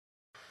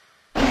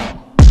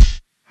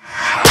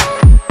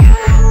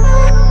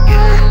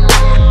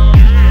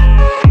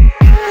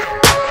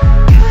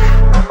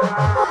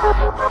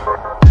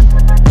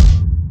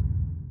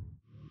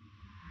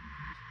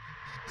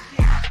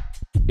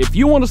If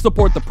you want to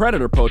support the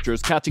predator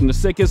poachers catching the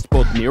sickest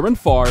both near and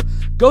far,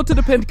 go to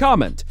the pinned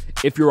comment.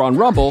 If you're on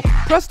Rumble,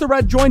 press the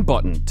red join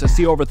button to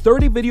see over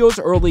 30 videos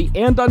early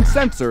and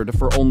uncensored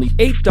for only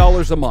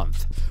 $8 a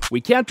month. We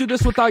can't do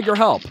this without your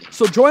help,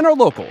 so join our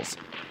locals.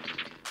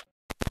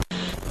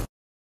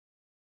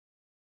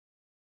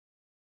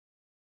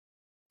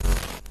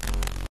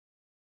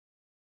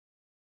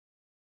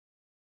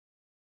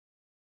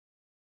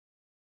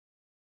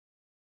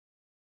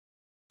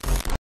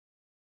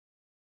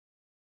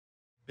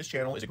 This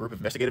channel is a group of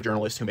investigative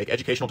journalists who make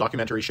educational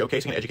documentaries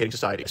showcasing and educating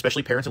society,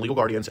 especially parents and legal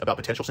guardians, about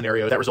potential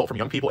scenarios that result from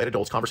young people and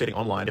adults conversating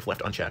online if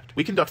left unchecked.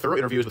 We conduct thorough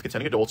interviews with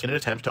consenting adults in an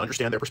attempt to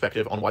understand their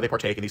perspective on why they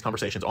partake in these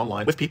conversations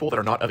online with people that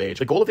are not of age.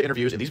 The goal of the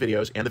interviews in these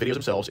videos and the videos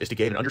themselves is to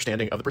gain an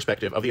understanding of the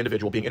perspective of the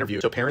individual being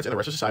interviewed, so parents and the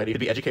rest of society can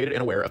be educated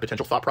and aware of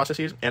potential thought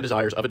processes and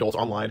desires of adults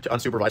online to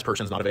unsupervised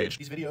persons not of age.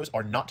 These videos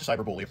are not to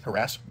cyberbully,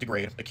 harass,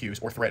 degrade, accuse,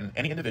 or threaten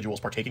any individuals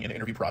partaking in the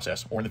interview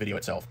process or in the video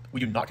itself. We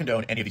do not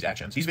condone any of these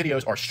actions. These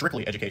videos are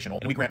strictly educational,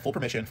 and we grant full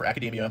permission for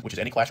academia, which is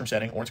any classroom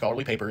setting, or in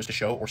scholarly papers to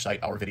show or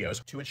cite our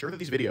videos. To ensure that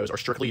these videos are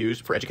strictly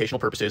used for educational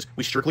purposes,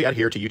 we strictly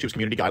adhere to YouTube's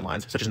community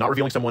guidelines, such as not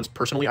revealing someone's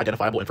personally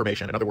identifiable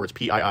information, in other words,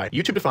 PII.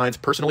 YouTube defines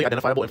personally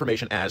identifiable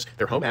information as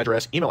their home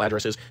address, email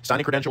addresses,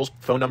 signing credentials,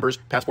 phone numbers,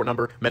 passport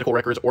number, medical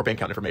records, or bank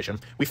account information.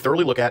 We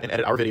thoroughly look at and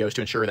edit our videos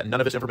to ensure that none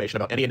of this information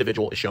about any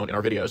individual is shown in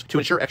our videos. To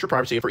ensure extra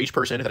privacy for each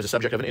person that is a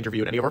subject of an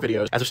interview in any of our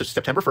videos, as of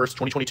September 1st,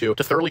 2022,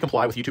 to thoroughly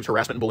comply with YouTube's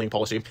harassment and bullying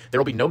policy, there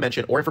will be no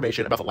mention or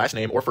information about the last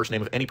name or first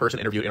name of any person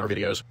interviewed in our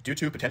videos. Due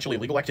to potentially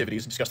illegal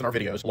activities discussed in our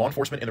videos, law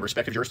enforcement in the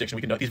respective jurisdiction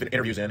we conduct these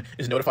interviews in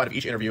is notified of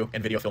each interview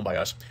and video filmed by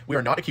us. We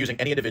are not accusing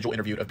any individual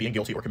interviewed of being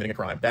guilty or committing a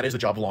crime. That is the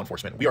job of law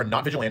enforcement. We are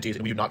not vigilantes,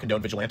 and we do not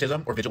condone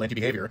vigilantism or vigilante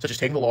behavior, such as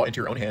taking the law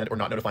into your own hand or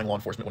not notifying law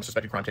enforcement when a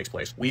suspected crime takes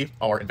place. We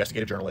are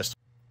investigative journalists.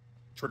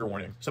 Trigger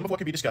warning. Some of what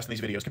can be discussed in these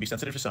videos can be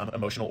sensitive to some,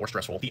 emotional, or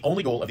stressful. The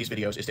only goal of these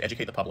videos is to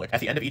educate the public. At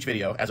the end of each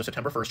video, as of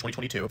September 1st,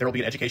 2022, there will be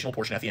an educational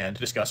portion at the end to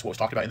discuss what was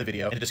talked about in the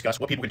video and to discuss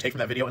what people can take from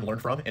that video and learn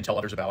from and tell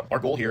others about. Our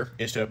goal here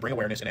is to bring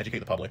awareness and educate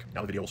the public. Now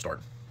the video will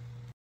start.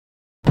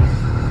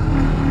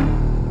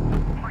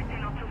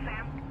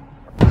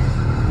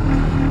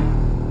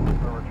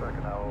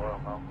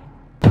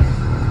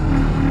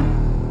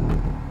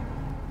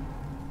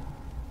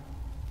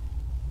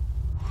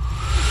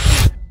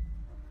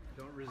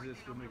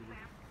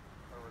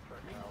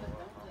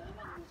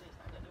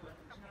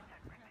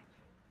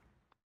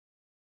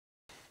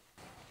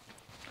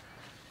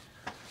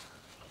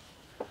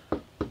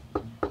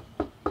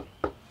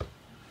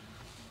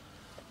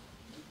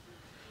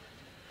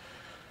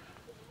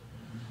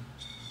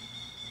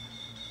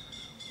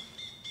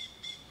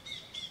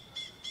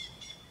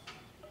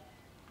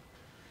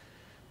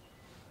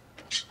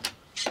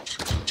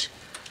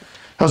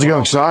 How's it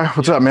going, Si?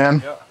 What's up,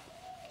 man? Yeah.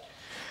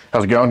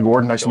 How's it going,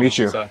 Gordon? Nice to meet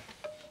you. What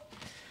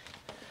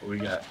we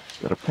got?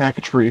 Got a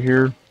package for you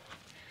here.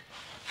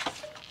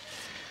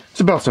 It's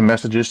about some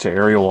messages to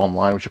Ariel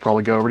online. We should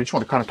probably go over. Do you just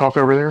want to kind of talk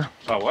over there?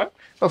 Oh, what?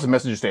 About some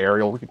messages to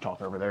Ariel. We can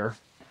talk over there.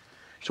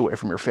 Just away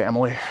from your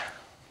family.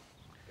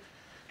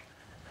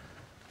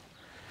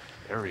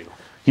 Ariel.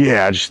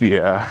 Yeah,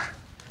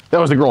 that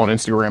was the girl on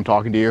Instagram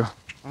talking to you.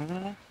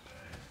 Mm-hmm.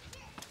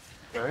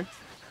 Okay.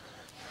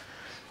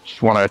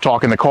 Just want to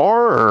talk in the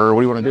car, or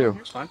what do you want to do?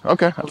 That's fine.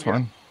 Okay, that's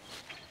fine.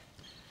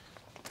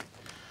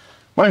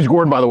 My name's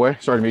Gordon, by the way.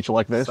 Sorry to meet you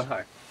like this. So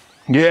hi.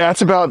 Yeah,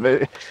 it's about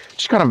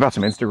just kind of about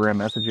some Instagram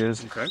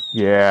messages. Okay.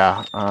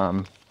 Yeah.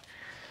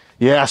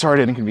 Yeah, sorry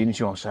to inconvenience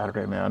you on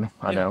Saturday, man.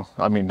 I know.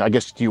 I mean, I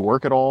guess, do you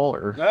work at all,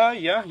 or?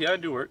 Yeah, I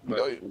do work, but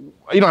You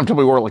don't have to tell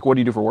me work. Like, what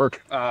do you do for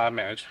work? I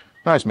manage.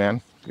 Nice,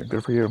 man.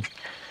 Good for you.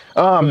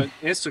 But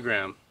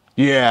Instagram.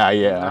 Yeah.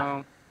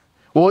 No.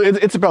 Well,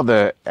 it's about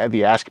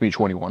the Ask Me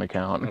 21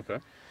 account. Okay.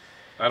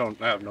 I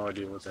have no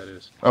idea what that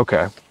is.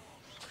 Okay.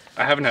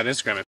 I haven't had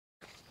Instagram in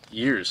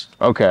years.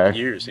 Okay.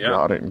 Years, yeah.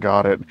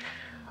 Got it.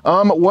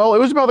 Well, it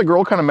was about the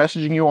girl kind of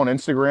messaging you on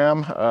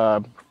Instagram,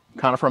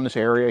 kind of from this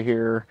area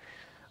here.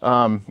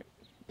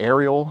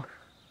 Ariel.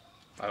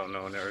 I don't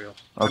know an Ariel.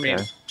 Okay. I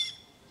mean,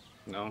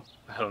 no,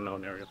 I don't know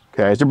an Ariel.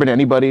 Okay. Has there been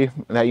anybody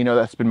that you know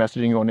that's been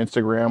messaging you on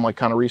Instagram, like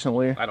kind of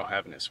recently? I don't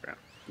have an Instagram,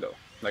 though.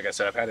 Like I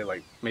said, I've had it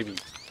like maybe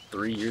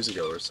 3 years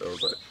ago or so,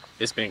 but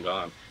it's been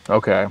gone.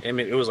 Okay. I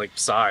mean, it was like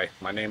Psy,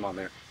 my name on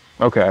there.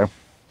 Okay.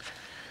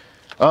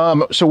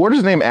 So where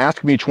does the name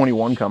Ask Me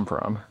 21 come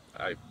from?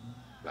 I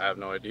have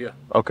no idea.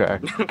 Okay,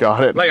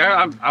 got it. Like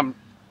I'm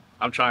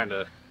trying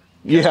to.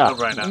 Yeah.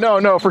 Right now.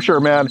 No, for sure,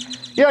 man.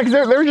 Yeah, because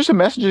there's just a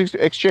message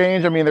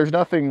exchange. I mean, there's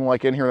nothing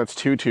like in here that's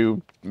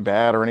too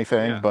bad or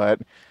anything, but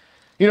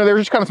you know,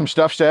 there's just kind of some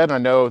stuff said. And I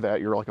know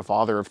that you're like a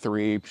father of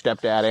 3,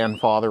 stepdad and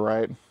father,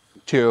 right?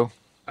 2.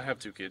 I have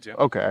 2 kids. Yeah.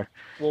 Okay.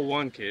 Well,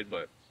 1 kid,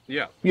 but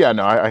yeah. Yeah,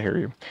 no, I hear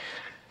you.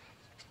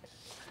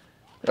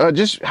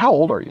 Just how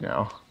old are you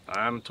now?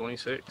 I'm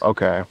 26.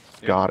 Okay,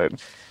 got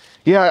it.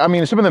 Yeah, I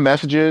mean, some of the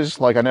messages,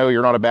 like, I know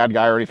you're not a bad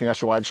guy or anything.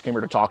 That's why I just came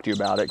here to talk to you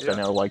about it, because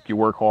I know, like, you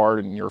work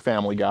hard and you're a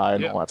family guy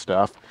and all that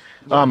stuff.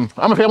 I'm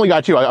a family guy,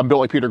 too. I'm built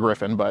like Peter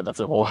Griffin, but that's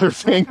a whole other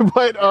thing.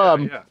 But,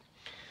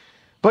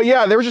 But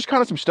yeah, there was just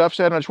kind of some stuff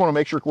said, and I just want to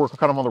make sure we're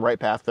kind of on the right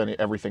path to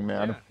everything,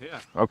 man.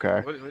 Yeah.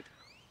 Okay. What?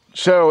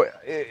 So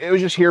it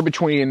was just here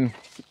between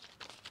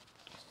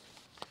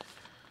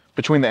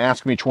the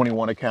Ask Me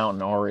 21 account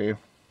and Ari.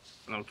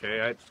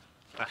 Okay,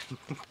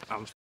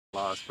 I'm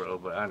lost, bro,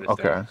 but I understand.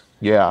 Okay.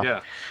 Yeah. Yeah.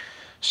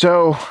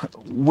 So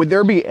would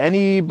there be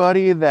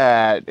anybody is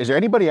there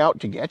anybody out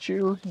to get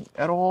you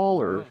at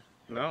all, or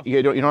No.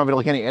 you don't have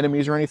like any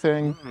enemies or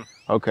anything? Mm-mm.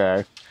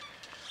 Okay.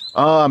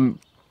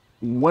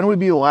 When would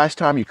be the last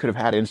time you could have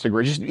had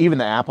Instagram, just even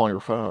the app on your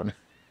phone?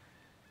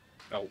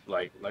 Oh,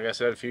 like I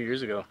said, a few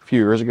years ago. A few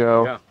years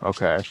ago? Yeah.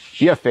 Okay.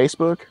 Do you have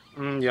Facebook?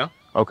 Yeah.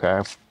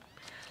 Okay.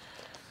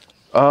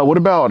 What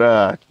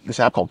about this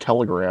app called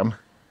Telegram?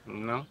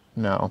 No.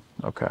 No.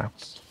 Okay.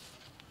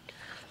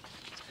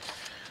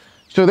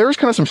 So there's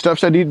kind of some stuff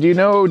said. Do you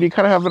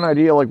kind of have an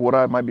idea like what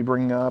I might be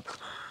bringing up?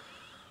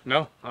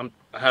 No, I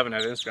haven't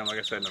had Instagram, like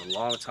I said, in a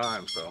long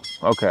time, so.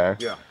 Okay.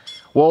 Yeah.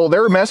 Well,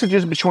 there are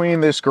messages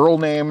between this girl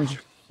named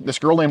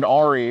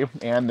Ari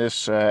and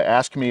this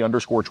Ask Me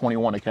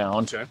 _21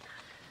 account. Okay.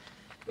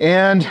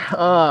 And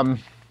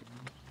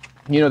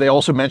they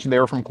also mentioned they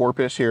were from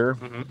Corpus here,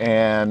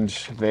 and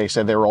they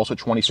said they were also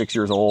 26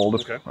 years old.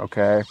 Okay.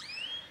 Okay.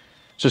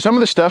 So some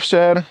of the stuff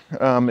said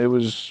it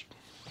was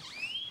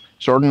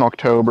started in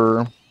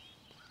October.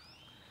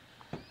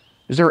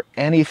 Is there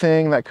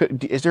anything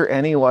is there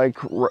any like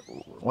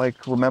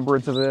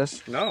remembrance of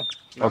this? No.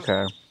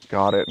 Okay,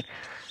 got it.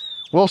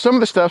 Well, some of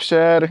the stuff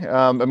said,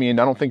 I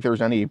don't think there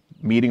was any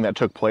meeting that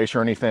took place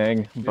or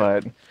anything,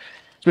 but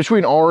it's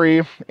between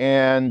Ari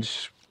and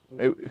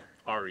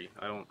Ari,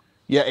 I don't.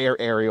 Yeah,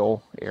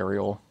 Ariel.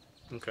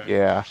 Okay.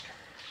 Yeah.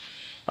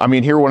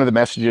 Here one of the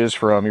messages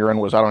from your end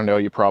was, I don't know,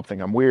 you probably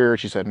think I'm weird.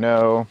 She said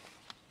no.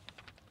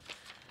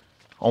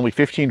 Only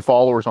 15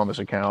 followers on this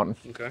account.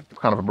 Okay.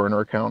 Kind of a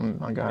burner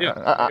account.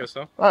 I guess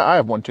so. I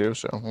have one too,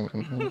 so.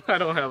 I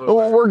don't have a.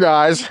 We're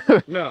guys.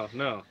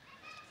 No.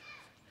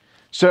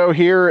 So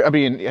here, have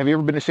you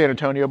ever been to San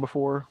Antonio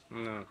before?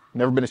 No.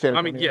 Never been to San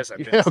Antonio? Yes, I've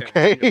been to San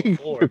Antonio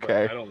before,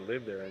 okay. But I don't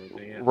live there or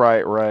anything. Yeah.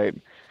 Right.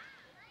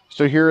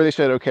 So here they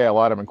said, okay, a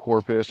lot of them in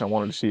Corpus. I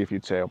wanted to see if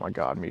you'd say, oh my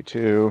God, me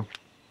too.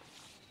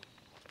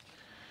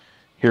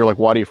 Here, like,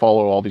 why do you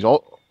follow all these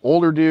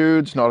older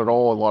dudes? Not at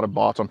all. A lot of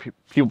bots on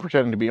people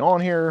pretending to be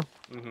on here.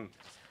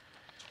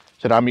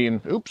 Said,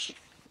 oops.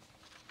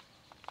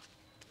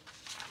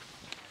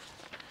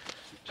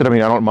 Said, I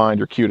don't mind.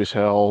 You're cute as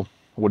hell.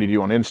 What do you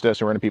do on Insta?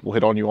 So many people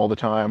hit on you all the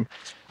time.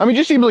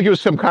 Just seemed like it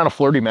was some kind of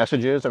flirty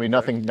messages.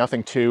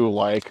 Nothing too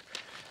like,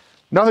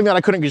 nothing that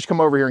I couldn't just come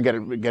over here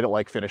and get it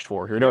like finished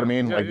for. You know what I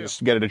mean?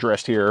 Just get it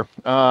addressed here.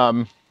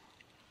 I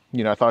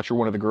thought you're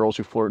one of the girls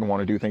who flirt and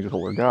want to do things with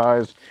older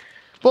guys.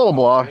 Blah,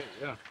 blah, blah.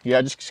 Yeah,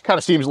 it just kind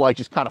of seems like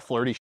just kind of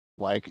flirty,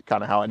 like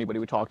kind of how anybody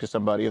would talk to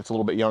somebody that's a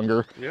little bit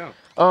younger. Yeah.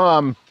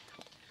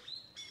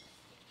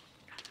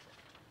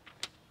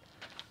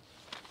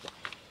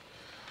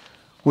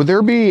 Would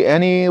there be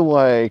any,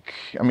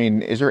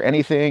 is there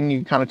anything you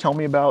can kind of tell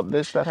me about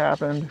this that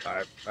happened?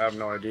 I have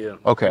no idea.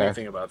 Okay.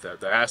 Anything about that.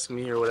 To ask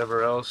me or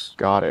whatever else.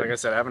 Got it. Like I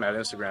said, I haven't had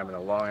Instagram in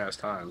a long ass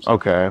time. So.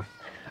 Okay.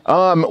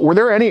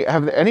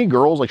 Have any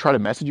girls try to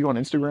message you on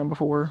Instagram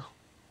before?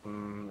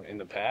 In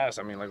the past,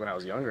 like when I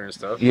was younger and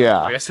stuff. Yeah.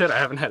 Like I said, I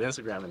haven't had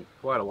Instagram in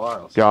quite a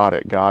while. So. Got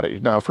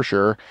it. No, for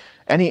sure.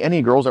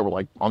 Any girls that were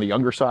like on the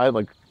younger side,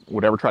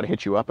 would ever try to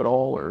hit you up at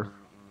all, or?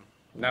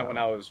 Not when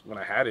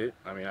I had it.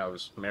 I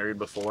was married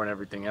before and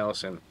everything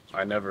else, and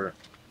I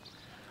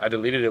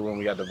deleted it when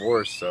we got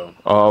divorced. So.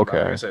 Oh,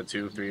 okay. Like I said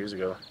 2-3 years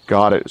ago.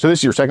 Got it. So this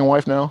is your second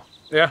wife now?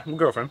 Yeah,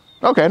 girlfriend.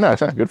 Okay,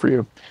 nice. Good for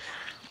you.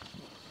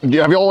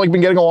 Have y'all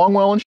been getting along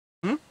well and?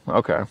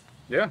 Okay.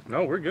 Yeah.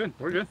 No, we're good.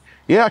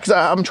 Yeah, because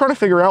I'm trying to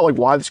figure out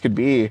why this could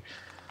be.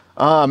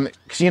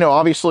 Because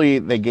obviously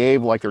they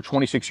gave they're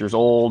 26 years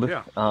old.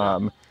 Yeah.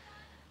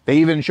 They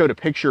even showed a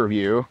picture of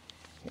you,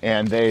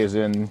 and they as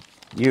in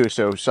you.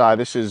 So Sai,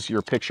 this is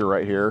your picture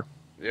right here.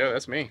 Yeah,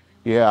 that's me.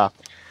 Yeah.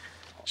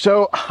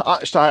 So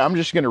Sai, I'm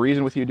just gonna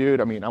reason with you, dude.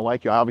 I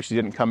like you. I obviously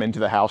didn't come into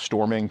the house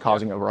storming,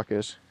 causing a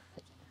ruckus.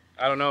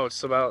 I don't know.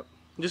 It's about.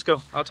 Just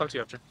go. I'll talk to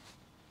you after.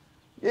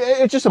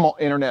 Yeah, it's just some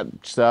internet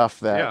stuff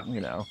that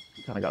kind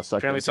of got stuck.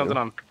 Apparently something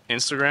on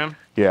Instagram.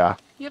 Yeah.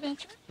 You have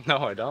Instagram? No,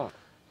 I don't.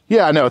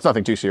 Yeah, no, it's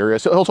nothing too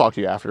serious. He'll talk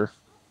to you after.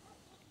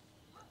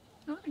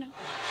 Oh, no.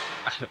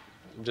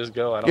 Just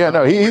go. I don't. Yeah,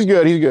 know. no, he's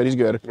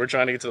good. We're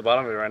trying to get to the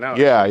bottom of it right now.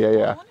 Yeah. I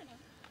want to know.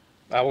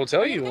 I will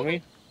tell you when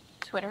we.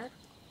 Twitter?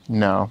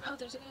 No. Oh,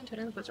 there's a guy on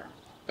Twitter who puts around.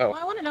 Oh. Well,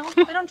 I want to know.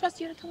 I don't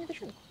trust you to tell me the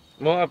truth.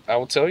 Well, I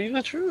will tell you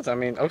the truth.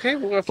 Okay.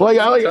 Well,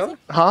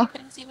 huh?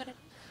 Can I see what it is?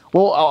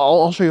 Well,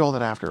 I'll show you all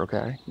that after,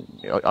 okay?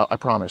 I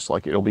promise,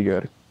 it'll be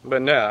good.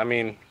 But no,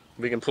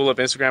 we can pull up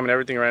Instagram and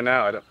everything right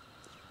now.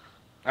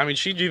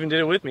 She even did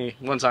it with me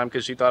one time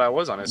because she thought I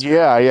was on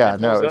Instagram. Yeah,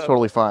 no, it's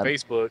totally fine.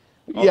 Facebook.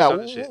 Yeah,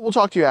 we'll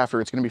talk to you after.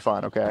 It's gonna be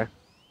fine, okay?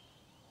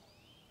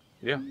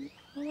 Yeah.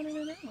 I want to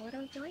know now. Why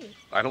don't I tell you?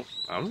 I don't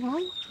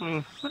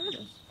know. What are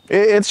those?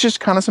 It's just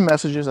kind of some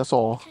messages, that's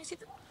all. Can I see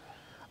them?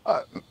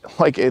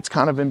 It's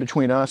kind of in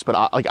between us, but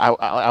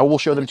I will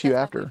show them to you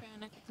after.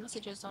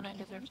 messages don't I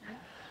deserve to know?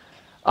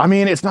 I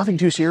mean, it's nothing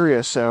too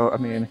serious, so I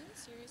mean.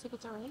 Serious if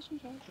it's a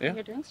relationship. Yeah.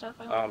 You're doing stuff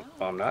I want to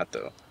know. I'm not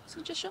though.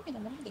 So just show me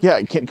them.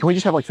 Yeah, can we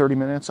just have like 30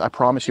 minutes? I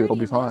promise you it'll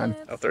be fine.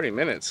 Oh, 30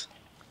 minutes.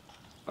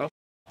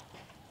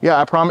 Yeah,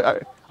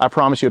 I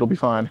promise you it'll be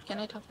fine. Can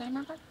I talk to him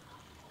real quick?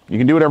 You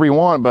can do whatever you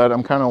want, but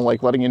I'm kind of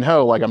like letting you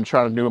know, like I'm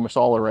trying to do him a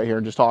solid right here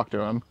and just talk to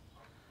him.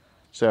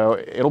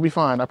 So it'll be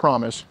fine, I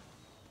promise.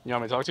 You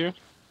want me to talk to you?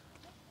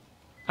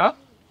 Huh?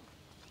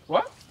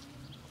 What?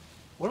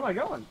 Where am I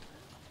going?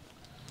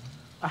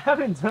 I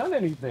haven't done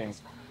anything.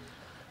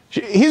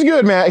 He's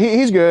good, man.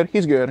 He's good.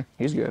 He's good.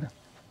 He's good.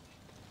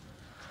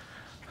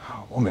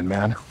 Oh, woman,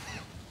 man.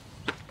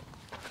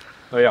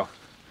 Oh, yeah.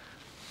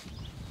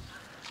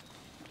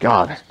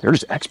 God, they're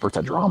just experts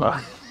at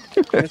drama.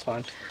 It's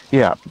fine.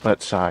 Yeah,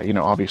 but you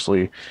know,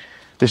 obviously,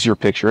 this is your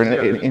picture,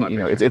 and, you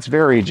know, it's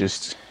very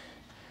just.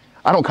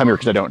 I don't come here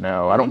because I don't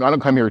know. I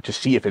don't come here to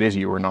see if it is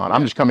you or not.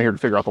 I'm just coming here to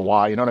figure out the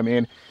why. You know what I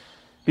mean?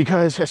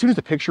 Because as soon as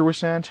the picture was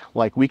sent,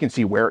 like we can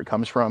see where it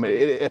comes from.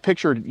 A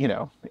picture, you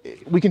know,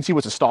 we can see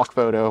what's a stock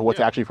photo,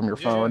 what's actually from your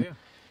phone.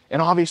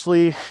 And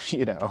obviously,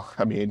 you know,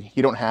 I mean,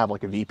 you don't have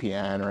like a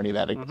VPN or any of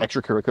that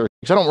extracurricular.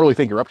 Because I don't really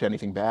think you're up to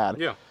anything bad.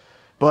 Yeah.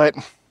 But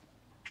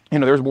you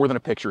know, there's more than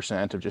a picture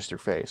sent of just your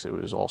face. It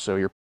was also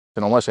your,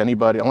 and unless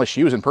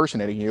she was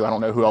impersonating you, I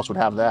don't know who else would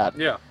have that.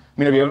 Yeah. I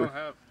mean, have you ever?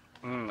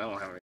 I don't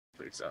have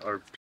any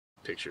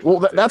pictures.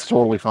 Well, that's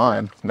totally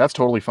fine. That's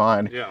totally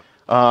fine. Yeah.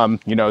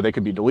 You know, they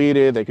could be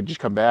deleted, they could just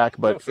come back,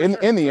 but No,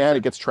 in the end,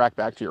 it gets tracked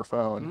back to your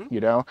phone, you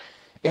know?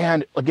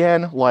 And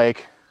again,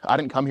 like, I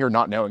didn't come here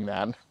not knowing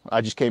that.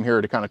 I just came here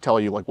to kind of tell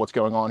you, like, what's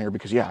going on here,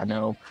 because, yeah, I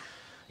know,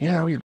 you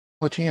know, you're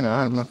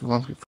Latina.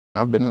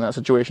 I've been in that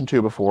situation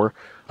too before,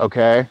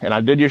 okay? And I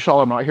did you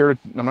all. I'm not here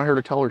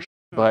to tell her,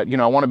 but, you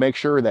know, I want to make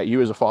sure that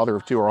you as a father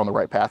of two are on the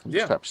right path with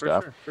this type of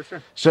stuff. Sure, for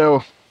sure.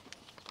 So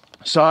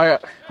I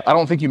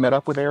don't think you met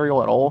up with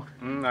Ariel at all.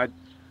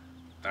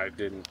 I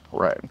didn't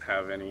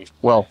have any.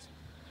 Well,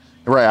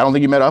 right. I don't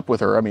think you met up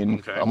with her. I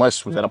mean,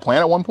 unless, was that a plan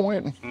at one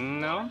point?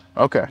 No.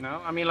 Okay.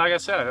 No. I mean, like I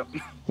said, I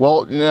don't.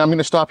 Well, I'm going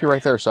to stop you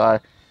right there, Si.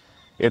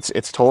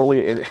 It's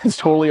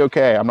totally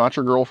okay. I'm not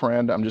your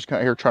girlfriend. I'm just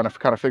here trying to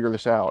kind of figure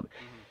this out.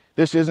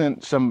 This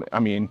isn't some, I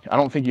mean, I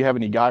don't think you have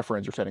any guy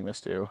friends you're sending this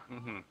to.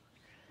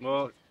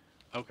 Well,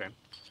 okay.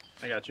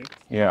 I got you.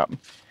 Yeah.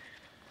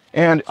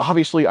 And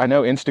obviously, I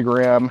know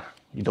Instagram,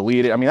 you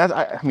delete it. I mean,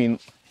 I mean,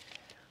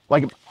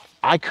 like,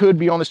 I could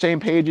be on the same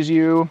page as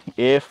you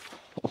if,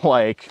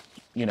 like,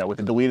 you know, with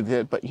the deleted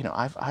it, but, you know,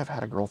 I've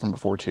had a girlfriend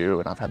before too,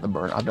 and I've done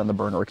the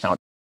burner account.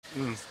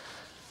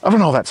 I've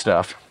done all that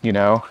stuff, you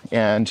know,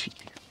 and,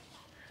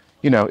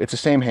 you know, it's the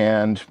same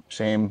hand,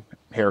 same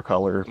hair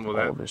color, all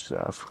of this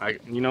stuff. I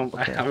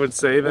would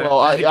say that. Well,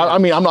 I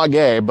mean, I'm not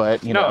gay,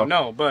 but, you know.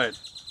 No, but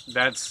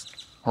that's.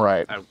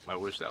 Right. I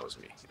wish that was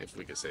me, if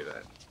we could say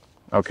that.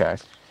 Okay.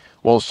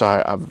 Well,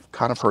 so I've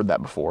kind of heard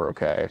that before,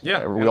 okay?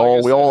 Yeah. We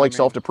all like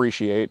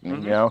self-depreciate,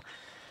 and, you know.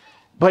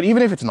 But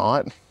even if it's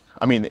not,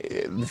 I mean,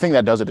 the thing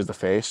that does it is the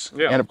face.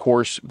 Yeah. And, of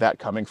course, that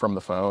coming from the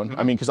phone.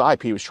 I mean, because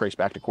IP was traced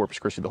back to Corpus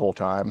Christi the whole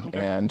time.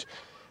 And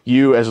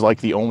you, as,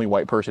 like, the only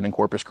white person in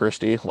Corpus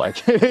Christi,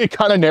 like, it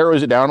kind of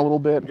narrows it down a little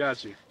bit.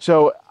 Got you.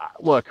 So,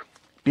 look,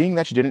 being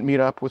that you didn't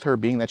meet up with her,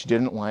 being that you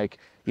didn't, like,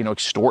 you know,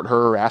 extort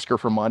her or ask her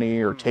for money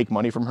or take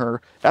money from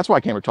her, that's why I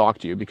came to talk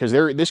to you, because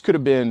this could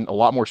have been a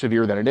lot more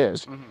severe than it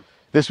is.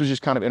 This was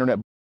just kind of internet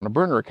on a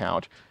burner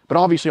account. But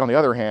obviously, on the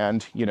other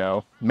hand, you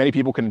know, many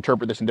people can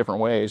interpret this in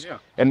different ways. Yeah.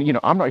 And, you know,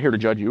 I'm not here to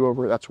judge you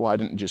over it. That's why I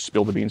didn't just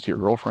spill the beans to your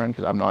girlfriend,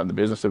 because I'm not in the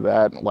business of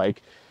that.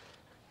 Like,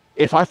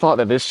 if I thought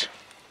that this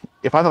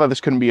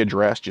couldn't be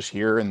addressed just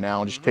here and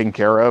now, just taken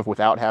care of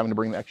without having to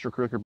bring the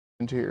extracurricular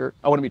into here,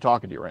 I wouldn't be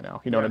talking to you right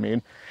now. You know what I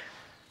mean?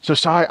 So,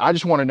 Sai, I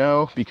just want to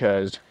know,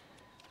 because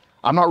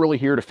I'm not really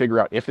here to figure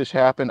out if this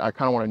happened. I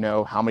kind of want to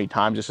know how many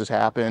times this has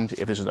happened,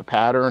 if this is a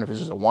pattern, if this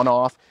is a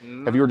one-off,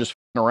 if you were just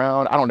f***ing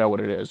around. I don't know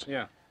what it is.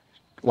 Yeah.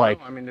 Like,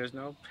 no, I mean, there's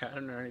no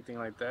pattern or anything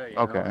like that.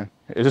 Okay.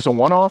 Is this a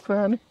one-off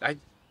then?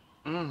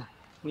 You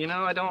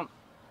know, I don't.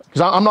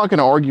 Because I'm not going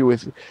to argue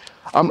with.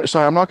 I'm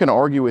not going to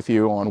argue with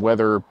you on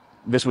whether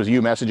this was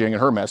you messaging and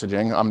her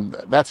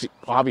messaging. That's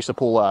obvious to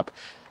pull up.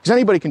 Because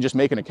anybody can just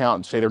make an account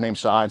and say their name's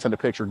Si and send a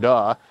picture,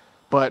 duh.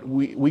 But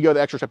we go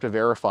the extra step to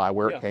verify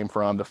where it came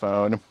from, the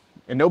phone.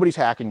 And nobody's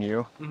hacking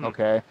you,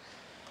 okay?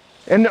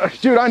 And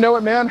dude, I know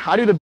it, man. I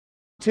do the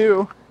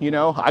too. You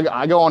know,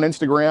 I go on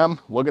Instagram,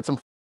 look at some,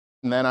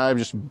 and then I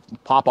just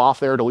pop off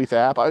there, delete the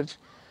app. I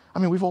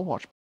mean, we've all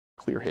watched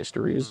clear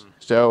histories.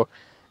 So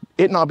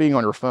it not being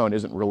on your phone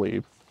isn't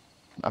really,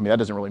 I mean, that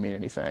doesn't really mean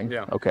anything,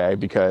 okay?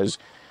 Because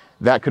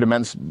that could have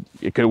meant,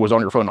 was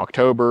on your phone in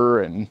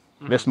October and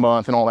this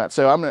month and all that.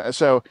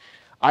 So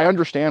I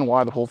understand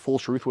why the whole full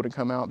truth wouldn't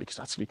come out,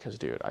 because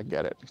dude, I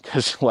get it.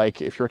 Because,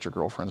 like, if you're at your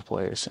girlfriend's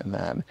place and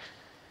then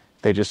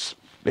you just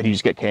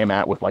get came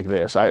at with like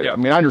this, I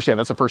mean, I understand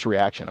that's the first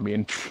reaction. I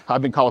mean,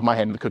 I've been caught with my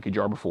hand in the cookie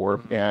jar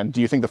before. And do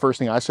you think the first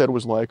thing I said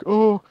was like,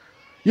 oh,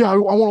 yeah, I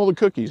want all the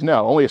cookies?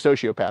 No, only a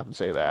sociopath would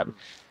say that.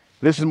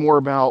 This is more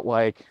about,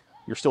 like,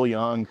 you're still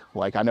young.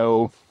 Like, I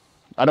know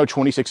I know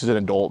 26 is an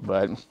adult,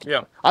 but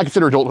Yeah. I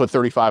consider adulthood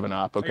 35 and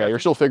up. Okay, you. you're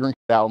still figuring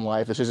it out in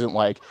life. This isn't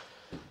like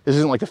a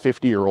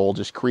 50-year-old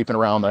just creeping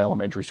around the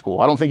elementary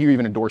school. I don't think you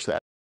even endorse that.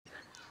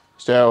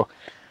 So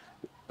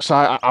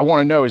I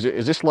want to know, is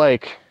this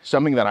like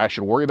something that I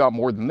should worry about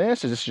more than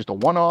this? Is this just a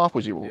one-off?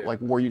 Was you like,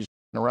 were you just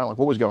around? Like,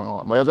 what was going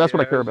on? Like, that's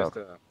what I care about.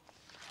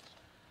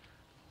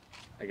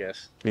 I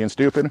guess. Being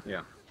stupid?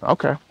 Yeah.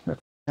 Okay, that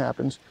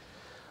happens.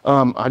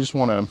 I just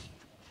want to,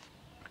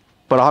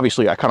 but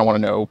obviously I kind of want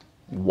to know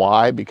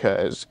why,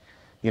 because,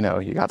 you know,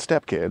 you got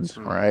stepkids,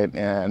 right?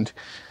 And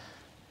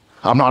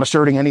I'm not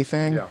asserting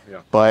anything,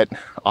 but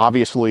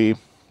obviously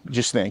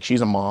just think she's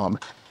a mom,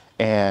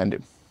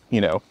 and, you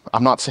know,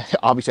 I'm not saying,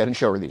 obviously I didn't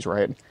show her these,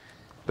 right?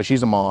 But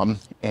she's a mom,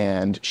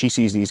 and she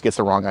sees these, gets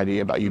the wrong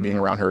idea about you being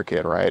around her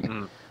kid, right?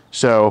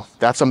 So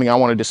that's something I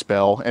want to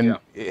dispel. And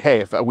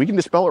hey, if we can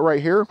dispel it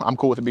right here, I'm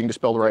cool with it being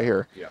dispelled right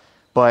here. Yeah.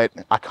 But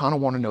I kind of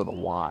want to know the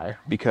why,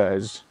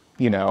 because,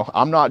 you know,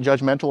 I'm not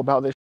judgmental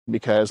about this,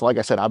 because like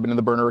I said, I've been in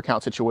the burner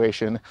account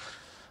situation.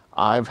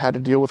 I've had to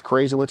deal with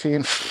crazy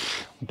Latine.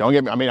 Don't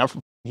get me, I mean, I'm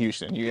from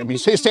Houston.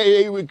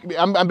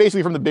 I'm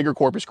basically from the bigger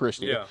Corpus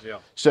Christi. Yeah, yeah.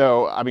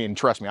 So, I mean,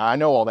 trust me, I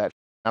know all that.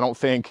 I don't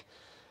think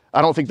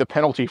the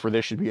penalty for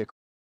this should be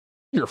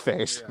your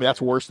face. Yeah. I mean,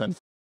 that's worse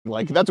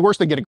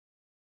than getting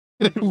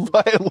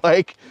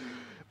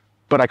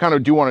but I kind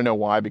of do want to know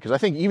why, because I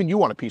think even you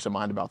want a peace of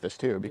mind about this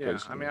too,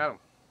 because I mean, I don't,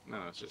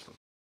 no, it's just.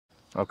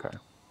 Okay.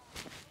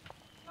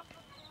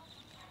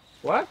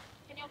 What?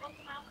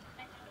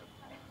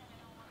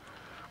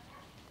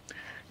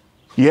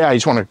 Yeah, you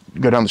just want to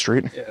go down the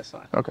street? Yeah, that's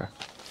fine. Okay.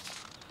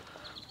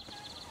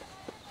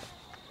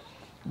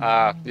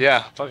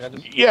 Yeah, fuck, I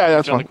just Yeah,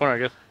 that's around fine. the corner, I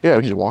guess. Yeah,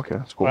 we can just walk. Yeah,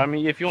 that's cool. Well, I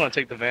mean, if you want to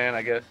take the van,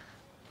 I guess.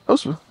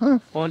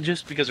 Well,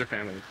 just because they're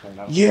family.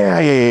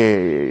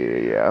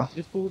 Yeah.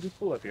 Just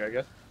pull up here, I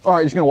guess. All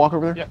right, just gonna walk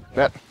over there. Yeah.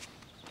 Bet.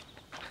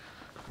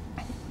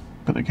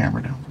 Put the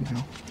camera down for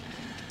now.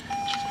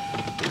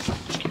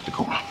 Just keep the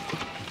corner.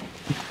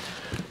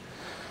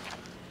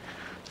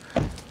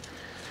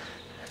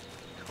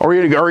 Are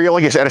you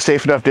like at a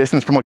safe enough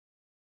distance from like?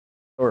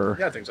 Or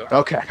Yeah, I think so.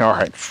 okay, all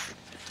right.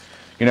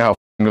 You know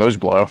how those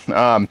blow.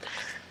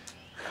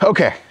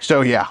 Okay,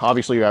 so yeah,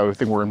 obviously I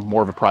think we're in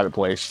more of a private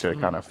place to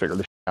kind of figure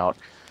this out.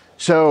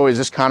 So is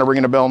this kind of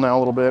ringing a bell now a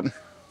little bit?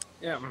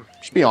 Yeah.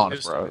 Just be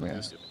honest, bro.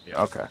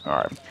 Yeah. Okay, all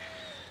right.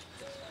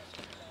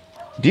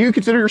 Do you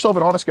consider yourself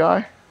an honest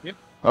guy? Yeah.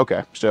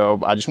 Okay,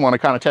 so I just want to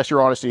kind of test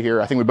your honesty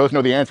here. I think we both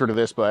know the answer to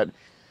this, but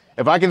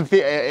if I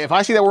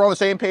see that we're on the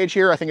same page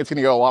here, I think it's going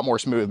to go a lot more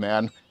smooth,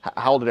 man.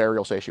 How old did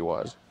Ariel say she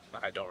was?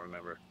 I don't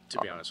remember, to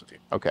be honest with you.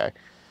 Okay.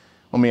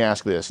 Let me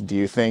ask this. Do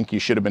you think you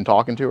should have been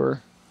talking to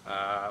her?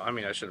 I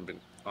mean, I should have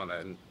been on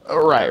that.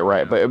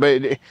 Right.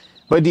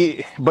 But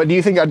do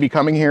you think I'd be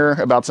coming here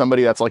about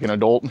somebody that's like an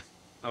adult?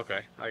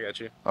 Okay, I got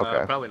you.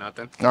 Okay. Probably not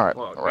then. All right.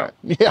 Well, all right.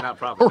 no, Yeah. Not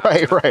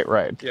probably.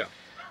 Right. Yeah.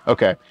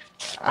 Okay.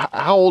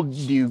 How old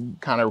do you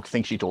kind of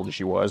think she told you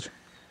she was?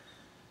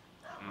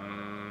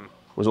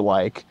 Was it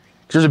like?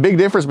 'Cause there's a big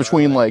difference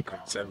between like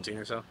 17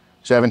 or so.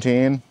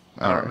 17.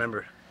 I don't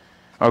remember.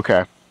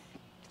 Okay.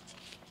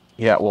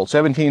 Yeah. Well,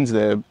 17's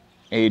the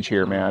age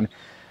here, man.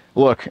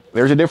 Look,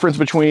 there's a difference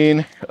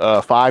between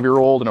a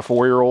 5-year-old and a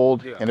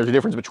 4-year-old, and there's a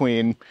difference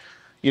between,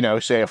 you know,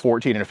 say a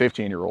 14 and a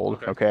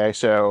 15-year-old. Okay.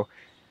 So,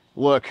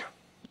 look,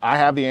 I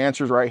have the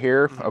answers right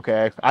here.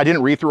 Okay. I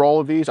didn't read through all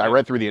of these. I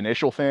read through the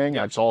initial thing.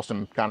 I saw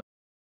some kind of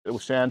it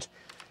was sent.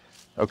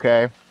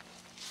 Okay.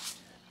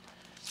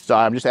 So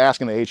I'm just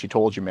asking the age she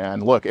told you, man.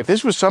 Look, if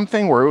this was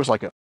something where it was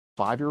like a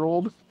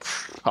 5-year-old,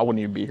 I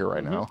wouldn't even be here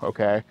right now.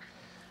 Okay.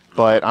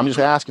 But I'm just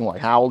asking,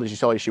 like, how old did she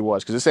tell you she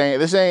was? Because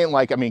this ain't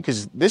like, I mean,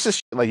 because this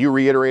is like you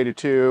reiterated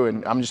too,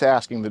 and I'm just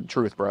asking the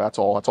truth, bro. That's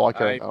all I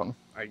care about.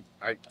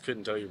 I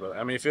couldn't tell you, brother.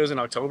 I mean, if it was in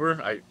October,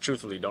 I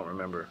truthfully don't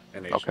remember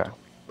an age. Okay.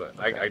 But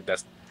I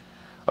that's.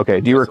 Okay.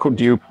 Do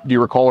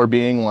you recall her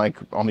being like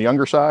on the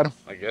younger side?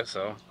 I guess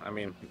so. I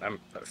mean, I'm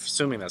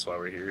assuming that's why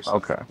we're here. So,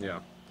 Okay. Yeah.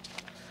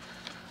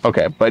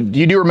 Okay, but do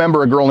you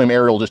remember a girl named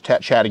Ariel just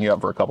chatting you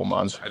up for a couple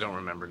months? I don't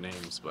remember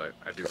names, but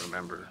I do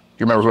remember. Do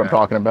you remember who I'm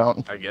talking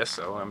about? I guess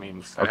so. I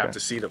mean, I'd have to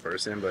see the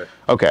person, but.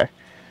 Okay.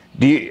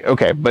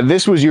 Okay, but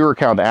this was your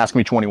account, the Ask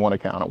Me 21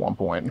 account at one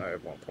point.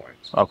 At one point.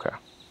 Okay.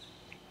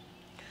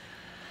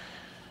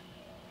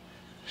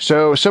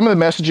 So some of the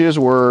messages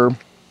were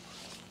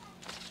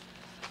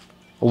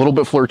a little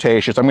bit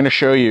flirtatious. I'm going to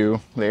show you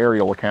the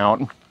Ariel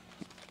account.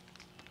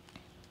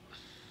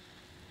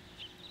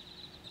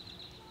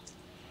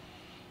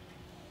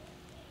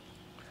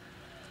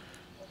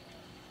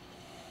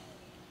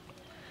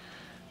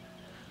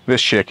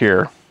 This chick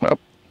here. Oh.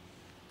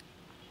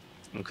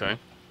 Okay.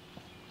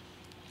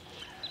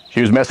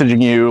 She was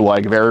messaging you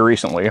like very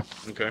recently.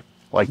 Okay.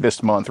 Like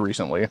this month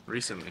recently.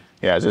 Recently.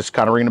 Yeah, is this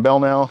kind of ringing a bell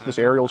now? This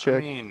Ariel chick? I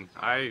mean,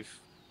 I've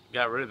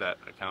got rid of that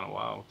account a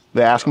while.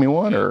 The Ask Me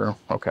one, or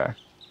okay.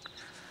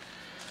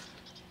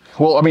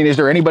 Well, I mean, is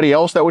there anybody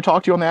else that would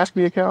talk to you on the Ask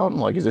Me account?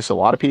 Like, is this a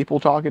lot of people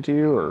talking to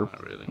you, or?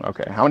 Not really.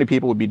 Okay, how many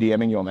people would be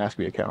DMing you on the Ask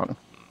Me account?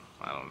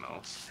 I don't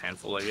know.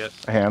 Handful, I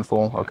guess. A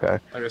handful. Okay.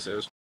 Like I said, it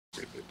was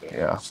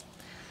Yeah.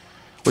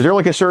 Was there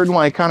like a certain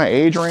like kind of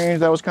age range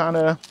that was kind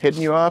of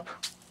hitting you up?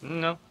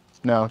 No.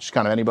 No, just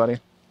kind of anybody.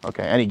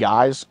 Okay. Any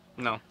guys?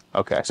 No.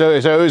 Okay. So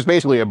it was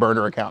basically a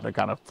burner account to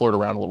kind of flirt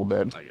around a little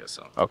bit. I guess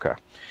so. Okay.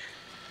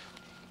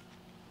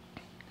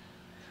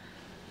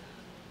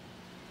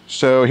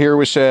 So here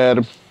we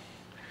said,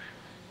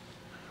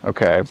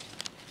 okay.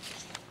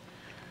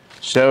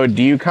 So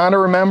do you kind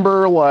of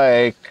remember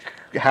like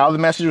how the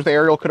message with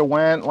Ariel could have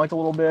went like a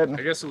little bit?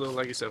 I guess a little,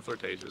 like you said,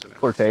 flirtatious. And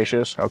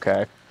Flirtatious.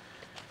 Okay.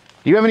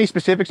 Do you have any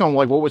specifics on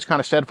like what was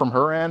kind of said from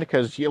her end?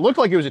 Because it looked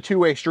like it was a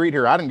two-way street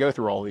here. I didn't go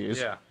through all these.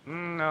 Yeah.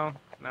 No,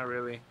 not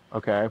really.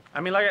 Okay.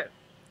 I mean, like,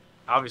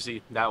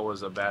 obviously that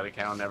was a bad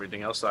account and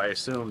everything else. So I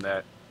assume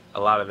that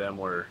a lot of them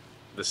were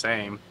the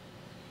same.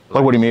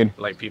 Like, what do you mean?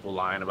 Like people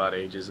lying about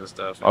ages and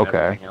stuff. And Okay.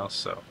 everything else.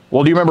 So.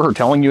 Well, do you remember her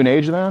telling you an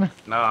age then?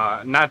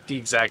 Nah, not the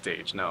exact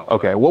age. No.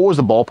 Okay. What was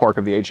the ballpark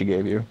of the age she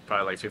gave you?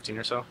 Probably like 15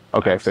 or so.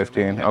 Okay, I assume.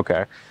 15. Yeah.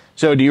 Okay.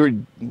 So do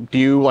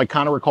you like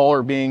kind of recall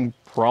her being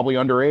probably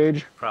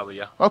underage? Probably,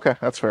 yeah. Okay,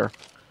 that's fair.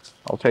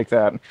 I'll take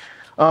that.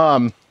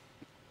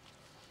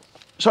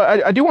 So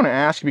I do want to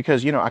ask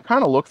because, you know, I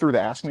kind of looked through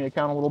the Ask Me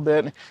account a little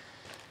bit.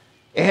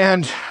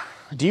 And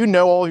do you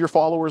know all of your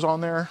followers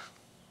on there?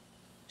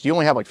 Do you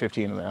only have like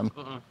 15 of them?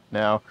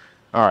 No.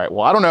 All right.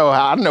 Well, I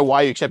don't know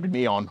why you accepted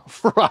me on.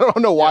 I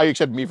don't know why you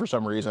accepted me for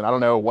some reason. I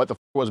don't know what the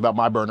was about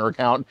my burner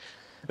account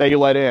that you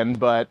let in,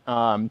 but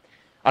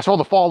I saw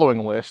the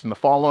following list, and the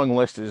following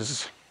list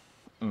is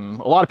a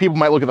lot of people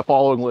might look at the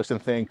following list and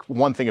think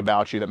one thing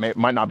about you that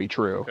might not be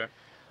true.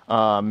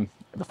 Okay.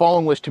 The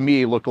following list to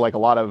me looked like a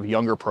lot of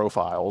younger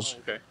profiles.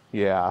 Okay.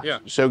 Yeah. Yeah.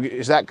 So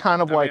is that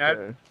kind of I like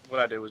mean,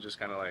 what I did was just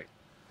kind of like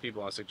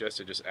people I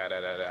suggested just add.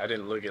 I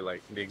didn't look at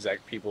like the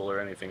exact people or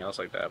anything else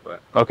like that,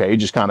 but okay, you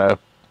just kind of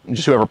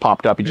whoever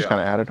popped up, you just Yeah.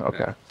 kind of added.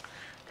 Okay, Yeah.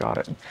 got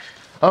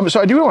it.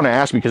 So I do want to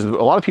ask because a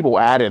lot of people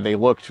added, they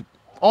looked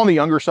on the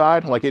younger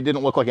side, like it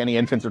didn't look like any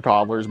infants or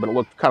toddlers, but it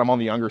looked kind of on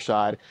the younger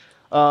side.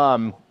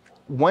 How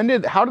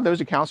did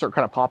those accounts start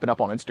kind of popping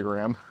up on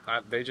Instagram?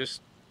 they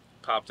just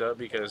popped up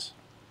because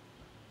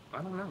I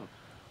don't know.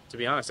 To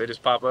be honest, they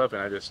just pop up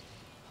and I just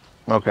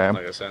Okay.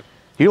 like I said.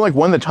 Do you know like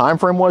when the time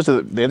frame was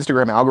that the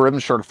Instagram algorithm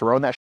started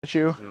throwing that shit at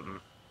you? Mm-mm.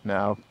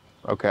 No.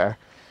 Okay.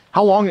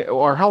 How long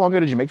ago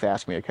did you make the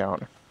Ask Me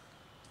account?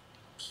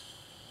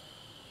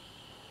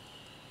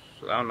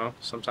 I don't know.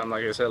 Sometime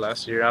like I said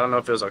last year. I don't know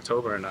if it was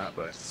October or not,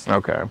 but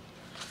Okay.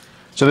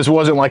 So this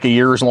wasn't like a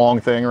years long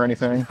thing or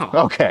anything? No,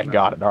 Okay, no.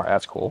 got it. All right,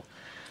 that's cool.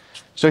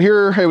 So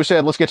here it was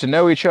said, let's get to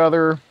know each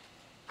other.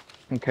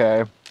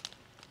 Okay.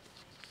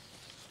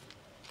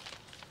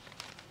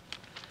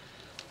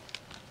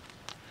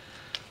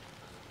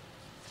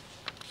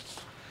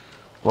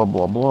 Blah,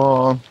 blah,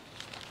 blah.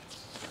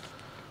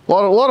 A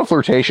lot of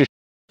flirtation.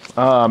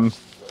 How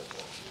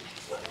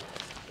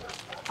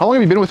long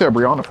have you been with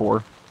Brianna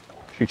for?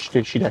 She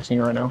texting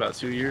you right now? about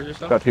 2 years or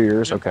so. About 2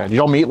 years. Yeah. Okay. Did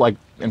y'all meet like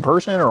in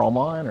person or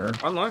online or?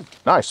 Online.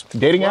 Nice.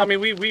 Dating Well, I app?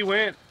 mean, we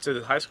went to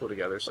the high school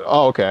together, so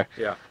Oh, okay.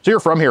 yeah, So you're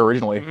from here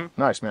originally. Mhm.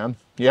 Nice, man.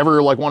 You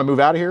ever like want to move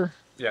out of here?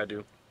 yeah, I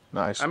do.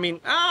 Nice. I mean,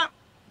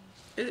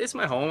 it's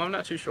my home. I'm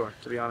not too sure,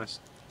 to be honest.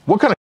 What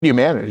kind of do you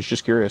manage?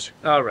 Just curious.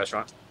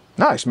 Restaurant,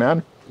 Nice,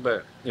 man.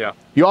 but yeah.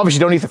 You obviously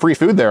don't eat the free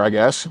food there, I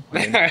guess.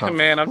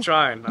 Man, I'm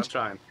trying. I'm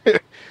trying.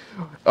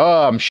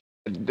 I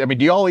mean,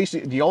 do y'all eat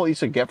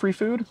to get free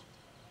food?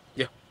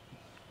 Yeah.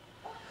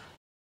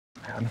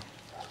 Man.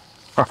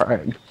 All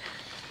right.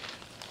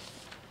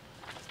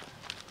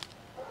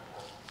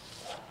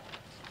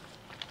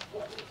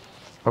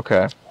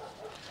 Okay.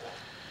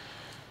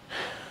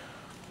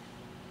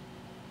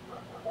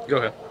 Go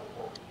ahead.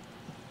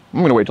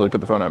 I'm gonna wait till you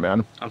put the phone out,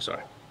 man. I'm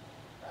sorry.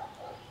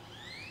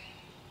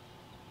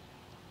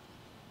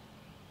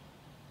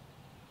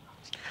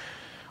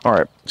 All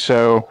right.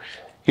 So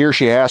here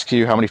she asks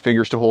you how many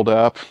fingers to hold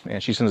up,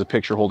 and she sends a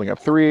picture holding up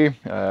 3.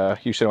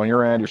 You said on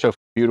your end, you're so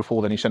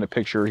beautiful. Then you send a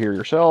picture here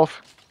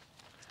yourself.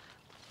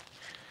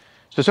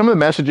 So some of the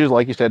messages,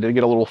 like you said, did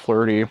get a little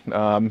flirty.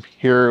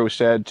 Here it was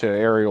said to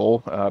Ariel,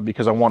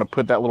 because I want to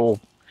put that little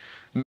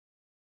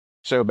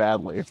so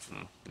badly.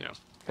 Yeah.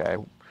 Okay.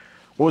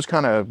 What was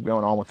kind of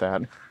going on with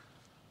that?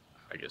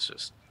 I guess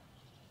just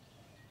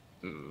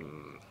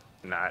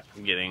not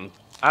getting.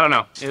 I don't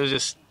know. It was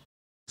just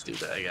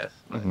stupid, I guess.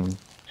 Mhm.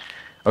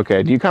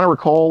 Okay. Do you kind of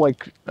recall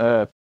like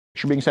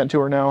picture being sent to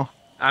her now?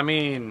 I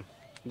mean,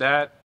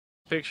 that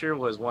picture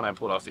was one I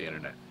pulled off the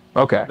internet.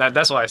 Okay.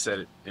 That's why I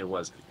said it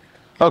wasn't.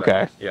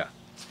 Okay. Yeah.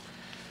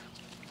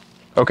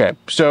 Okay.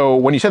 So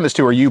when you sent this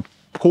to her, you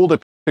pulled a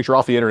picture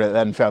off the internet and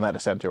then found that to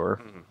send to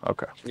her.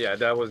 Okay. Yeah,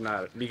 that was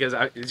not because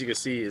as you can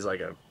see, is like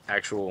a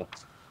actual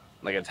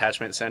like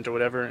attachment sent or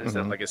whatever instead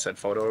of like a set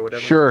photo or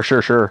whatever.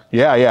 Sure.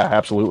 Yeah,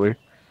 absolutely.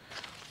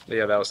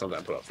 Yeah, that was something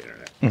I put off the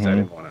internet because I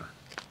didn't want to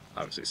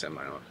obviously send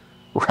my own.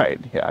 Right.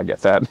 Yeah, I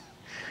get that.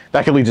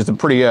 That could lead to some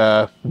pretty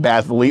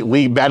bad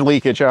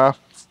leakage, huh?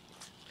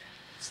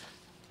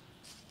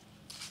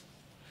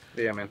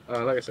 Yeah, man.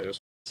 Like I said, it was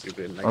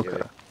stupid. And I get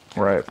it.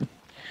 Right.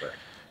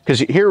 Because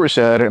here it was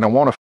said, and I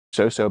want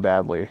to so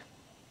badly.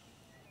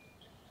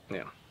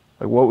 Yeah.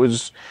 Like, what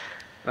was...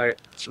 Like,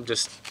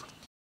 just,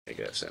 I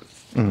guess,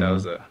 and that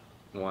was the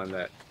one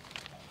that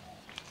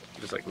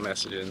just like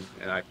messaging,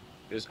 and I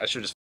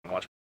should just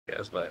watch, I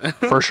guess, but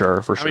For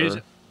sure. I mean,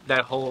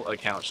 that whole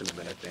account shouldn't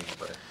have been a thing,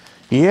 but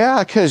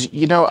yeah, because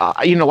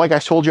like I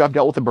told you, I've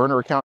dealt with a burner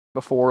account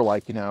before.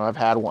 Like, I've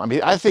had one. I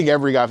mean, I think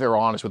every guy, if they're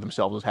honest with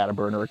themselves, has had a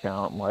burner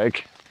account.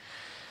 Like,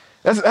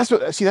 that's the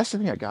thing that's the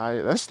thing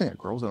that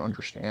girls don't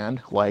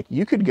understand. Like,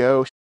 you could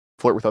go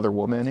flirt with other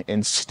women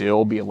and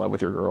still be in love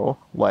with your girl.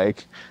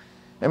 Like,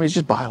 I mean, it's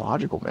just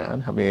biological,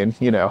 man. I mean,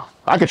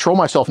 I control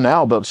myself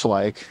now, but it's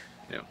like,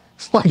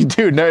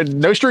 dude,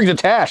 no strings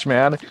attached,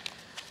 man.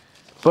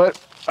 But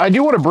I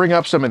do want to bring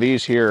up some of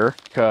these here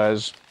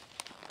because,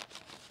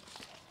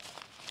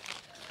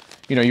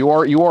 you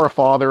are a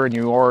father and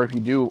you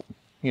do,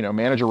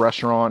 manage a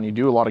restaurant, and you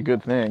do a lot of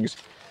good things.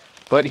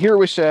 But here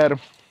we said,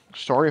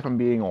 sorry if I'm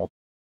being old.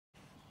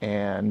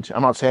 And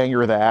I'm not saying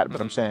you're that,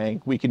 but I'm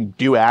saying we can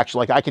do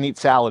like I can eat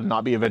salad and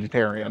not be a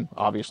vegetarian,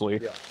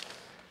 obviously. Yeah.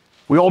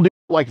 We all do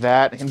like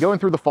that. And going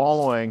through the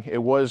following,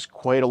 it was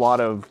quite a lot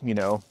of,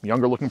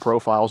 younger looking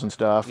profiles and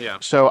stuff. Yeah.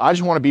 So I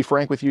just want to be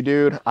frank with you,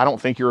 dude. I don't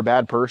think you're a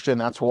bad person.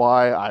 That's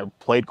why I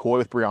played coy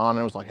with Brianna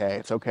and was like, hey,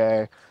 it's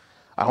okay.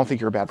 I don't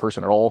think you're a bad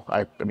person at all.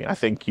 I mean, I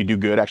think you do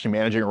good actually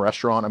managing a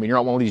restaurant. I mean, you're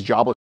not one of these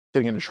jobless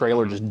sitting in a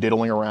trailer just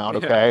diddling around,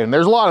 okay? Yeah. And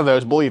there's a lot of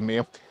those, believe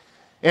me.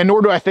 And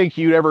nor do I think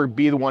you'd ever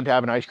be the one to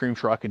have an ice cream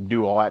truck and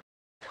do all that.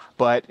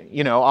 But,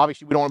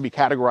 obviously we don't want to be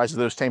categorized as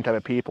those same type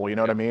of people, you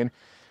know what I mean?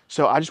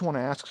 So I just want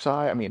to ask,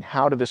 Sai, I mean,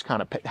 how do these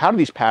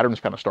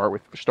patterns kind of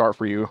start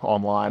for you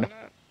online?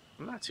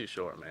 I'm not too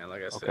sure, man.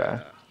 Like I said.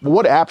 Okay. Well,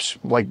 what apps?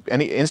 Like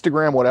any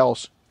Instagram? What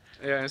else?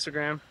 Yeah,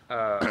 Instagram.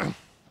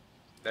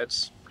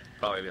 That's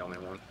probably the only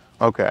one.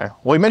 Okay.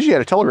 Well, you mentioned you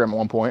had a Telegram at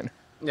one point.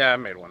 Yeah, I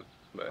made one.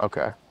 But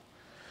okay.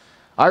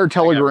 I heard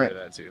Telegram. I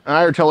that too.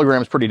 I heard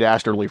Telegram is pretty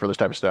dastardly for this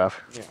type of stuff.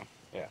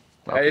 Yeah.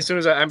 Okay. As soon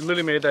as I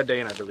literally made it that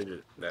day, and I deleted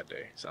it that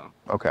day. So.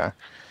 Okay.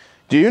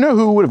 Do you know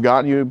who would have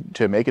gotten you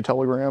to make a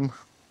Telegram?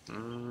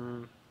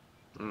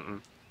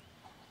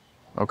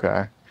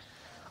 Okay.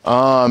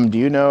 Do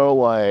you know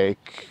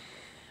like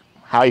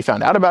how you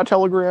found out about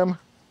Telegram?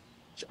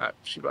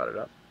 She brought it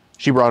up.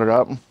 She brought it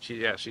up?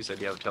 She said,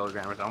 you have a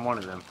Telegram? I'm one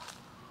of them.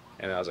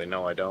 And I was like,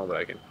 no, I don't, but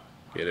I can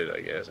get it,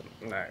 I guess.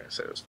 And I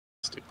said it was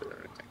stupid or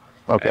anything.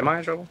 Okay. Am I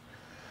in trouble?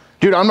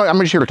 Dude, I'm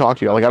just here to talk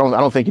to you. Like, I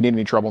don't think you need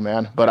any trouble,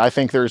 man. But I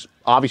think there's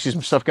obviously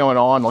some stuff going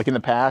on, like in the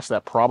past,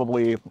 that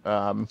probably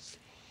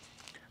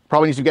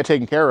needs to get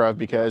taken care of,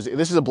 because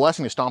this is a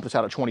blessing to stomp this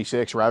out at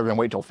 26 rather than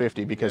wait till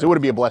 50, because it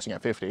would be a blessing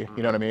at 50.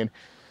 You know what I mean?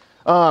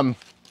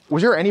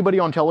 Was there anybody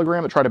on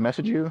Telegram that tried to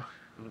message you?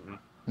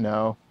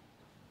 No.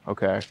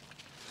 Okay.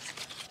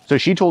 So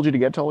she told you to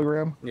get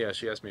Telegram? Yeah,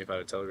 she asked me if I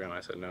had a Telegram.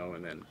 I said no,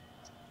 and then.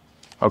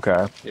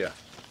 Okay. Yeah.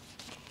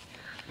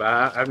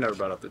 But I've never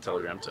brought up the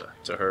Telegram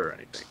to her or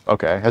anything.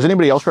 Okay. Has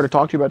anybody else tried to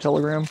talk to you about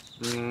Telegram?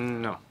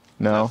 No.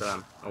 No? Not that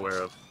I'm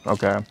aware of.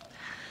 Okay.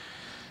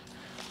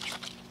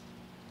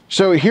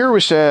 So here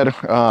we said,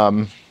 it's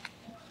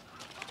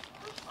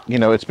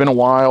been a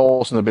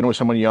while since I've been with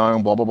someone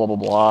young, blah, blah, blah, blah,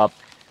 blah.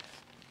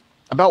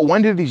 About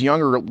when did these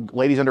younger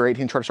ladies under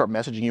 18 try to start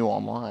messaging you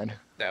online?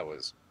 That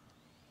was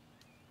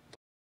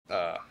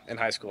in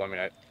high school. I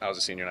mean, I was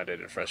a senior and I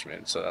dated a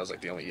freshman, so that was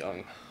like the only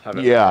young.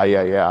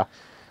 Yeah.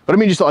 But I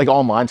mean, just like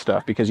online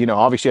stuff, because,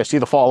 obviously I see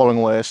the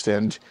following list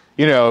and,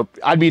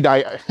 I'd be,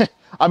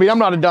 I mean, I'm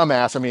not a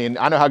dumbass. I mean,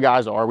 I know how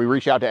guys are. We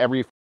reach out to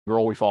every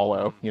girl we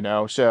follow,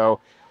 so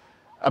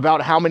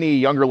about how many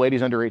younger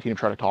ladies under 18 have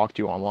tried to talk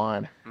to you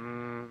online?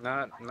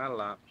 Not a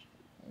lot.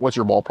 What's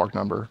your ballpark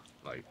number?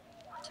 Like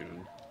 2.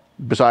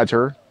 Besides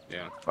her?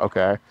 Yeah.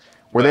 Okay.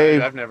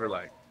 I've never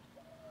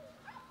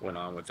went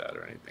on with that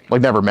or anything.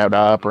 Like never met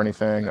up or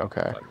anything?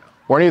 Okay. No.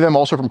 Were any of them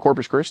also from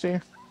Corpus Christi?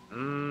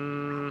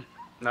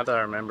 Not that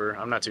I remember.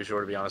 I'm not too sure,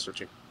 to be honest with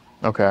you.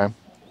 Okay.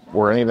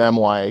 Were any of them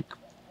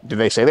did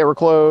they say they were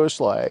close?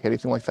 Like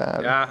anything like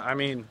that? Yeah, I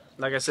mean,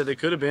 like I said, they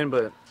could have been,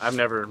 but I've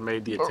never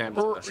made the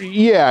attempt.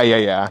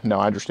 Yeah. No,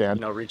 I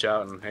understand. Reach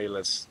out and, hey,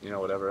 let's,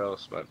 whatever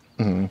else, but.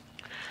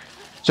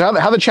 So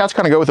how the chats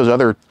kind of go with those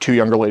other 2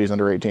 younger ladies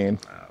under 18?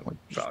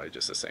 Probably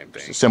just the same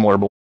thing. Similar,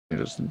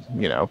 just,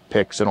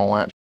 pics and all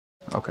that.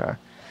 Okay.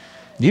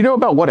 Do you know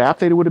about what app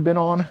they would have been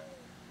on?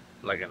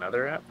 Like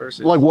another app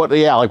versus? Like what?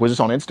 Yeah, like was this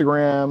on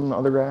Instagram,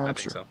 other apps? I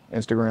think so.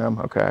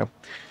 Instagram, okay.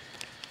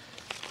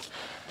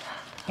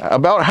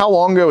 About how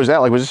long ago was that?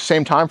 Like, was this the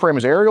same time frame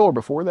as Ariel or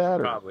before that?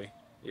 Or? Probably,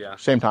 yeah.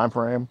 Same time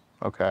frame?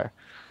 Okay.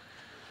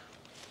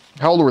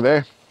 How old were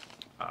they?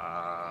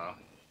 One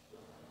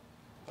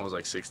was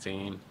like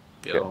 16.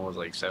 The other one was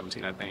like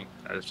 17, I think,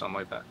 or something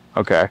like that.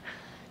 Okay.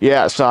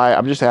 Yeah, Sai,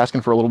 I'm just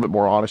asking for a little bit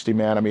more honesty,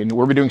 man. I mean,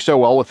 we're doing so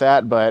well with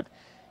that, but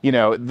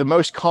the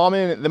most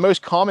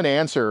common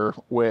answer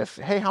with,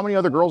 hey, how many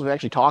other girls have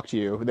actually talked to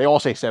you? They all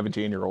say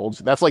 17-year-olds.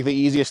 That's like the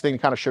easiest thing to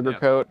kind of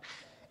sugarcoat. Yeah.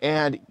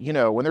 And,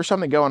 when there's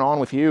something going on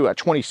with you at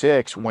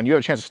 26, when you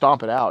have a chance to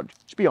stomp it out,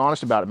 just be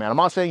honest about it, man. I'm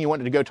not saying you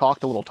wanted to go talk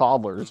to little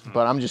toddlers,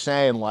 but I'm just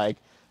saying, like,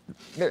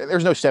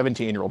 there's no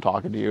 17-year-old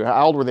talking to you.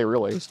 How old were they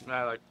really?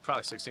 Like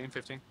probably 16,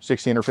 15.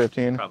 16 or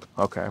 15? Probably.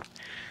 Okay.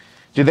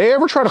 Did they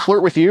ever try to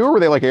flirt with you, or were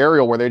they like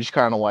Ariel, where they just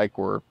kind of like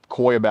were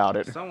coy about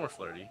it? Some were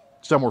flirty.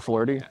 Some were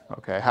flirty? Yeah.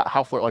 Okay.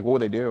 How flirt? Like, what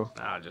would they do?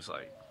 Nah, just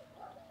like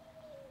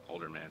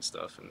older man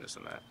stuff and this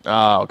and that.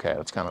 Oh, okay.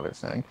 That's kind of their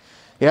thing.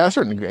 Yeah, a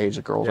certain age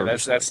of girls are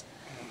that's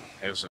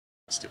it was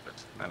stupid.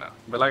 I know.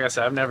 But like I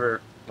said, I've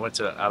never went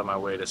out of my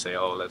way to say,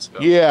 oh, let's go.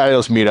 Yeah,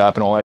 let's meet up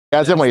and all that.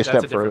 That's definitely a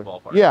step further.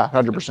 Ballpark. Yeah,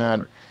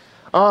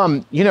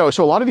 100%. You know,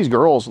 so a lot of these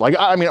girls, like,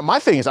 I mean, my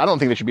thing is, I don't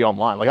think they should be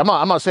online. Like, I'm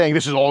not saying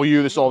this is all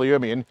you, this is all you. I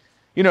mean,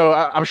 you know,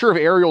 I'm sure if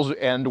Ariel's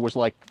end was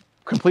like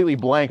completely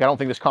blank, I don't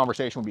think this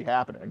conversation would be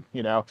happening,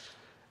 you know?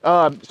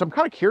 So I'm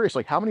kind of curious,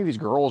 like, how many of these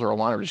girls are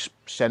online or just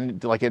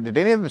send, like, did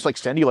any of them just like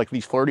send you like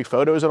these flirty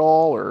photos at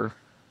all, or?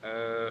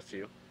 A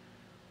few.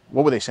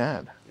 What would they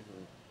send?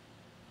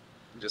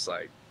 Just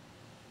like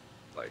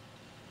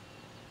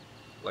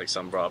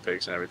some bra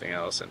pics and everything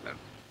else, and then.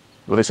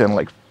 Were they send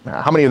like,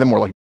 how many of them were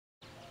like?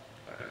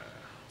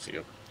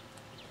 Few.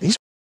 These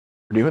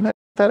are doing that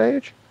at that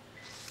age?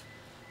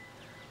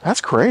 That's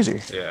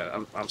crazy.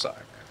 Yeah, I'm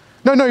sorry.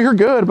 No, you're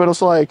good, but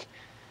it's like,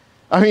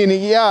 I mean,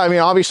 yeah, I mean,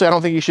 obviously, I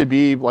don't think you should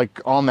be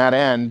like on that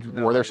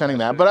end where they're sending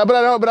that, but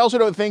I also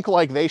don't think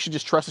like they should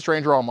just trust a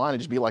stranger online and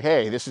just be like,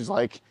 hey, this is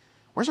like,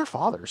 where's our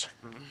fathers?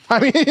 I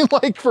mean,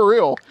 like, for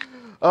real.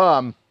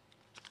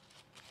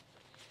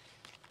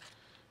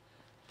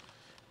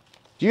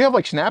 Do you have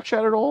like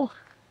Snapchat at all?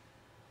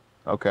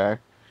 Okay.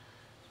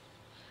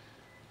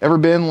 Ever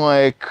been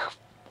like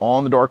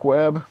on the dark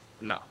web?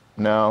 No.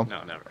 No?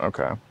 No, never.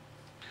 Okay.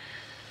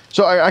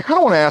 So I kind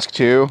of want to ask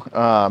too.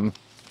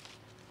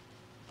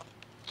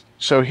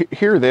 So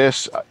hear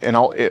this, and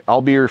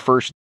I'll be your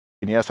first.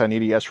 And yes, I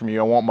need a yes from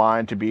you. I want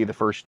mine to be the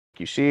first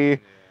you see. Yeah.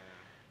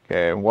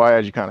 Okay. Why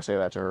did you kind of say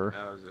that to her?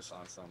 I was just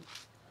on some,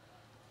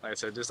 like I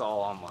said, just all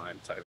online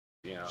type.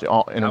 You know, so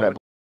all internet.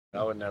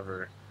 I would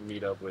never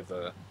meet up with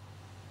a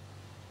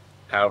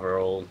however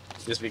old,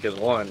 just because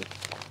one,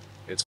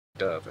 it's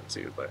up, and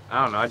two, but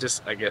I don't know.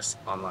 I guess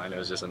online it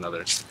was just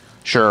another.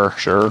 Sure.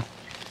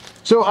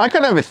 So I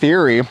kind of have a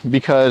theory,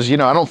 because you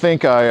know I don't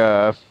think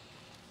I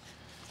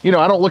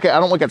don't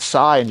look at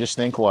Cy and just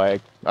think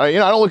like I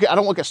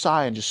don't look at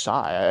Cy and just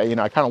sigh.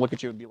 I kind of look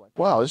at you and be like,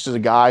 wow, this is a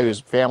guy who's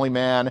a family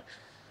man,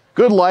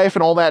 good life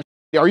and all that.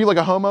 Are you like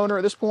a homeowner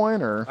at this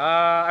point, or?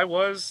 I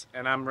was,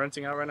 and I'm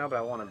renting out right now, but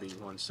I want to be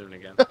one soon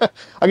again. I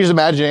can just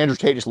imagine Andrew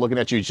Tate just looking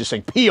at you, just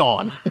saying,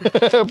 peon.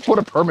 Put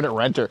a permanent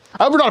renter.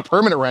 I hope we're not a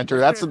permanent renter.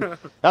 That's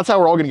how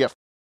we're all gonna get.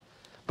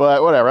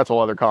 But whatever, that's a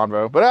whole other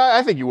convo. But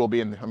I think you will be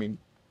in. I mean,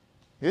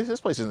 this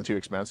place isn't too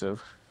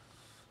expensive.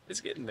 It's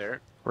getting there.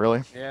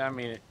 Really? Yeah, I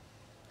mean,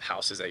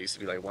 houses that used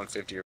to be like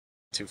 150 or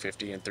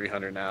 250 and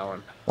 300 now,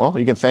 and. Well,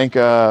 you can thank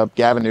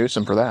Gavin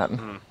Newsom for that.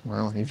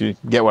 Well, if you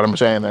get what I'm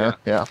saying there,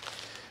 yeah.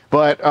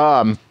 But,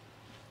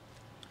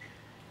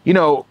 you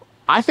know,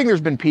 I think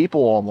there's been people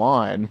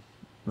online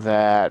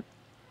that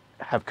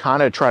have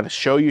kind of tried to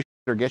show you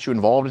or get you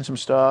involved in some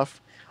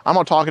stuff. I'm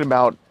not talking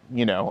about,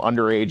 you know,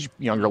 underage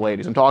younger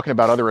ladies. I'm talking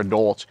about other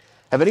adults.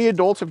 Have any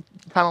adults have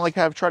kind of like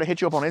tried to hit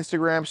you up on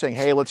Instagram saying,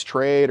 hey, let's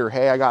trade, or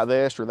hey, I got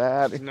this or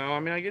that? No, I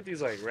mean, I get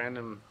these like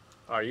random,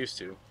 or I used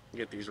to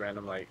get these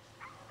random like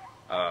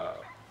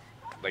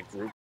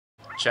group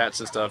chats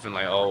and stuff, and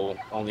like, oh,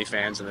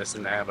 OnlyFans and this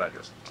and that, but I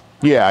just.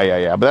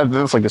 Yeah. But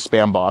that's like the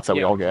spam bots that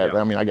we all get.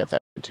 I mean, I get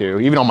that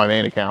too, even on my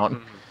main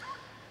account.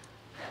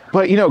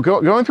 But, you know,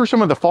 going through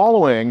some of the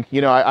following,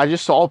 you know, I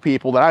just saw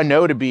people that I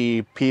know to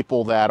be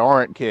people that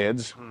aren't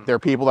kids. They're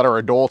people that are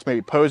adults,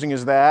 maybe posing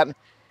as that.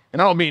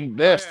 And I don't mean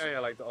this. Yeah,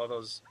 like all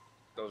those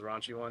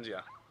raunchy ones,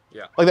 yeah.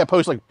 Like that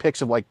post, like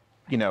pics of like,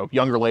 you know,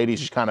 younger ladies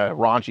just kind of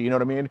raunchy, you know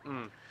what I mean?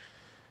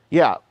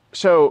 Yeah.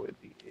 So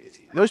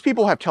those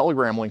people have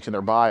Telegram links in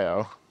their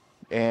bio,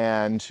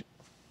 and.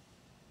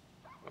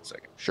 1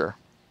 second. Sure.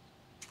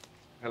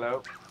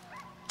 Hello.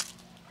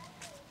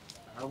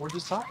 We're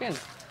just talking.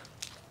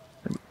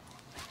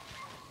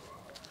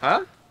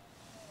 Huh?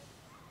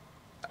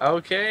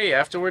 Okay,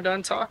 after we're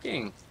done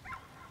talking.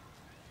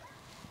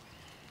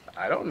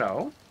 I don't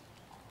know.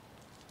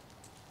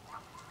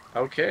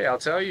 Okay, I'll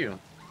tell you.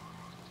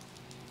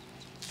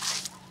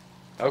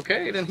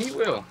 Okay, then he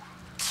will.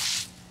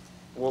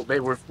 Well,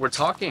 babe, we're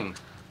talking.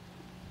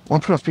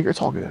 Want to put on speaker?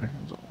 It's all good.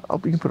 You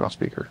can put it on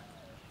speaker.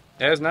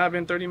 It has not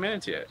been 30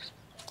 minutes yet.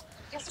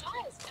 Yes, it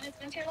has, and it's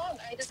been too long.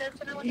 I just had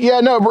to know what. Yeah,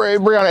 no,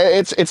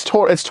 Brianna, it's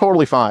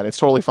totally fine. It's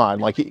totally fine.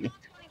 Like It's totally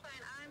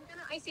fine.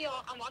 I see.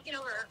 I'm walking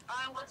over.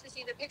 I want to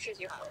see the pictures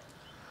you have.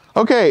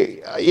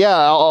 Okay,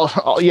 yeah,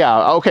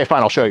 okay,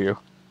 fine. I'll show you.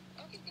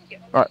 Okay, thank you.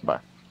 All right, bye.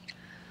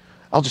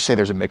 I'll just say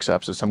there's a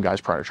mix-up, so some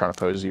guy's probably trying to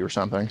pose you or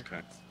something.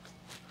 Okay.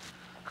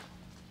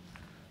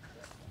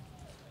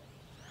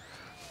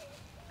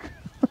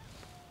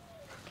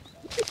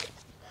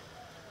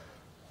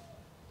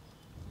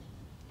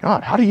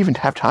 God, how do you even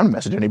have time to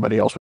message anybody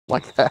else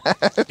like that?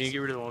 Can you get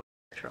rid of the one?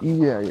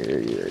 Yeah.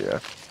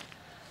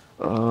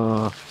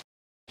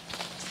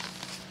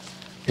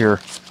 Here.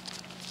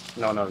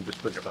 No,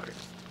 just put your pocket.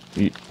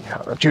 Yeah,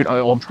 dude,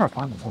 I'm trying to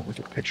find the one with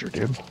your picture,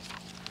 dude.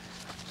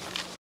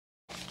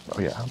 Oh,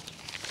 yeah.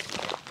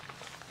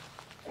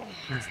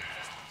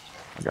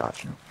 I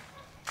got you.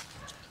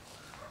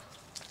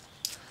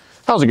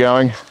 How's it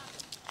going?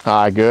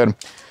 Hi, good.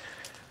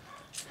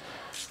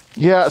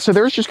 Yeah, so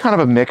there's just kind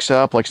of a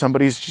mix-up. Like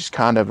somebody's just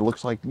kind of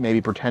looks like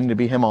maybe pretending to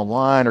be him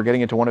online or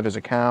getting into one of his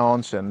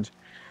accounts and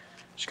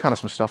just kind of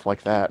some stuff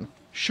like that.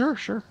 Sure,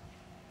 sure.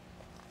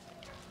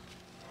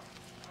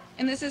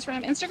 And this is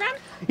from Instagram?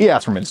 Yeah,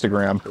 it's from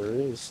Instagram. There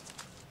is.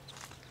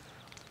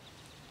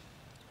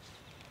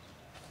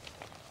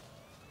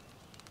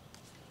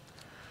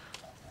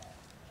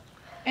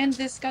 And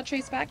this got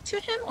traced back to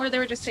him, or they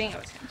were just saying it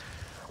was him?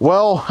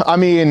 Well, I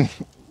mean,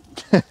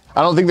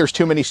 I don't think there's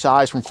too many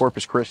size from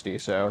Corpus Christi,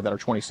 so that are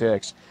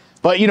 26.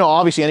 But, you know,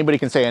 obviously anybody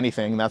can say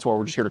anything. That's why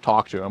we're just here to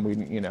talk to them. We,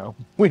 you know,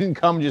 we didn't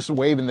come just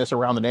waving this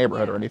around the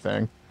neighborhood or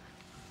anything.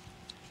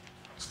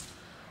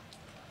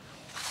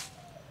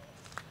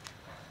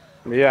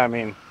 Yeah, I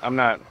mean, I'm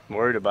not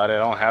worried about it. I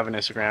don't have an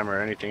Instagram or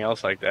anything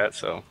else like that.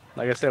 So,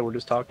 like I said, we're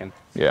just talking.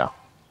 Yeah.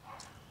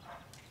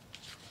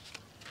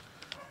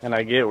 And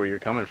I get where you're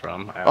coming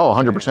from. Oh,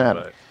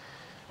 100%.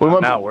 But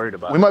I'm not worried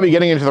about it. We might be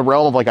getting into the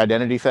realm of like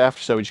identity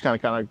theft, so we just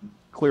kind of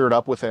clear it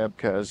up with him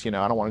because, you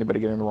know, I don't want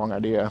anybody getting the wrong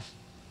idea.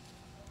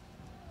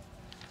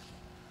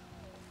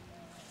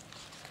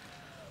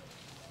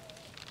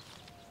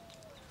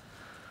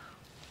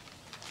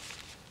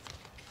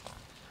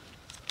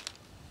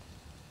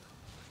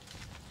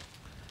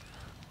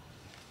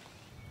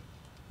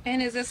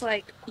 And is this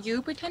like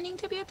you pretending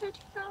to be a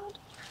 13-year-old?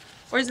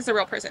 Or is this a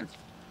real person?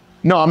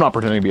 No, I'm not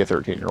pretending to be a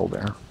 13-year-old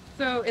there.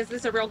 So is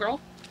this a real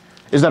girl?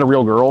 Is that a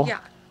real girl?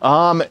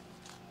 Yeah.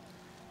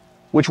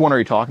 Which one are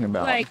you talking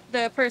about? Like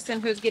the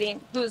person who's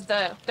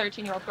the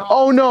 13-year-old girl.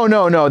 Oh,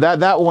 no.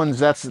 That one's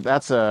that's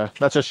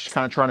just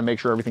kind of trying to make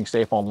sure everything's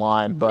safe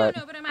online, but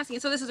No, but I'm asking.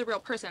 So this is a real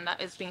person that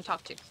is being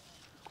talked to.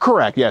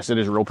 correct. Yes, it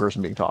is a real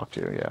person being talked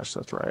to. Yes,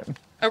 that's right.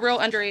 A real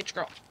underage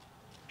girl.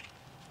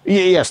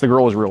 Yeah, yes, the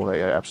girl is real.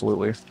 Yeah,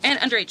 absolutely. And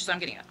underage, so I'm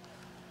getting it.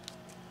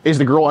 Is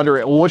the girl under?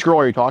 Well, which girl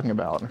are you talking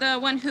about? The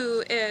one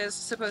who is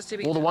supposed to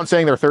be. Well, the one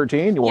saying they're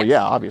 13. Well, Yes.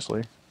 yeah,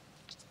 obviously.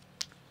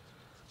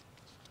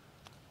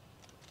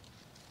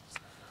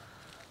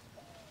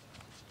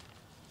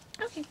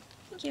 Okay,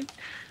 thank you.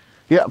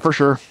 Yeah, for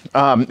sure.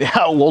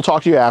 Yeah, we'll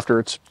talk to you after.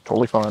 It's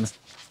totally fun.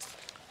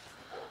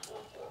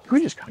 Can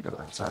we just kind of go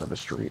to that side of the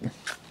street?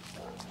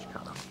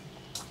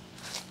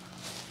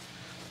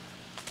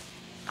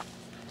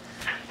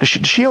 Does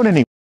she own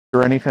any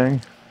or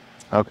anything?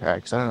 Okay,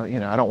 because I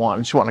don't, I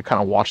just want to kind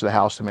of watch the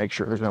house to make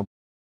sure there's no.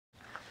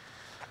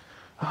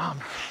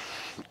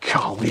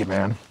 Golly,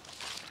 man.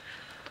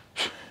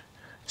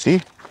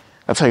 See,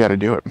 that's how you got to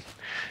do it.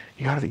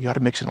 You got to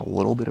mix in a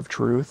little bit of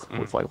truth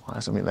with like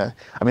lies. I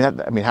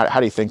mean, how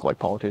do you think like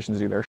politicians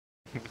do their?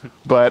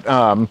 But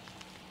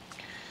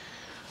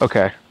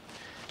okay.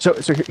 So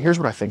here's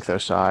what I think though,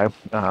 Sai.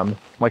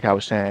 Like I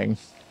was saying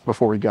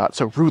before we got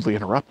so rudely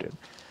interrupted.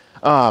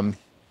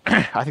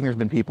 I think there's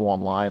been people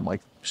online like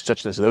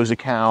such as those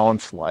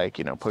accounts, like,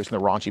 posting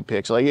the raunchy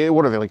pics. Like,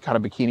 what are they, like kind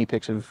of bikini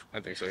pics of? I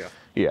think so, yeah.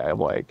 Yeah,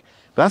 like,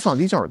 but that's not,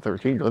 these aren't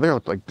 13. They're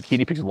like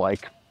bikini pics of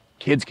like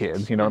kids,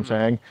 you know what I'm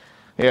saying?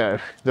 Yeah,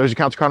 those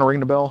accounts kind of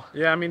ring the bell.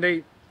 Yeah, I mean,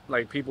 they,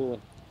 like,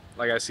 people,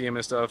 like, I see them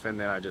and stuff, and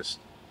then I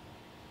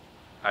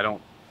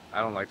don't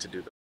like to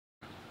do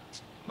the,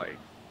 like,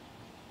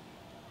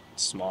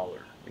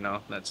 smaller,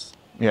 that's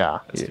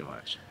too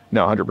much.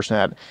 No,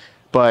 100%.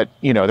 But,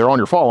 they're on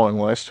your following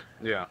list.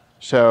 Yeah.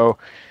 So,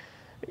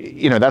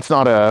 that's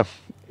not a,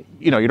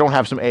 you don't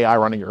have some AI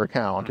running your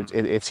account.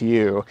 It's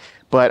you.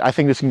 But I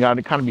think this can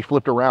kind of be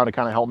flipped around to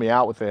kind of help me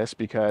out with this,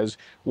 because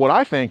what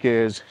I think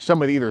is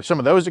either some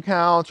of those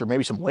accounts or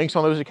maybe some links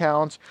on those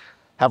accounts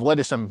have led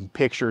to some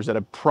pictures that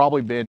have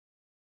probably been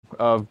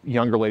of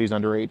younger ladies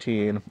under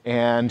 18.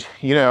 And,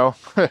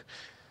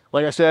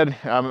 like I said,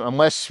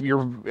 unless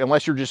you're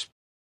just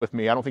with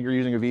me, I don't think you're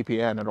using a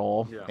VPN at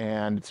all. Yeah.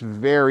 And it's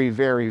very,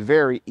 very,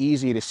 very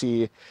easy to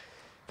see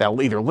that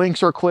either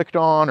links are clicked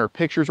on or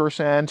pictures are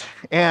sent.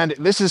 And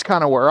this is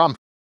kind of where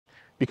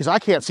because I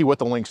can't see what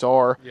the links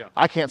are. Yeah.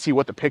 I can't see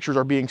what the pictures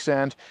are being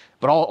sent,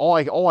 but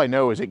all I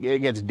know is it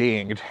gets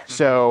dinged.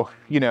 So,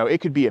 it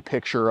could be a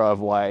picture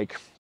of like,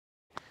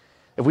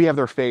 if we have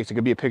their face, it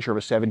could be a picture of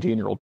a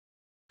 17-year-old.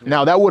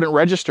 Now that wouldn't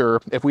register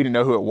if we didn't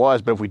know who it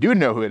was, but if we do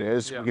know who it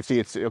is, we can see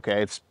it's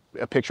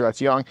a picture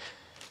that's young.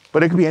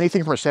 But it could be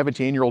anything from a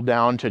 17-year-old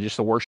down to just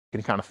the worst you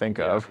can kind of think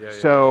of.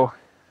 So,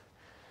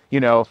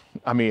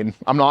 I mean,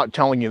 I'm not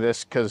telling you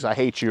this because I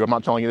hate you. I'm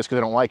not telling you this because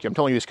I don't like you. I'm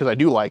telling you this because I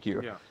do like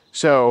you. Yeah.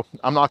 So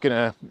I'm not going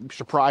to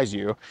surprise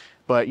you.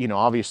 But,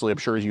 obviously, I'm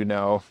sure as you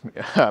know,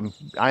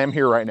 I am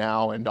here right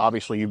now. And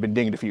obviously, you've been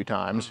dinged a few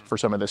times for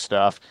some of this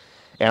stuff.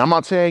 And I'm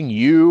not saying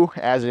you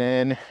as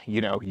in,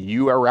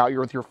 you are out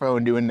here with your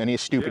phone doing any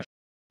stupid shit.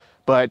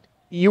 But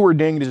you were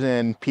dinged as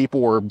in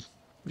people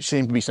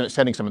seem to be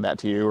sending some of that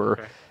to you.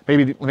 Or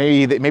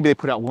maybe they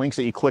put out links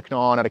that you clicked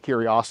on out of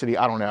curiosity.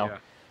 I don't know. Yeah.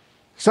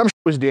 Some shit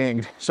was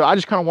dinged. So I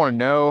just kind of want to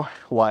know,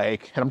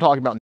 like, and I'm talking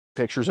about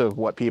pictures of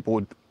what people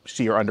would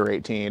see are under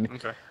 18.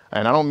 Okay.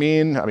 And I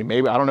mean,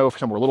 maybe, I don't know if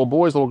some were little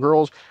boys, little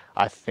girls.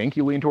 I think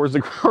you lean towards the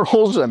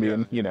girls. I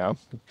mean, you know,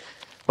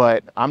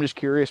 but I'm just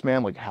curious,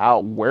 man, like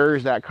where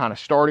is that kind of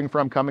starting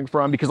from, coming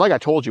from? Because like I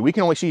told you, we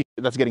can only see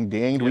that's getting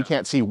dinged. We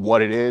can't see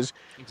what it is.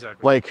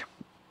 Exactly. Like,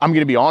 I'm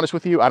going to be honest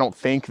with you. I don't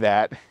think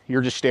that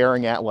you're just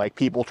staring at like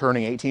people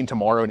turning 18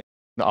 tomorrow. And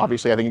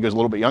obviously I think it goes a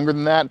little bit younger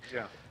than that.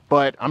 Yeah.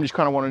 But I'm just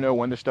kind of want to know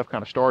when this stuff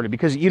kind of started,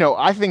 because, you know,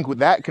 I think with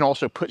that can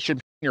also should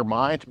in your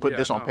mind to put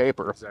this on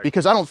paper. Exactly.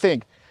 Because I don't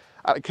think,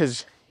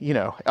 because, you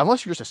know,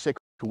 unless you're just a sick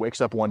who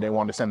wakes up one day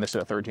wanting to send this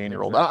to a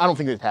 13-year-old, I don't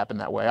think it happened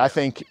that way. I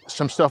think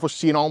some stuff was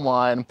seen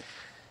online.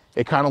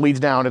 It kind of leads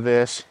down to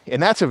this.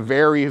 And that's a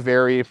very,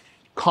 very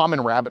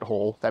common rabbit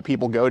hole that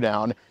people go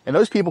down. And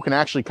those people can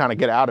actually kind of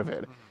get out of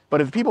it. But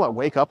if people that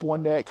wake up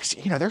one day, because,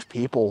 you know, there's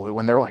people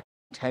when they're like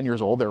 10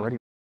 years old, they're already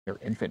their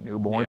infant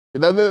newborn.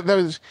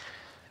 There's,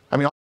 I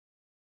mean,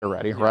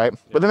 already, right?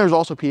 But then there's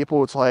also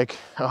people, it's like,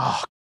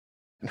 oh,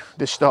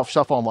 this stuff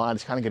online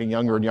is kind of getting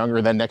younger and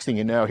younger. Then next thing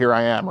you know, here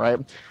I am, right?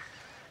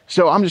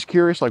 So I'm just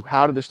curious, like,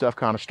 how did this stuff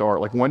kind of start?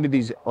 Like, when did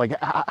these, like,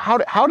 how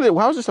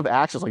was this stuff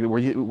accessed? Like,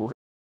 were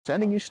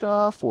sending you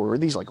stuff, or were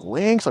these like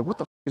links? Like, what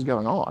the is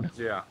going on?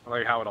 Yeah,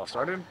 like how it all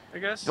started, I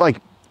guess.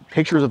 Like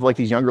pictures of like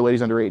these younger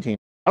ladies under 18.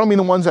 I don't mean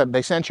the ones that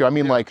they sent you. I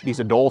mean like these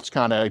adults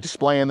kind of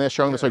displaying this,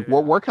 showing this. Like,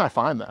 where can I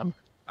find them?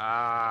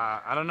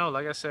 I don't know.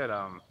 Like I said,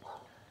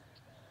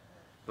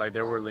 like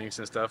there were links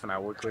and stuff, and I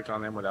would click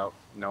on them without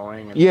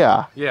knowing. And,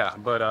 yeah. Yeah,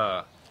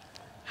 but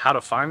how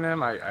to find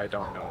them, I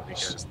don't know,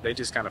 because they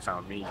just kind of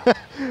found me.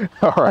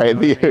 All right.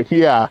 You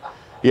know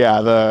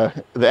yeah.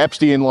 The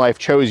Epstein life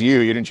chose you.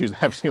 You didn't choose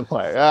the Epstein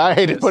life. I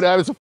hate to put it. That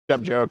was a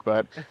up joke,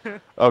 but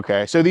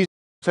okay. So these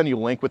send you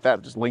link with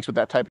that, just links with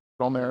that type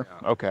of on there.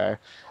 Yeah. Okay.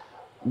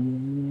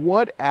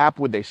 What app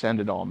would they send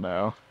it on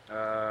though?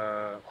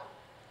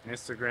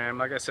 Instagram.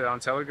 Like I said,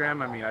 on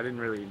Telegram, I mean, I didn't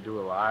really do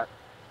a lot.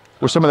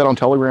 Was some of that on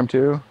Telegram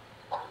too?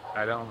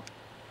 I don't.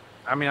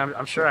 I mean,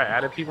 I'm sure I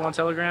added people on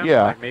Telegram.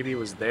 Yeah. Like maybe it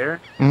was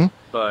there,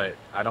 but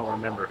I don't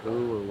remember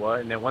who or what.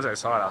 And then once I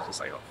saw it, I was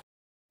just like, oh.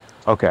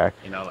 Okay.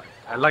 You know,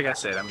 like I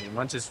said, I mean,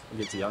 once it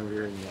gets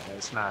younger, you know,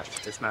 it's not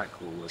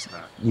cool. It's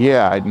not.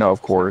 Yeah, I know,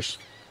 of course.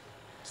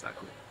 It's not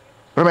cool.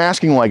 But I'm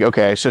asking, like,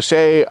 okay, so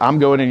say I'm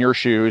going in your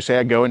shoes. Say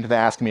I go into the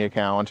Ask Me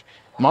account.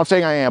 I'm not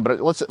saying I am,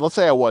 but let's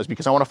say I was,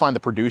 because I want to find the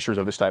producers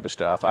of this type of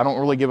stuff. I don't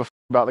really give a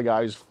about the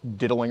guys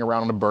diddling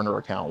around on a burner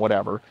account,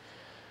 whatever.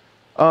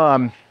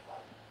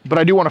 But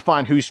I do want to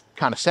find who's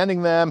kind of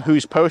sending them,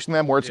 who's posting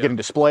them, where it's getting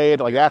displayed.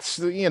 Like, that's,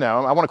 you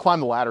know, I want to climb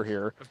the ladder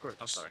here. Of course,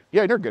 I'm sorry.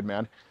 Yeah, you're good,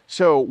 man.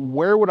 So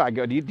where would I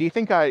go? Do you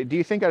think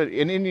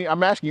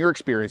I'm asking your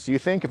experience. Do you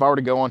think if I were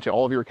to go onto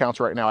all of your accounts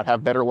right now, I'd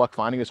have better luck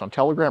finding this on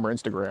Telegram or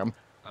Instagram?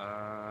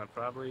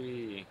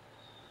 Probably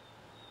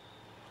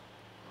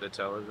the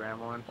Telegram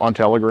one. On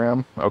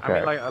Telegram? Okay. I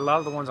mean, like a lot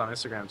of the ones on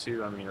Instagram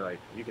too. I mean, like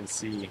you can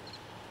see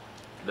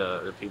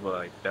the people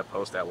like that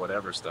post that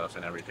whatever stuff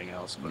and everything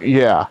else. But...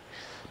 Yeah.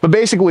 But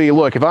basically,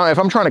 look, if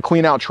I'm trying to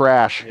clean out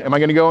trash, am I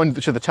going to go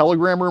into the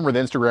Telegram room or the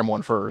Instagram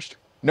one first?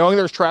 Knowing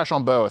there's trash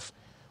on both,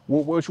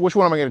 which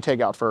one am I going to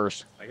take out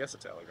first? I guess the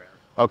Telegram.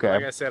 Okay.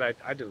 Like I said,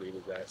 I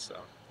deleted that, so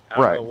I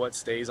don't know what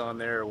stays on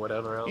there or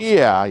whatever else.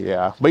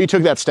 Yeah. But you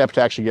took that step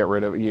to actually get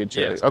rid of it.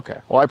 Yeah.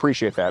 Okay. Well, I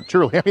appreciate that.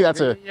 Truly. I mean,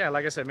 that's a... Yeah,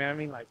 like I said, man, I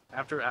mean, like,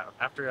 after I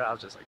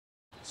was just like...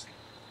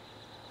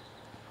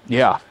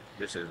 Yeah.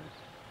 This isn't...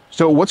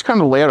 So what's kind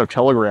of the layout of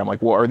Telegram?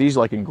 Like, what are these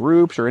like in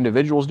groups or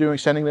individuals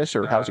sending this,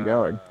 or how's it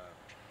going?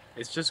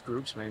 It's just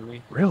groups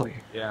mainly. Really?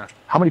 Yeah.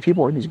 How many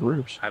people are in these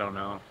groups? I don't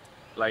know.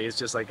 Like, it's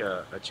just like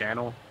a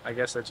channel, I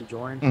guess, that you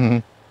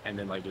join. And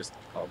then like just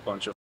a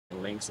bunch of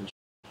links and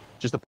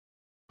just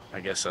I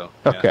guess so.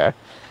 Yeah.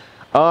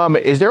 Okay.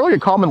 Is there like a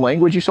common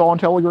language you saw on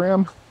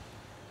Telegram?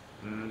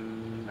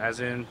 As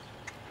in?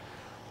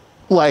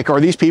 Like, are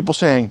these people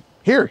saying,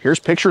 here's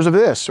pictures of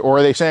this, or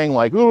are they saying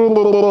like,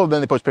 then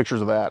they post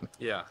pictures of that?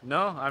 Yeah.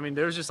 No, I mean,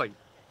 there's just like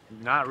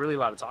not really a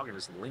lot of talking,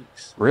 just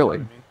links. Really?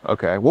 You know what I mean?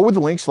 Okay. What would the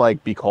links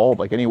like be called?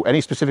 Like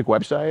any specific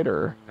website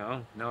or?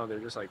 No, they're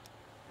just like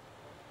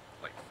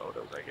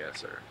photos, I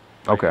guess, or.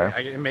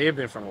 Okay. It may have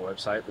been from a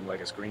website, but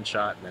like a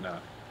screenshot, and then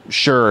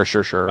Sure.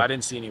 I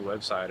didn't see any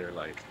website or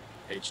like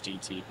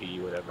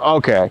HTTP, whatever.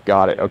 Okay,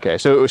 got it. Okay,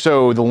 so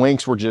the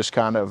links were just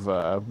kind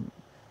of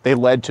they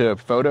led to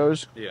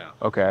photos. Yeah.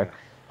 Okay. Yeah.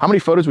 How many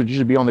photos would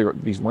usually be on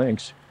these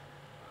links?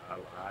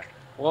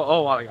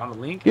 Like on the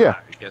link? Yeah.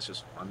 I guess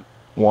just one.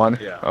 One?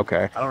 Yeah.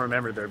 Okay. I don't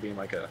remember there being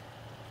like a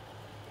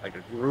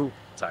group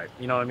type.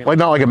 You know what I mean? Like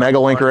not like a mega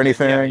link or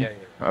anything? Yeah.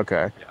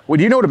 Okay. Yeah. Well,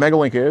 do you know what a mega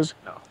link is?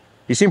 No.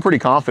 You seem pretty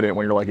confident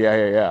when you're like,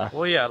 yeah.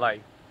 Well, yeah,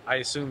 like I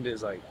assumed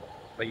it's like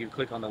you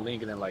click on the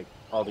link and then like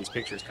all these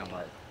pictures come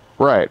up.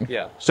 Right.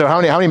 Yeah. So how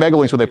many mega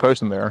links would they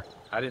post in there?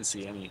 I didn't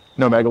see any.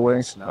 No mega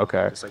links? No,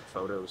 okay. Just like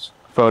photos.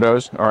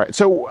 Photos. All right.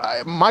 So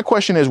my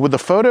question is, with the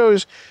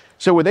photos,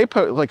 so would they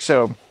put like,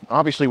 so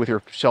obviously with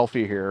your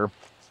selfie here,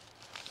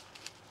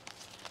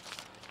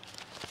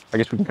 I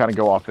guess we can kind of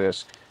go off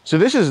this. So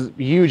this is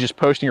you just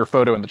posting your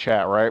photo in the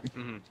chat, right?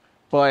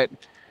 But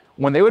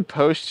when they would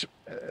post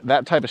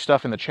that type of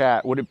stuff in the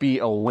chat, would it be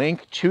a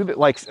link to the,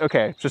 like,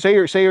 okay, so say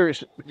you're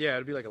Yeah,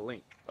 it'd be like a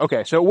link.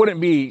 okay, so it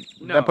wouldn't be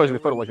No, them posting it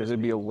the photo like wouldn't this,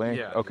 it'd be a just link.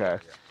 yeah, Okay.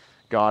 yeah.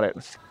 Got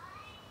it.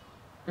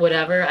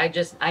 Whatever.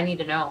 I need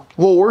to know.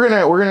 Well, we're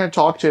gonna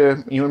talk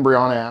to you and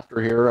Brianna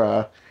after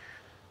here.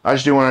 I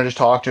just do want to just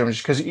talk to him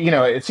just because, you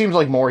know, it seems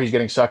like more he's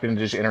getting sucked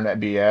into just internet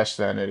BS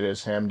than it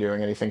is him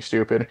doing anything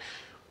stupid,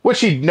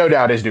 which he no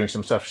doubt is doing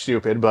some stuff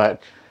stupid.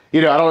 But,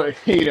 you know, I don't,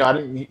 you know, I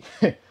didn't,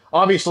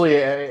 obviously,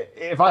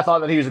 if I thought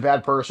that he was a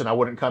bad person, I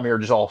wouldn't come here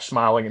just all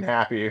smiling and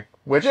happy,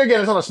 which again,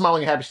 it's not a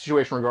smiling and happy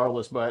situation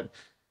regardless, but,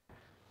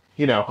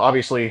 you know,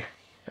 obviously,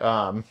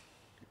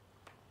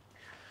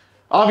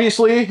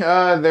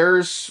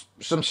 there's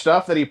some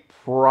stuff that he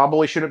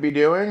probably shouldn't be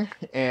doing.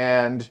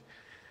 And,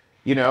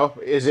 you know,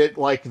 is it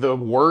like the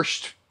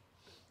worst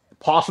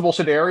possible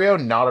scenario?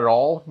 Not at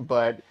all.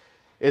 But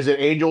is it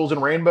angels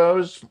and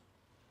rainbows?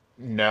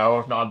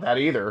 No, not that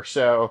either.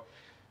 So,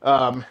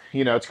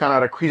 you know, it's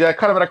kind of he's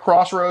kind of at a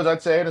crossroads,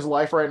 I'd say, in his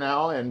life right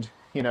now. And,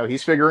 you know,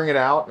 he's figuring it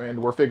out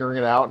and we're figuring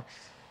it out.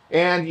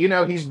 And, you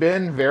know, he's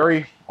been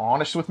very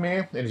honest with me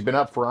and he's been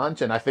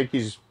upfront. And I think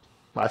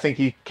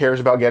he cares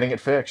about getting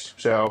it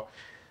fixed. So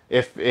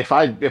if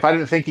I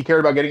didn't think he cared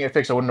about getting it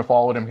fixed, I wouldn't have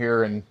followed him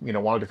here and, you know,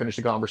 wanted to finish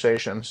the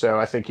conversation. So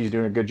I think he's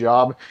doing a good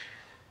job.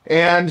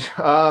 And,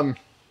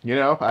 you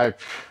know,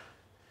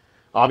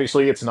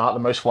 obviously it's not the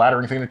most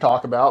flattering thing to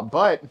talk about,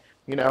 but,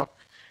 you know,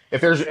 if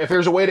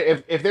there's a way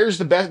to, if there's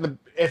the best,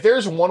 if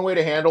there's one way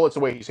to handle it, it's the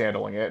way he's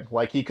handling it.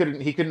 Like he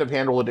couldn't have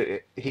handled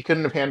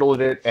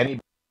it any,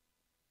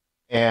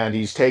 and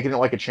he's taking it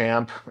like a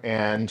champ.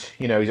 And,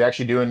 you know, he's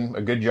actually doing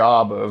a good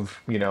job of,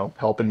 you know,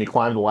 helping me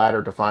climb the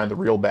ladder to find the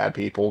real bad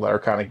people that are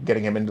kind of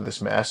getting him into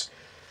this mess.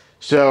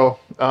 So,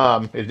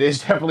 it is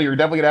definitely, you're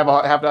definitely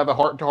gonna have to have a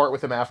heart to heart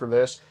with him after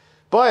this.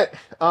 But,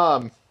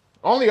 on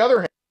the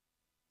other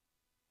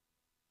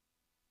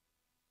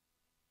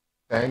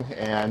hand,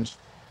 and,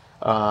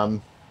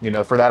 you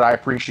know, for that, I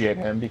appreciate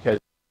him because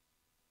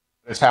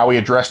it's how we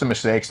address the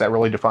mistakes that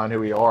really define who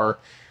we are.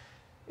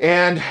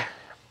 And,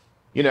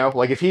 you know,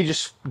 like if he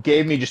just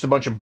gave me just a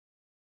bunch of,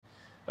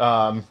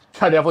 I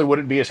definitely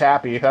wouldn't be as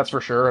happy, that's for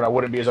sure, and I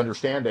wouldn't be as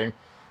understanding.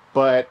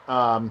 But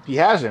he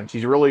hasn't.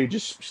 He's really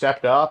just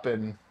stepped up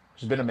and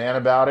has been a man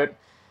about it.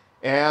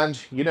 And,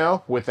 you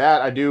know, with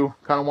that, I do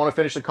kind of want to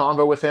finish the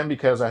convo with him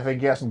because I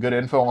think he has some good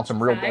info on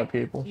some real bad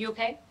people. You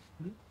okay?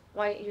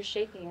 Why you're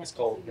shaking it? It's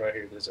cold right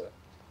here.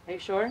 Are you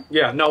sure?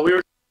 Yeah, no, we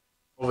were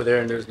over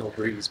there and there's no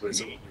breeze, but it's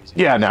a little breezy.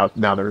 Yeah,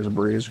 now there's a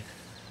breeze.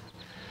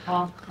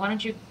 Well, why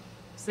don't you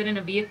sit in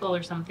a vehicle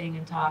or something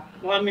and talk?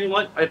 Well, I mean,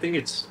 I think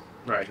it's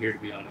right here, to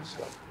be honest.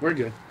 So we're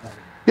good.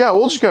 Yeah,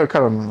 we'll just go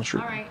kind of on the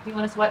street. All right. You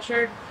want a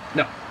sweatshirt?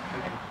 No.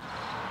 Okay.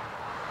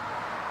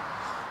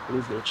 It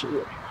is a little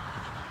chilly.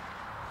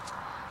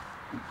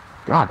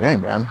 God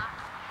dang, man.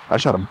 I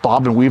just had to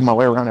bob and weave my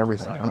way around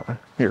everything.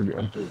 You're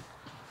good.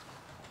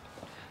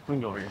 We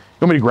can go over here. You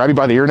want me to grab you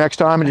by the ear next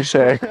time and just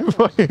say...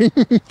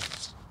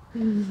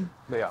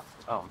 Yeah.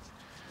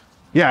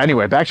 Yeah,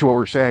 anyway, back to what we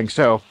were saying.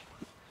 So,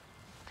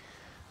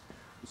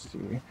 let's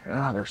see.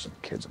 There's some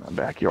kids in my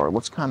backyard.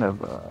 Let's kind of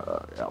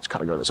go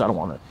to this. I don't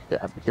want to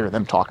have to hear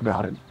them talk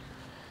about it.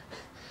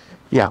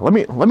 Yeah, let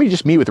me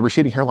just meet with the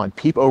receding hairline,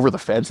 peep over the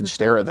fence and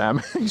stare at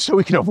them so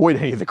we can avoid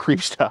any of the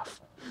creep stuff.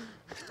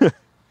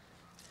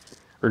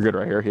 We're good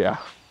right here, yeah.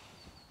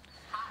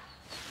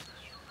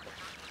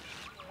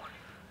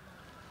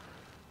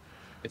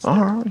 It's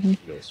All right.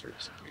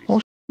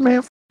 Well, man,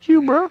 f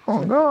you, bro.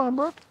 Oh, God,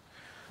 bro.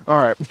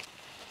 All right.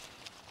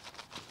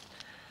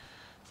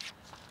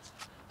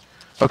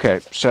 Okay,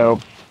 so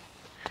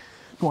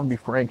I want to be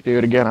frank,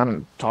 dude. Again, I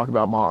didn't talk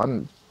about mom. I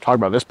didn't talk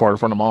about this part in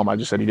front of mom. I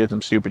just said he did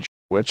some stupid shit,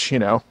 which, you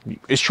know,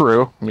 is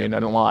true. I mean, I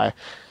don't lie.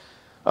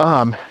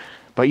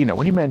 But you know,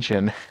 when you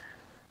mention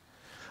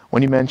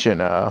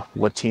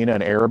Latina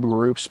and Arab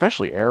groups,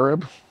 especially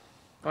Arab.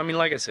 I mean,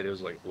 like I said, it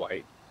was like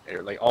white,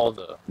 like all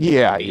the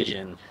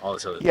Asian, all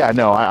this other. Yeah,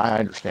 no, I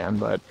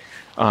understand, but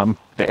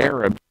the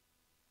Arab.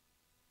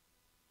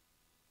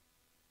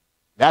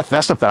 That's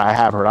stuff that I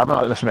have heard. I'm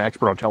not an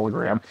expert on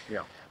Telegram.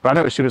 Yeah. But I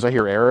know as soon as I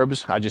hear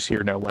Arabs, I just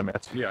hear no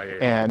limits. Yeah.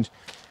 And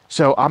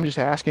so I'm just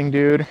asking,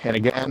 dude, and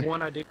again...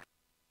 One I did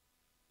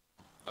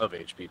of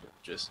age people,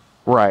 just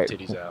right.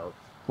 titties out.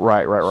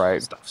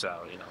 Right. Stuff's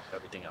out, you know,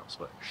 everything else.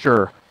 But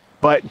sure.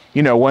 But,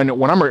 you know, when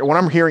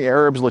I'm hearing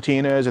Arabs,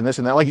 Latinas, and this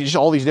and that, like just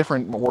all these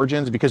different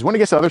origins, because when it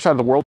gets to the other side of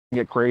the world, it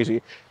can get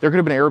crazy. There could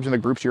have been Arabs in the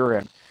groups you're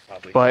in.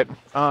 probably. But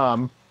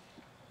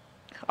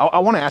I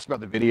want to ask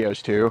about the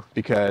videos, too,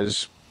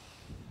 because...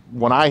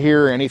 when I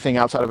hear anything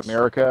outside of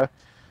America,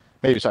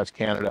 maybe besides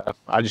Canada,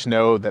 I just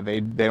know that they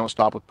don't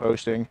stop with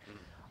posting.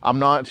 I'm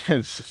not,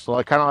 it's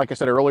like, kind of like I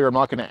said earlier, I'm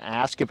not going to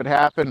ask if it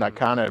happened. I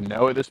kind of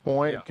know at this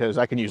point because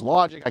I can use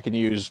logic, I can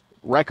use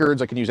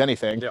records, I can use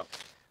anything. Yeah.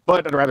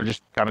 But I'd rather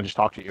just kind of just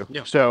talk to you.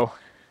 Yeah. So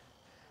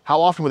how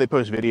often would they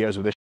post videos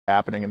of this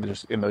happening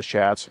in those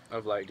chats?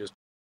 Of like just...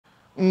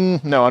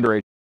 no,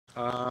 underage.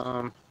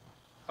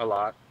 A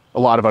lot. A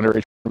lot of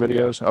underage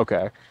videos?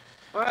 Okay.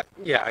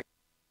 Yeah.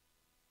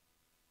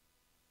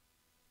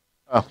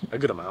 a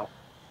good amount.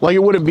 Like,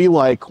 it wouldn't be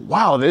like,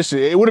 wow,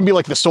 it wouldn't be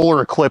like the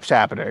solar eclipse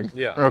happening.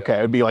 Yeah. Okay,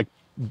 it'd be like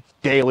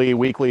daily,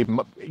 weekly,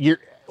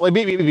 like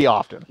maybe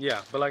often.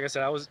 Yeah, but like I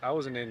said, I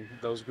wasn't in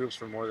those groups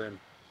for more than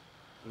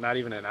not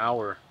even an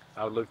hour.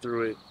 I would look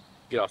through it,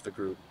 get off the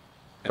group,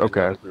 and then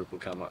another group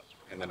would come up,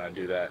 and then I'd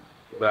do that.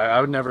 But I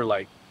would never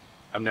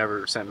I've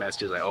never sent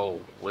messages like, oh,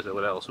 what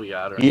else we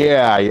got? Or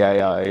Yeah.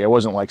 It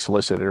wasn't like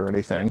solicited or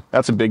anything.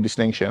 That's a big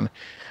distinction.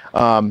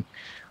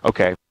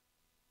 Okay.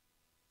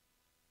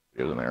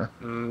 In there.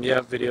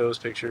 Yeah,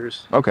 videos,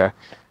 pictures. Okay.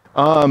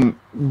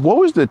 What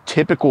was the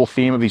typical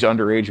theme of these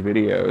underage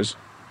videos?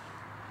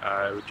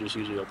 I would just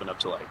usually open up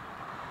to like.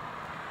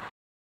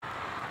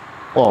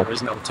 Well,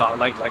 there's no talk.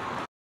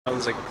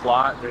 There's like a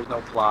plot. There's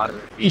no plot.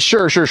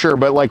 Sure.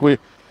 But like,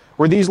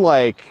 were these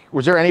like?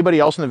 Was there anybody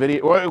else in the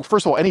video? Well,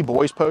 first of all, any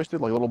boys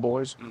posted, like little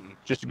boys?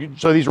 Just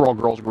so these are all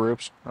girls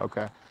groups.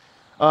 Okay.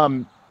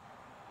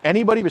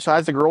 Anybody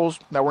besides the girls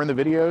that were in the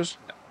videos?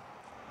 No.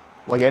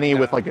 Like any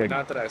with like a.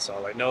 Not that I saw.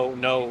 Like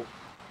no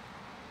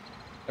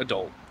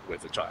adult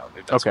with a child.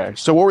 Okay.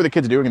 So what were the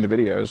kids doing in the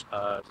videos?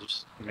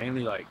 Just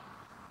mainly like.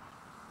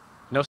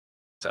 No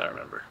that I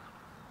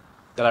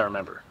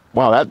remember.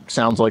 Wow, that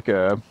sounds like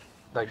a.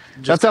 Like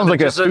that sounds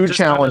like a food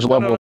challenge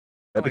level.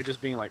 Like just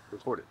being like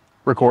recorded.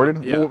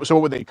 Recorded? Yeah. So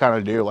what would they kind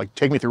of do? Like,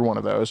 take me through one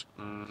of those.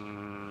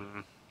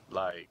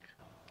 Like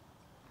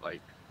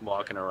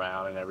walking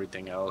around and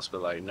everything else,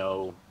 but like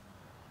no,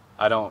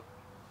 I don't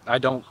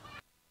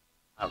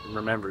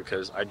remember,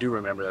 because I do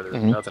remember that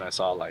there's nothing I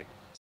saw like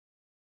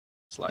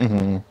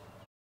or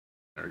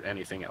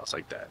anything else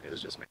like that. It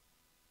was just me.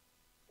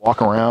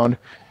 Walk around.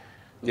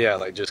 Yeah,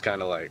 like just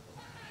kind of like,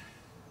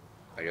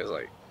 I guess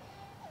like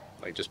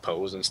just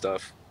pose and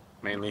stuff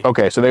mainly.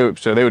 Okay, so they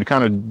would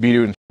kind of be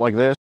doing like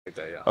this. Like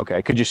that, yeah.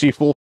 Okay, could you see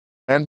full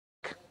and?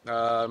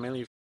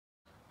 Mainly.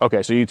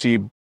 Okay, so you'd see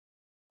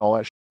all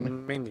that.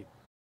 Mainly,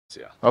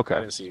 yeah. Okay. I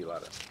didn't see a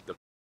lot of the.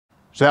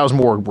 So that was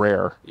more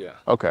rare. Yeah.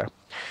 Okay.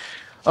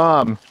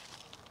 God,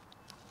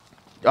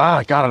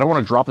 I don't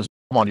want to drop this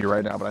on you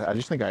right now, but I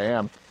just think I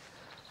am.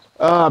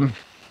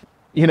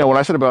 When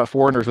I said about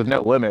foreigners with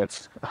no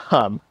limits,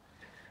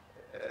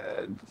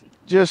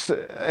 it's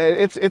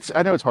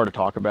I know it's hard to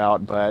talk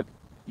about, but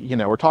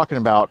we're talking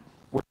about.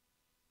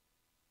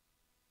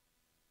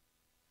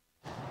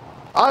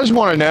 I just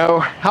want to know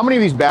how many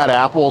of these bad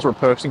apples were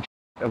posting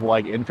of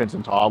like infants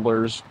and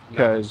toddlers,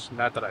 because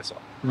not that I saw.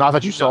 Not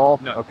that you saw.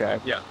 No. Okay.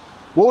 Yeah.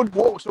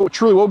 So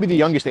truly, what would be the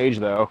youngest age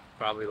though?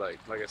 Probably like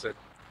I said,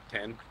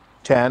 10.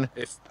 10.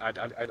 If I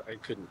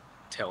couldn't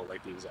tell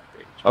like the exact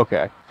age.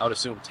 Okay. I would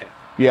assume 10.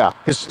 Yeah,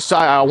 because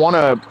I want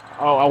to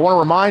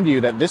remind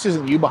you that this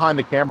isn't you behind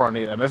the camera on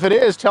any of them. If it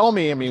is, tell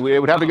me. I mean, it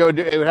would have to go a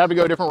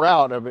different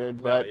route of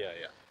it. But yeah.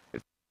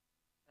 It's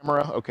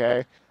camera,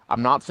 okay.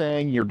 I'm not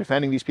saying you're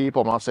defending these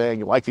people. I'm not saying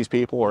you like these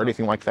people or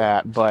anything like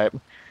that. But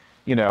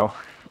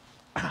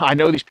I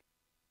know these.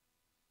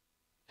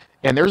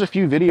 And there's a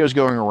few videos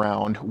going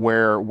around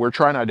where we're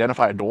trying to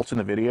identify adults in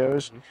the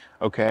videos,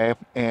 okay?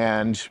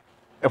 And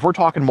if we're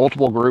talking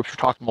multiple groups,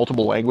 we're talking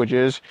multiple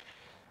languages,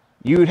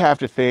 you'd have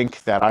to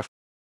think that I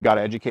got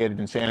educated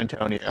in San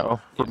Antonio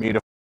for me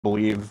to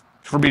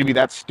be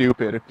that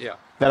stupid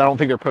that I don't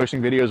think they're posting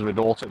videos of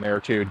adults in there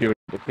too, doing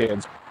it to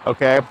kids,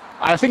 okay?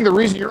 I think the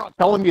reason you're not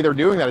telling me they're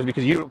doing that is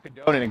because you don't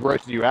condone it and it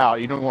grosses you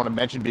out. You don't want to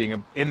mention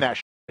being in that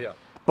shit. Yeah.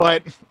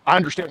 But I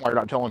understand why you're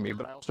not telling me,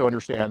 but I also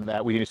understand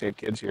that we need to save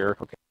kids here,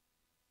 okay?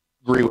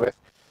 Agree with.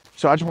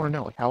 So I just want to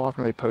know, like, how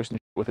often are they posting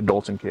with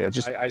adults and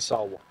kids? I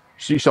saw one.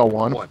 So you saw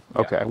one? One.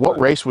 Okay. Yeah. What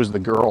race was the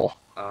girl?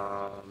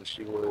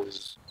 She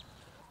was.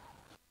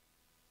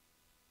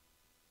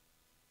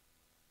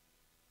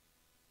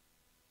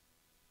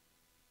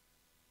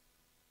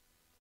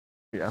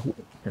 Yeah.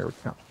 Here we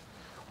go.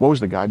 What was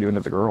the guy doing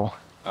to the girl?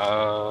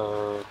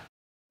 But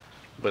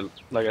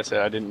like I said,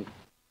 I didn't.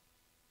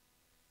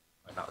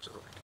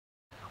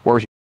 Where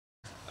was he?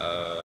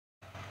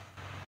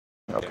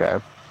 Okay.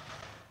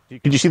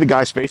 Could you see the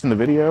guy's face in the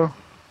video?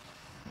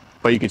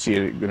 But you could see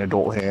an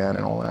adult hand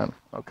and all that.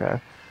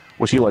 Okay.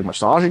 Was he like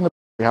massaging the?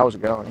 How was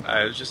it going?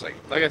 It was just like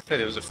I said,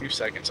 it was a few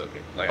seconds of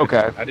it. Like,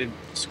 okay. I didn't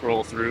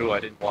scroll through. I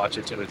didn't watch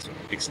it to its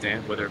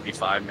extent, whether it be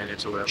 5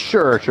 minutes or whatever.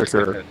 Sure.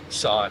 I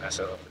saw it and I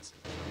said, oh,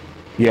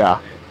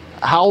 yeah.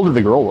 How old did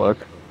the girl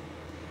look?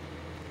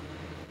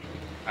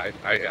 I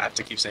have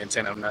to keep saying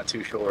 10. I'm not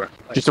too sure.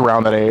 Like, just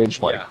around that age?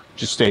 Like, yeah.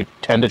 Just say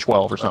 10 to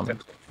 12 or something?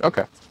 10 to 12.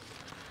 Okay.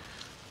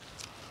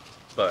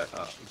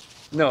 But,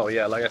 no,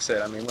 yeah, like I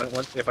said, I mean,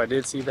 if I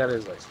did see that,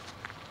 it's like,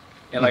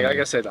 and like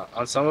I said,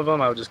 on some of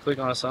them, I would just click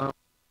on some,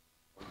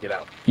 get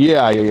out.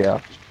 Yeah.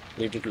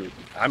 Leave the group.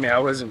 I mean, I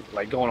wasn't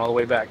like going all the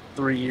way back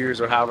 3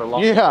 years or however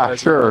long. Yeah,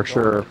 sure.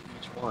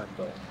 Each one,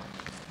 but.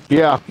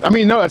 Yeah, I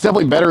mean, no, it's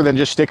definitely better than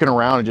just sticking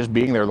around and just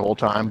being there the whole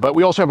time. But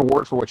we also have a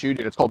word for what you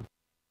did. It's called.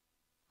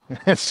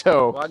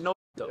 So. Well, I know.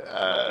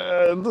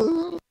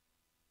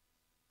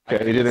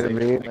 Okay, you didn't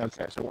mean.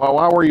 Okay, so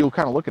why were you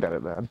kind of looking at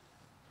it then?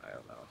 I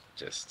don't know.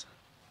 Just,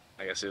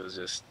 I guess it was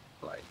just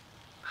like,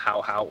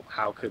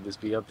 how could this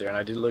be up there? And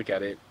I did look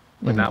at it,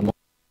 but not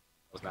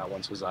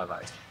once was I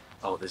like,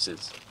 oh, this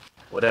is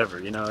whatever,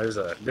 you know.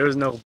 There's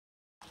no.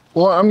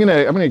 Well, I'm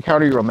gonna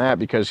counter you on that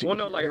because Well,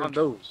 no, like on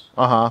those.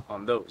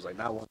 On those, like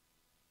not one.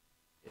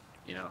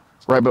 You know.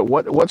 Right, but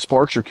what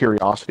sparks your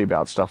curiosity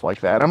about stuff like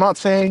that? I'm not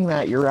saying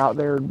that you're out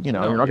there, you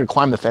know, No, you're not gonna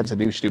climb the fence and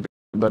do stupid,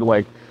 but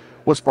like,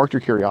 what sparked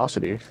your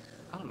curiosity?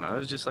 I don't know. It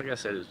was just like I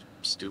said, it's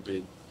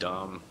stupid,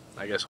 dumb.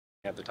 I guess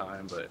at the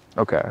time, but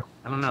Okay.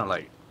 I don't know.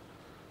 Like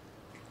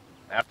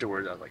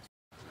afterwards, I was like,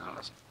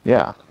 honestly.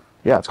 Yeah,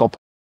 yeah, it's called.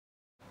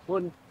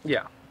 Well,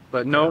 yeah,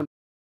 but no.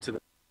 To the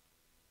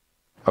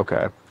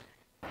Okay.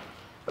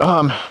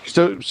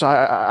 So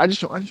I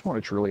just want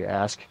to truly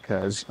ask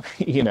because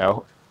you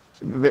know,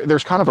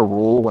 there's kind of a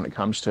rule when it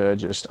comes to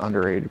just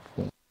underage,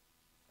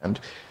 and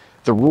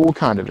the rule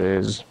kind of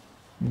is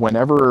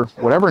whatever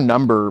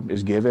number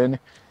is given,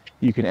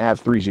 you can add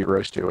 3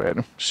 zeros to it.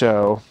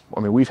 So I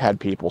mean, we've had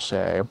people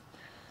say,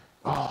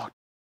 "Oh,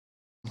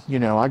 you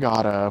know, I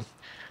got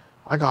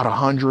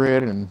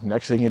 100, and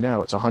next thing you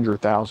know, it's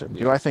 100,000."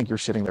 Do I think you're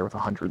sitting there with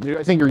 100? Do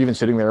I think you're even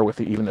sitting there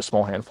with even a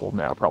small handful?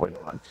 No, probably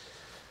not.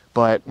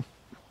 But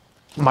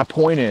my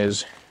point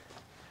is,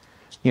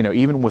 you know,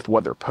 even with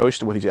what they're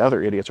posting, what these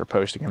other idiots are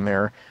posting in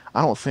there,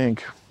 I don't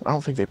think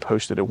they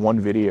posted a one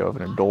video of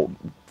an adult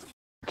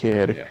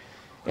kid, Yeah.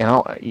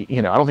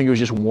 and I don't think it was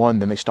just one.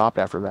 Then they stopped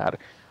after that.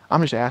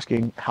 I'm just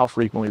asking how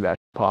frequently that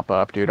pop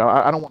up, dude.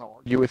 I don't want to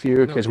argue with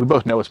you because we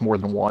both know it's more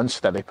than once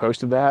that they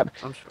posted that.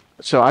 I'm sure.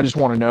 So I just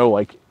want to know,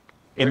 like,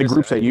 in the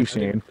groups that you've I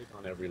didn't seen. click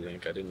on every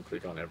link. I didn't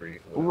click on every.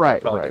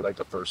 Right, Probably right. like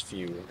the first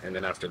few, and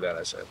then after that,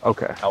 I said,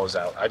 Okay. I was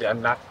out. I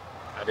didn't,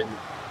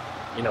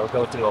 you know,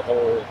 go through the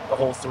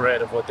whole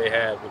thread of what they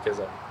had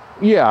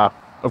Yeah,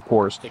 of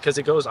course. because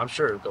it goes. I'm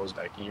sure it goes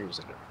back years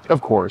and everything.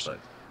 Of course.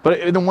 But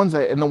in the ones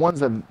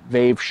that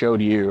they've showed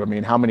you, I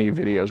mean, how many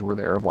videos were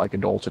there of like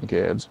adults and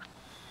kids?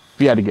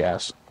 If you had to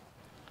guess.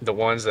 The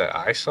ones that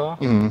I saw,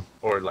 Mhm.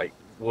 or like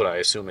what I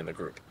assume in the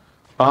group,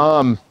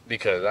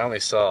 because I only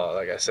saw,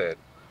 like I said,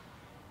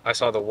 I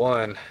saw the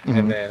one, Mhm.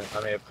 and then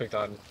I may have clicked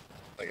on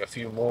like a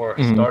few more.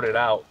 Mhm. Started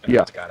out and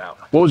Yeah. just got out.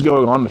 What was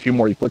going on? The few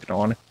more you clicked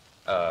on.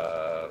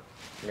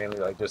 Mainly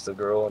like just a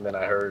girl, and then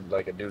I heard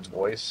like a dude's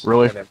voice.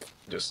 Really? And then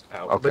just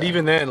out. Okay. But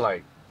even then,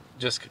 like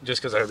just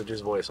because I heard the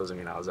dude's voice doesn't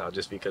mean I was out.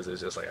 Just because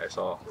it's just like I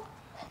saw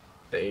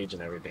the age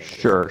and everything.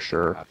 Sure,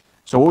 sure.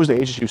 So what was the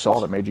ages you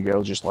saw that made you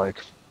go just like?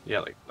 Yeah,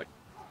 like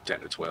 10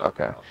 to 12.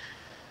 Okay. You know?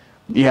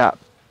 Yeah.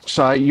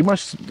 So you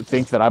must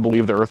think that I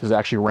believe the Earth is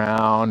actually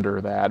round,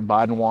 or that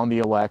Biden won the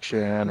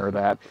election, or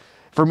that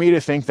for me to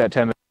think that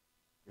 10 is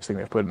the thing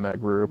they put in that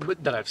group.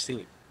 But that I've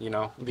seen, you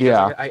know. Because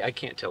Yeah. I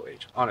can't tell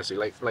age, honestly.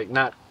 Like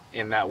not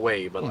in that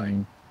way, but like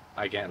Mhm.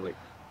 I can like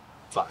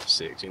 5,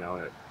 6. You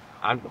know.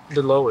 I'm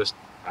the lowest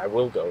I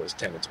will go is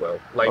 10 to 12.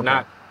 Like Okay.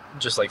 not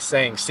just like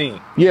saying seen.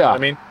 Yeah. You know what I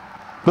mean.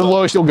 The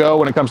lowest you'll go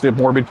when it comes to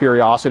morbid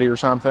curiosity or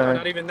something.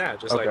 Not even that.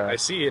 Just like Okay. I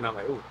see it and I'm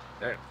like, ooh,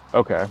 there.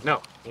 Okay.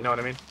 No, you know what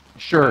I mean?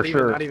 Sure, Not even,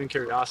 sure. not even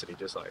curiosity,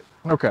 just like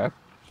Okay.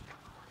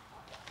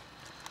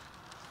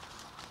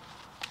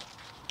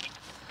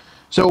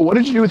 So what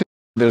did you do with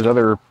those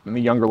other the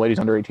younger ladies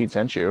under 18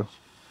 sent you?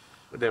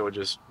 they would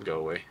just go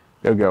away.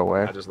 They'll go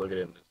away. I just look at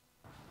it and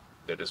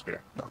they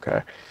disappear.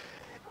 Okay.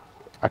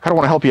 I kind of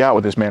want to help you out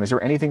with this, man. Is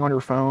there anything on your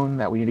phone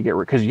that we need to get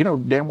rid? Because you know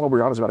damn well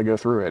Brianna's about to go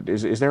through it.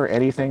 Is there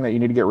anything that you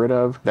need to get rid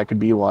of that could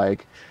be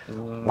like,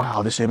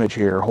 wow, this image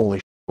here, holy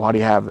shit, why do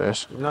you have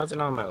this?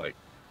 Nothing on my like.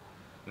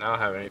 I don't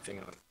have anything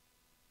on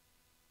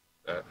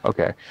that.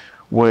 Okay.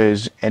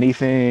 Is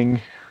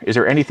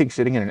there anything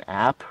sitting in an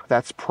app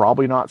that's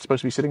probably not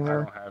supposed to be sitting I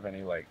there? don't have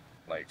any like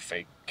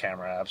fake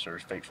camera apps or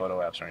fake photo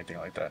apps or anything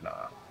like that.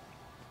 Nah.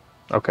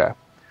 Okay.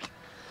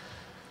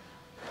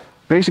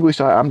 Basically,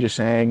 so I'm just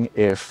saying,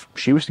 if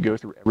she was to go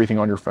through everything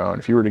on your phone,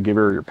 if you were to give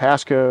her your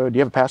passcode, do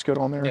you have a passcode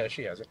on there? Yeah,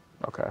 she has it.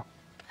 Okay.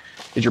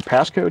 Is your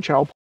passcode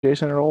child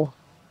Jason at all?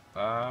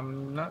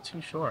 I'm not too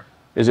sure.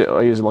 Is it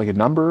like a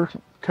number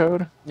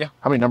code? Yeah.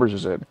 How many numbers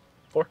is it?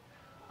 4.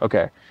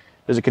 Okay.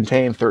 Does it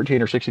contain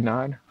 13 or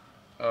 69?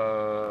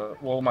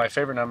 Well, my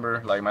favorite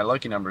number, like my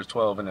lucky number, is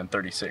 12 and then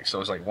 36. So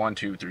it's like 1,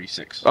 2, 3,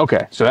 6.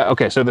 Okay. So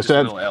that so Just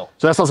a little L.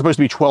 that's not supposed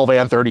to be 12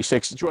 and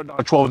 36. 12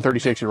 and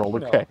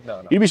 36-year-old. Okay.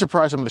 No. You'd be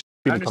surprised some of the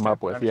shit people come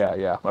up with. Yeah,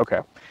 yeah. Okay.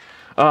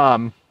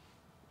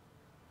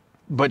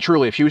 But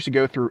truly, if she was to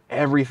go through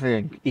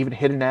everything, even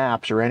hidden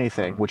apps or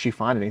anything, would she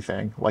find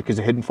anything? Like, is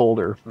a hidden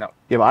folder? No.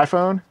 You have an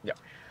iPhone? Yeah.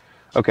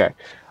 Okay.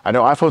 I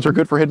know iPhones are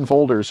good for hidden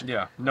folders.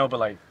 Yeah. No, but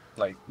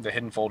like the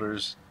hidden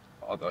folders,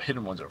 all the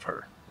hidden ones are of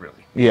her,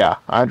 really. Yeah,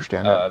 I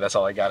understand that. That's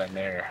all I got in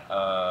there.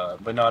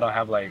 But no, I don't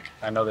have like,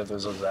 I know that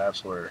there's those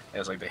apps where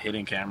it's like the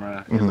hidden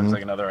camera. It looks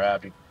like another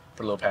app. You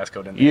put a little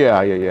passcode in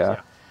there.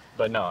 Yeah.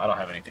 But no, I don't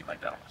have anything like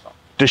that on my phone.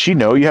 Does she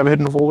know you have a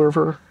hidden folder of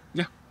her?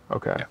 Yeah.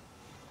 Okay. Yeah.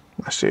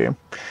 I see.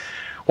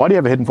 Why do you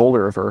have a hidden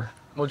folder of her?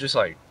 Well, just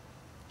like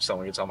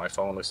someone gets on my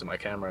phone, looks at my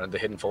camera, the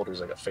hidden folder is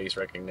like a face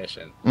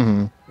recognition.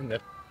 Mm-hmm. And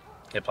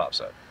it pops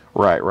up.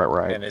 Right.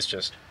 And it's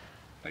just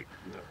like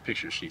the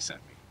picture she sent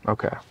me.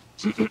 Okay.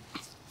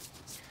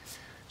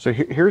 So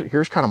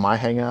here's kind of my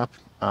hang up.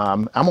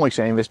 I'm only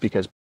saying this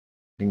because it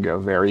can go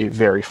very,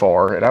 very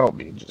far, and I don't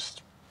mean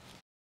just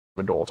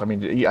adults. I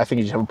mean, I think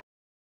you just have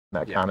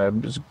that Yeah. kind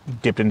of just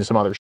dipped into some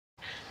other.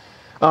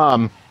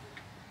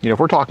 You know, if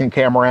we're talking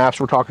camera apps,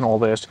 we're talking all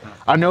this.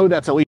 I know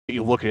that's at least what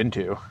you look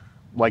into,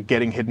 like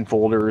getting hidden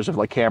folders of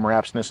like camera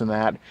apps and this and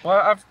that. Well,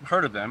 I've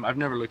heard of them. I've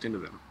never looked into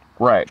them.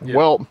 Right. Yeah.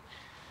 Well,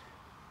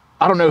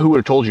 I don't know who would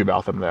have told you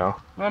about them though.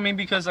 Well, I mean,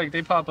 because like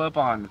they pop up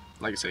on,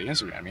 like I say,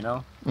 Instagram, you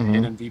know,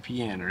 hidden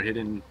VPN or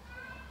hidden,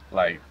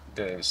 like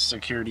the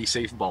security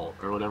safe vault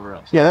or whatever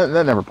else. Yeah,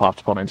 that never popped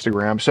up on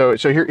Instagram. So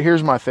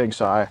here's my thing,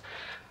 Si.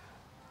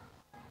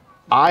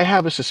 I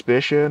have a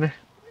suspicion,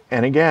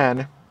 and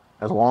again,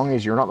 as long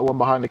as you're not the one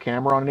behind the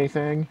camera on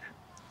anything,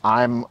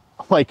 I'm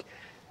like,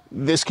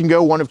 this can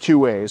go one of two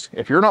ways.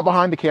 If you're not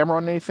behind the camera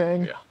on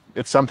anything,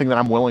 it's something that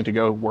I'm willing to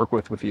go work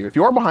with you. If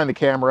you are behind the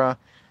camera,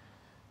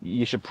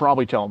 you should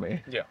probably tell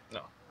me. Yeah,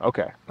 no.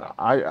 Okay.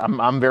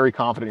 I'm very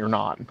confident you're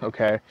not,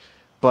 okay?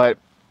 But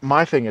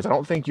my thing is, I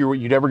don't think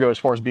you'd ever go as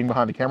far as being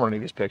behind the camera on any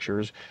of these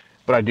pictures,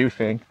 but I do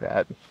think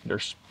that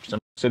there's some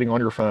sitting on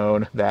your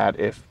phone that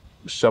if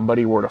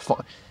somebody were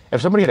to,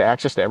 if somebody had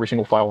access to every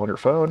single file on your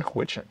phone,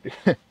 which,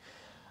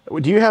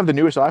 do you have the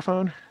newest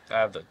iPhone? I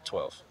have the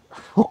 12.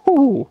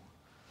 Ooh.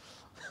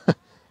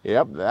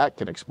 Yep, that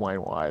can explain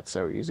why it's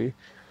so easy.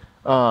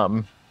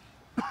 I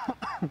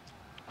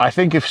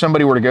think if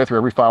somebody were to go through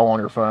every file on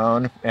your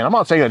phone, and I'm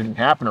not saying that didn't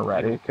happen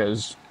already,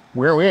 because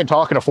we ain't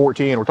talking to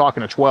 14, we're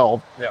talking to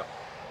 12. Yeah.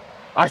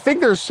 I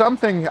think there's some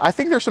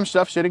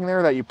stuff sitting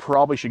there that you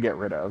probably should get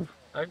rid of.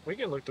 We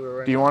can look through it right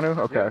now. Do you want to?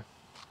 Okay. Yeah.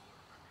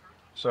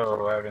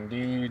 So I have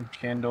Indeed,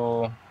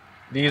 Kindle.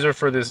 These are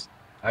for this.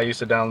 I used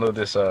to download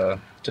this to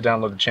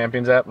download the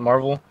Champions app.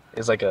 Marvel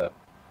is like a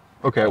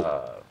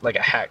like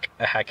a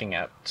hacking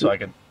app, so I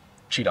could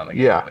cheat on the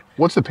game. Yeah.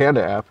 What's the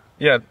Panda app?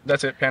 Yeah,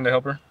 that's it. Panda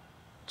Helper.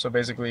 So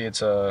basically,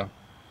 it's you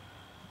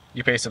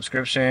pay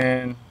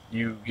subscription,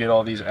 you get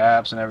all these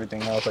apps and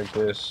everything else like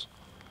this.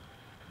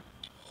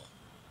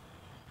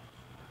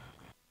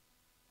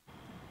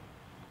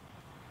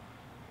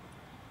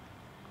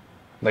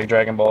 Like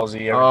Dragon Ball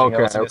Z,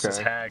 everything else. This is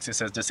hacks. It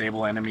says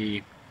disable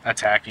enemy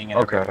attacking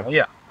and everything.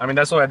 Yeah, I mean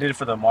that's what I did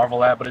for the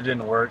Marvel app, but it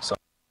didn't work. So,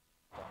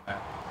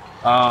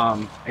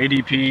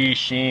 ADP,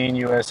 Sheen,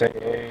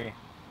 USAA.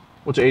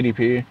 What's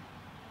ADP?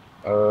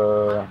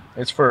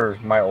 It's for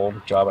my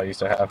old job I used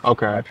to have.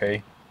 Okay. I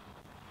pay.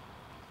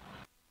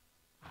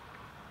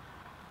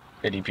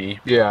 ADP.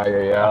 Yeah.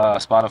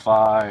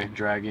 Spotify,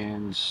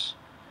 Dragons.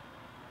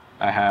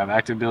 I have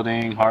Active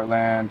Building,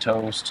 Heartland,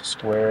 Toast,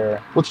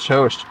 Square. What's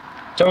Toast?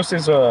 Toast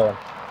is the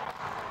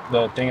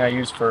thing I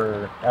use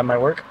at my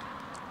work.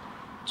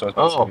 So it's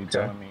basically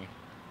telling me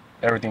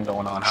everything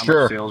going on, how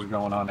much sales are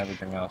going on,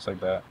 everything else like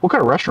that. What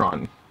kind of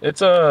restaurant?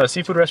 It's a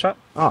seafood restaurant.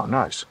 Oh,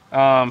 nice.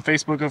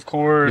 Facebook, of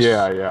course.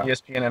 Yeah.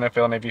 ESPN,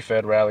 NFL, Navy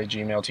Fed, Rally,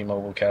 Gmail,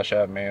 T-Mobile, Cash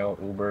App, Mail,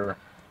 Uber,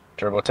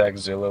 TurboTax,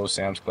 Zillow,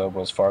 Sam's Club,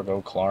 Wells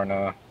Fargo,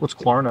 Klarna. What's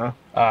Klarna?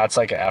 It's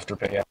like an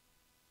Afterpay app.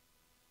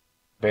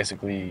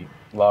 Basically,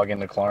 log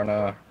into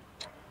Klarna.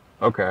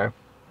 Okay.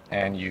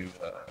 And you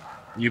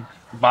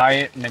buy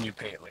it and then you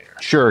pay it later.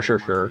 Sure.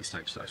 These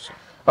types of stuff.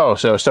 Oh,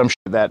 so some shit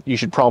that you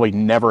should probably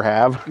never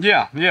have.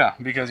 Yeah,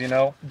 because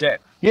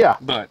debt. Yeah.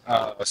 But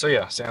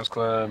Sam's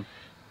Club,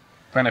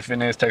 Planet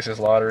Fitness, Texas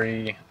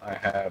Lottery. I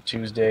have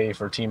Tuesday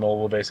for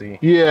T-Mobile, basically.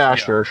 Yeah,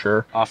 sure.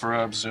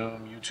 OfferUp,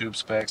 Zoom, YouTube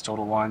Specs,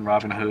 Total Wine,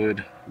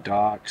 Robinhood,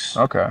 Docs.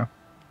 Okay.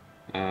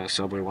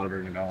 Subway,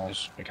 Whataburger,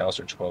 McDonald's,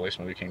 McAllister, Chipotle,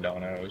 Smoothie King,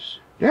 Domino's.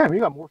 Yeah, you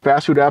got more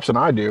fast food apps than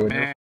I do, and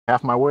you're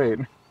half my weight.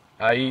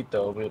 I eat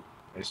though, but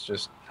it's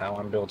just how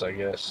I'm built, I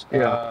guess.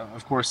 Yeah.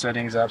 Of course,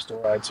 settings, App Store,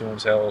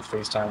 iTunes, Health,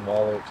 FaceTime,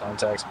 Wallet,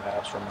 Contacts,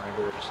 Maps,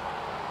 Reminders,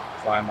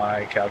 Find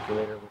My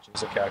Calculator, which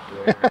is a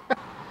calculator.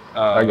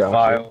 I got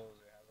Files, it has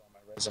all my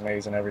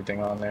resumes and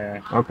everything on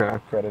there. Okay.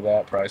 Credit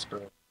app, price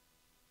book.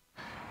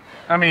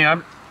 I mean,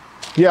 I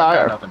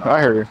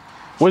hear you.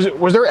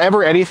 Was there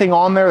ever anything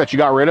on there that you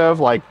got rid of?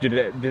 Like, did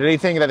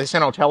anything that they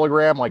sent on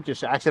Telegram like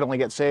just accidentally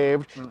get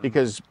saved? Mm-hmm.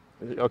 Because,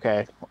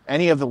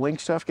 any of the link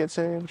stuff get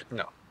saved?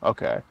 No.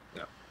 Okay.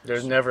 No.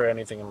 There's never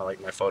anything in my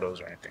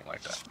photos or anything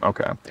like that.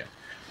 Okay.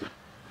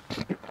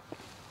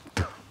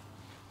 Yeah.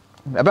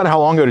 About how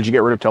long ago did you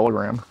get rid of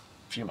Telegram?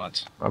 A few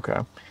months. Okay.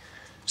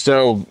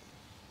 So,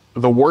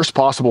 the worst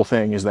possible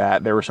thing is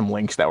that there were some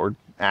links that were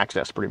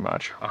accessed pretty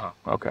much. Uh-huh.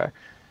 Okay.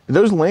 Did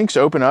those links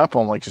open up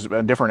on like just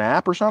a different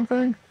app or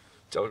something?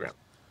 Telegram.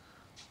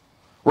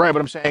 Right, but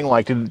I'm saying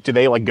like, did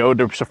they like go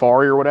to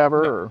Safari or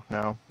whatever? Or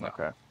no?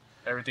 Okay.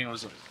 Everything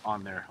was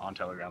on there on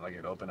Telegram, like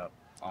it opened up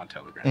on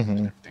Telegram and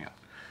everything else.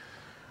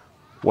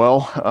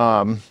 Well,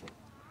 all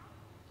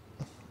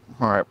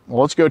right.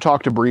 Well, let's go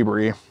talk to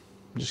Bree.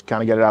 Just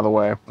kind of get it out of the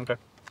way. Okay.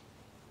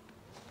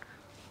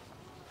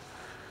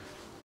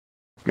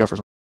 Go for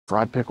some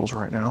fried pickles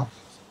right now.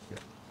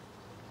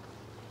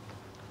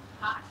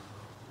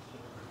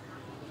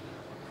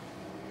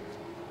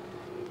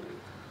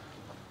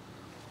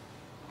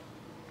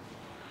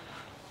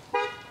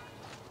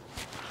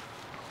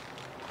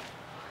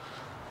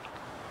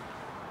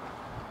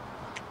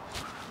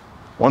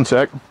 One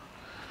sec.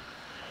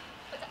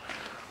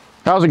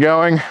 How's it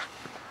going?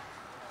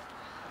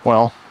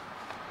 Well,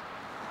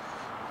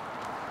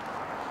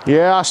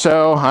 Yeah,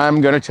 so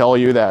I'm going to tell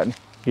you that,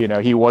 you know,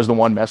 he was the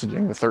one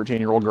messaging the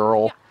 13-year-old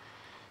girl.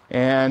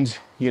 Yeah. And,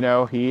 you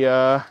know,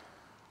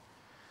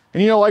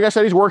 and, you know, like I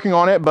said, he's working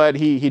on it, but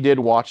he did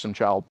watch some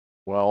child,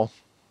 well,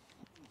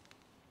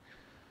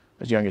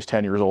 as young as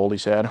 10 years old, he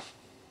said.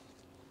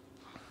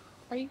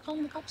 Are you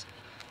calling the cops?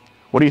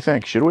 What do you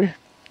think? Should we?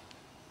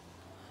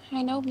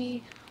 I know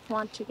we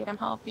want to get him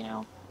help, you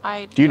know.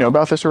 Do you know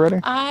about this already?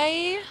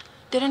 I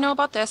didn't know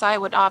about this. I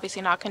would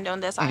obviously not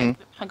condone this. I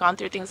had gone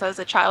through things as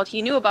a child.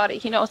 He knew about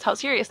it. He knows how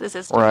serious this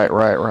is. Right.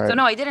 So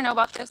no, I didn't know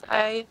about this.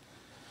 I,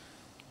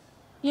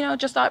 you know,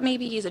 just thought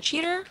maybe he's a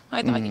cheater.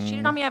 I thought he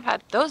cheated on me. I've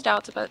had those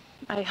doubts, but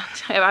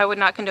I would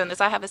not condone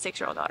this. I have a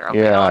 6-year-old daughter. Okay,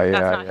 that's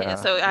not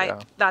his. So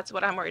that's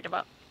what I'm worried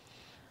about.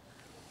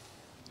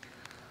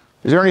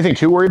 Is there anything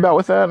to worry about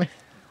with that?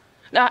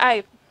 No,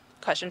 I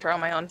questioned her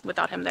on my own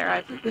without him there.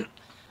 I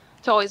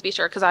to always be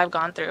sure because I've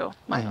gone through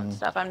my own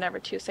stuff. I'm never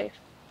too safe.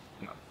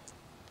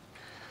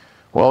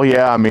 Well,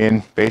 yeah, I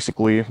mean,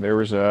 basically, there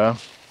was a...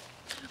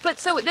 But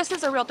so this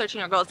is a real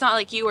 13-year-old girl. It's not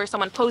like you or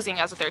someone posing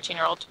as a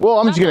 13-year-old. Well,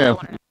 I'm just going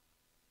to...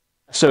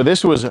 So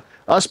this was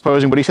us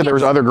posing, but he said there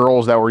was other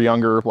girls that were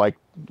younger, like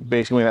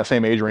basically in that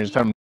same age range,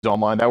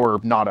 online, that were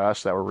not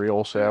us, that were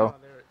real, so...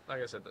 No,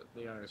 like I said,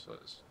 the youngest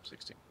was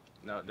 16.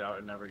 No,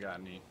 that never got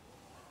any,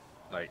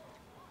 like,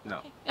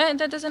 no. And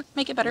that doesn't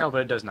make it better. No, but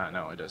it does not.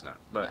 No, it does not.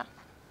 But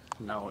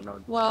no.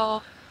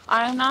 Well,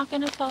 I'm not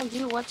going to tell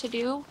you what to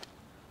do.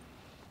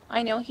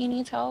 I know he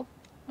needs help.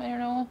 I don't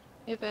know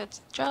if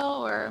it's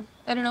Joe or,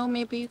 I don't know,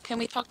 maybe can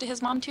we talk to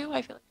his mom too?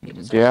 I feel like he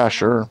deserves Yeah,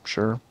 to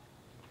sure.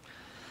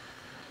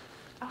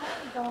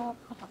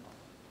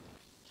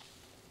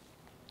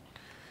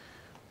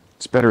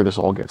 It's better this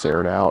all gets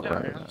aired out, Yeah,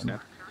 right?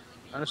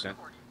 I understand.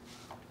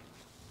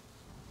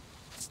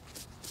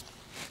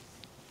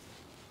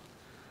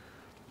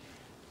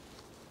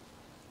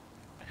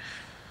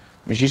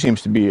 I mean, she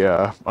seems to be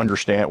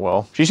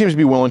she seems to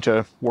be willing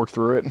to work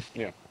through it.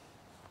 Yeah.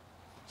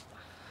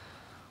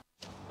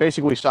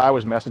 Basically, Sai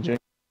was messaging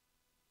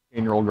a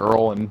 13-year-old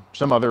girl and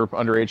some other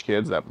underage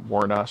kids that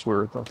weren't us. We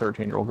were the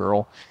 13-year-old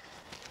girl.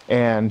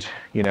 And,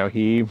 you know,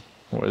 he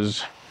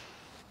was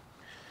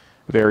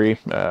very,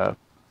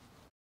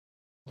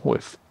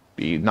 with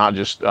not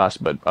just us,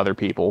 but other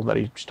people that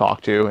he's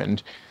talked to.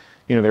 And,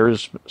 you know, there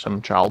is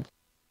some child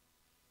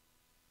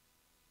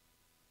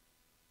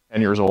 10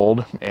 years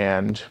old,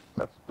 and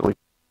that's really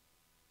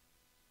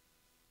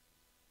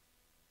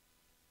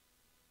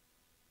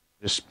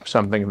just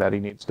something that he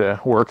needs to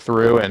work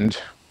through, and,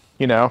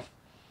 you know, I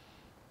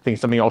think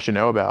it's something y'all should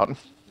know about.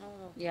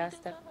 Oh, yes,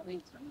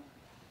 definitely.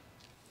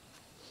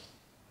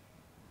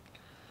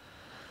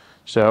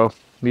 So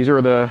these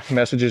are the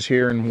messages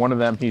here, and one of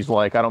them, he's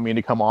like, I don't mean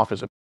to come off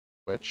as a,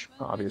 which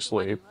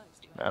obviously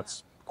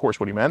that's of course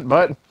what he meant,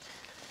 but,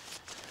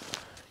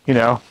 you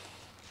know,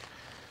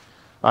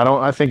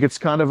 I think it's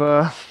kind of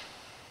I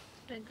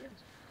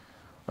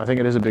think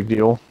it is a big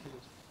deal,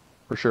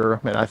 for sure.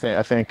 And I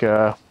think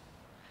there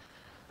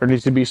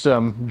needs to be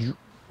some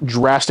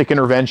drastic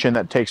intervention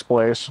that takes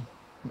place.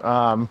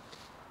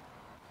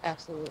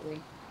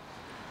 Absolutely.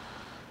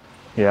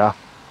 Yeah.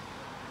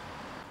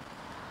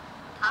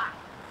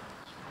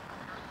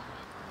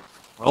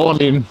 Well, I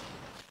mean,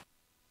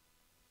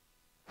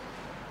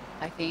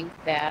 I think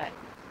that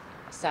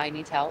Sai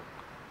needs help,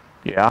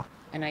 yeah.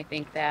 and I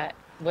think that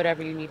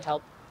whatever you need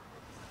help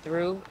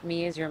through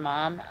me as your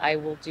mom, I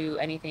will do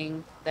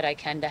anything that I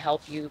can to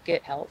help you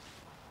get help.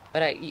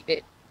 But you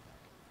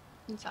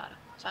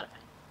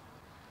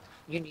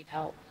need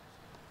help.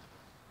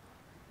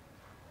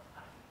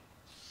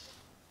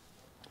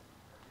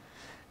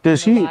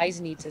 Does The he?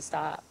 lies need to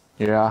stop.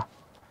 Yeah.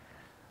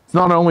 It's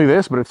not only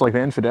this, but it's like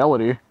the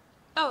infidelity.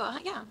 Oh,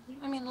 yeah.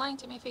 I mean, lying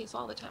to my face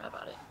all the time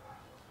about it.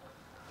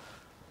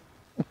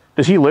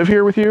 Does he live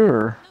here with you,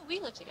 or? No, we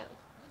live together.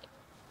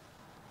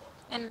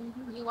 And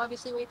you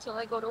obviously wait till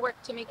I go to work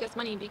to make us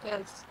money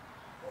because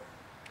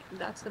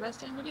that's the best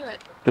time to do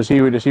it. Does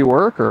he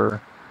work,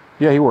 or?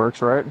 Yeah, he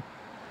works, right?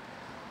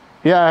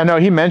 Yeah, I know.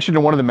 He mentioned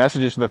in one of the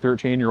messages to the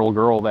 13-year-old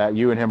girl that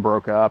you and him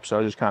broke up. So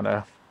I was just kind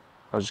of.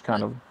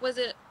 Was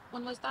it?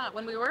 When was that?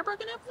 When we were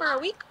broken up for a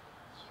week?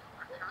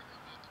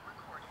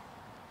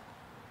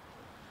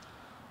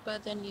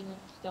 But then you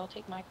still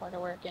take my car to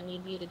work and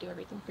need me to do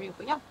everything for you.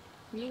 But yeah,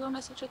 you go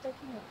message with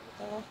 13-year-old.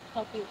 They'll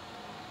help you.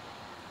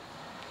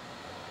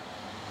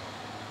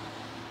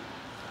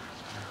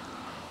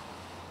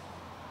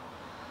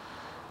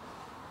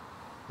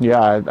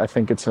 Yeah, I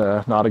think it's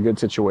not a good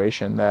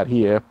situation that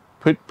he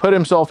put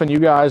himself and you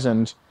guys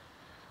and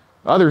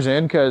others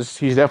in, because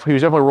he was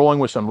definitely rolling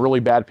with some really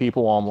bad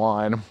people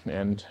online.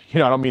 And, you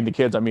know, I don't mean the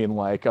kids, I mean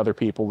like other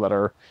people that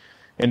are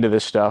into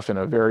this stuff in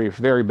a very,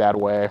 very bad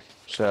way.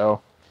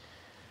 So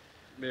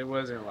It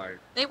wasn't like.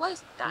 It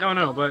was that.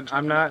 No, but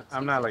I'm not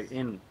like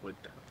in with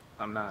them.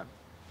 I'm not.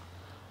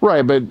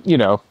 right, but you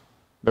know,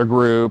 their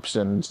groups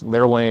and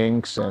their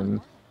links,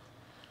 and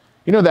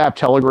you know the app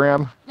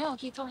Telegram. No,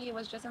 he told me it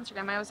was just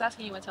Instagram. I was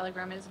asking you what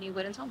Telegram is and you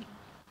wouldn't tell me.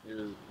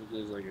 It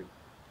was like a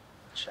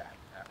chat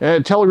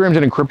app. Telegram's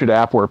an encrypted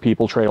app where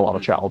people trade a lot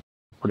of child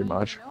pretty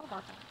much. Know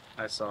about that.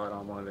 I saw it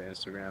on one of the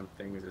Instagram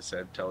things that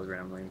said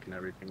Telegram link and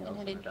everything else,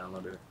 and I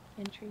downloaded it.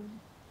 Intrigue.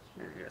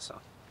 Yeah, so.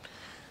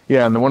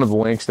 Yeah, and then one of the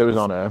links that was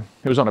on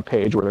a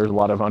page where there's a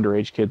lot of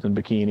underage kids in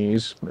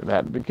bikinis.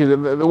 That because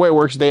the way it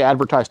works, they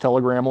advertise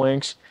Telegram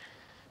links,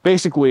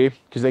 basically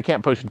because they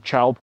can't post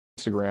child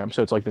Instagram,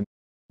 so it's like the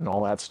and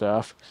all that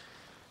stuff.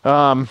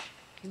 Can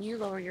you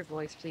lower your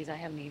voice, please? I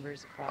have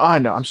neighbors across. I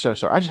know. I'm so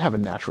sorry. I just have a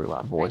naturally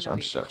loud voice.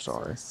 I'm so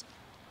sorry.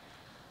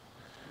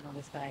 I know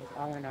this guy,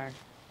 all in our.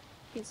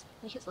 He's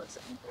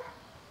listening.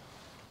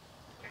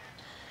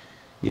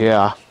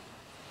 Yeah.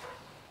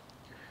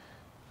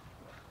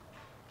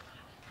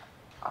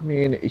 I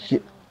mean,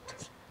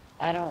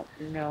 I don't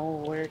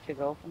know where to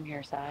go from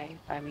here, Sai.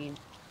 I mean,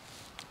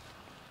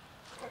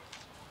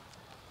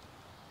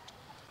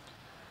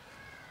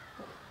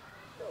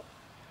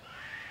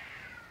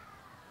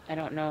 I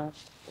don't know.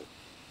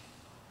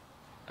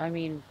 I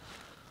mean,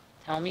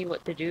 tell me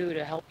what to do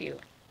to help you.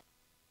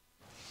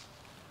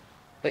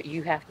 But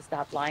you have to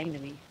stop lying to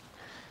me.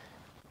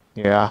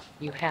 yeah.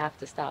 You have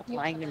to stop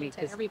lying to me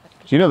because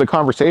You know, the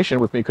conversation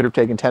with me could have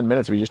taken 10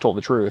 minutes if you just told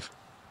the truth.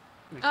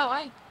 Oh,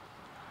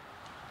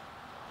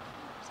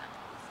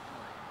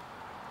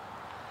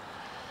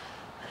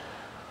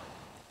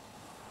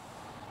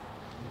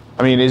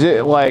 I mean, is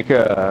it like,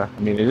 I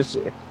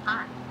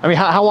mean,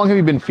 how long have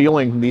you been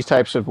feeling these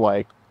types of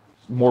like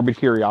morbid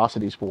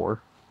curiosities for?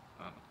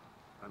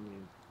 I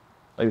mean,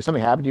 Like, did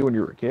something happen to you when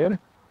you were a kid?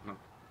 no,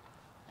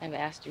 I've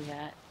asked you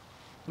that.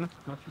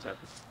 nothing's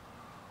happened.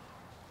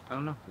 I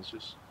don't know. It's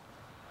just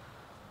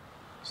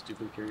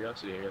stupid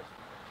curiosity, I guess.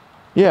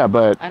 Yeah,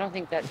 but I don't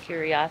think that's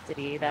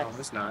curiosity. That's No,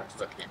 it's not.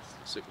 But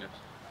sickness.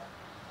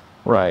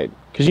 right,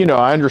 because you know,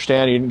 I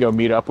understand you didn't go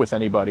meet up with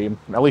anybody,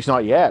 at least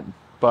not yet.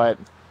 But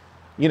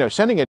you know,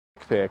 sending a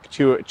dick pic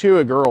to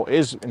a girl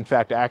is in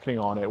fact acting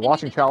on it.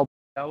 Watching child.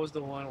 That was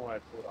the one where I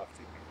pulled off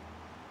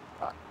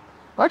TV.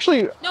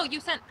 Actually, no, you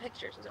sent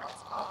pictures.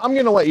 I'm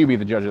gonna let you be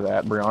the judge of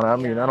that, Brianna. I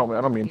mean, I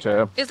don't mean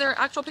to. Is there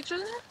actual pictures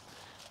in there?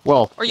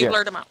 Well, Or you yeah,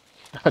 blurred them out?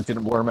 I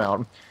didn't blur them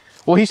out.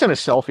 Well, he sent a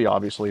selfie,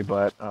 obviously,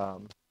 but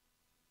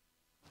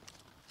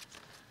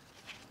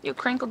You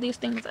crinkled these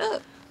things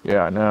up.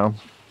 yeah, I know.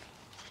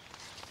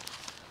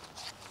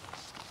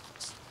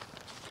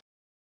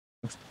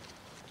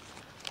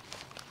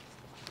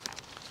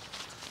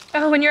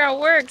 Oh, when you're at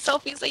work,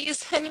 selfies that you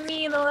send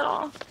me, the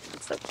little.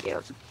 It's so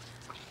cute.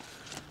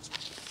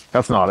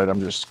 That's not it. I'm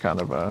just kind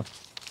of a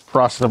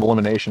process of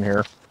elimination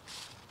here.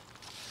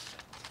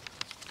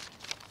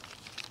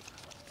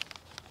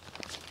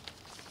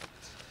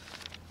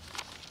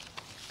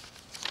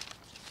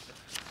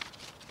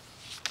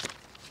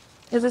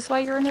 Is this why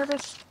you were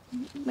nervous?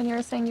 When you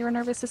were saying you were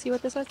nervous to see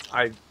what this was?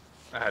 I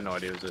had no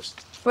idea it was this.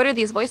 What are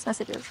these voice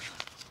messages?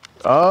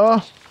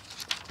 Here,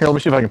 let me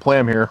see if I can play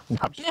them here. No,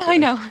 I'm just Yeah, I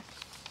know.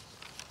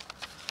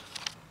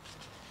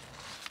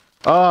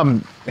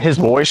 his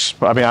voice.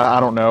 I mean, I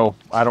don't know.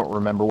 I don't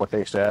remember what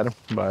they said,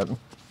 but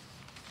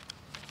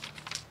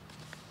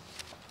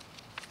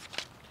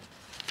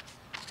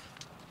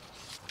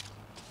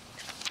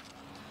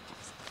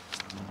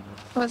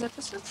Was it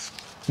this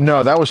one?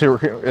 no, that was here.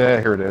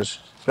 Here it is.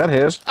 Is that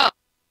his? Oh.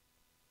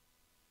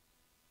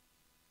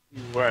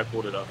 Where I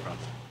pulled it up from.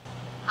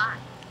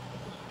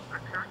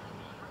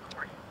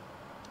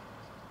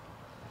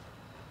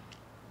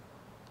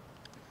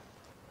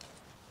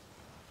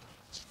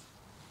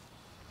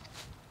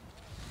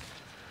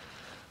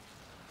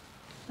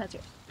 That's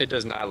yours. It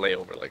does not lay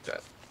over like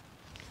that.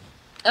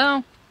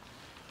 Oh.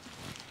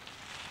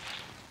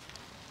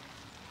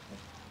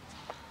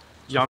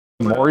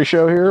 Maury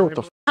show here. What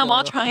the? I'm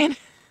all trying.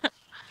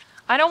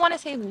 I don't want to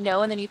say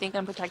no and then you think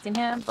I'm protecting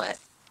him, but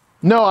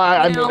No,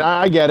 I You mean, know,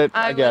 I get it.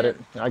 I I get would-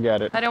 it. I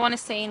get it. I don't want to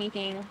say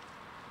anything.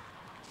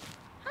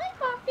 Hi,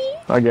 Poppy.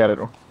 I get it.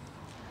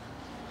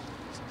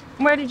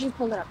 Where did you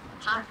pull it up?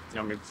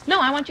 I mean, No,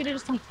 I want you to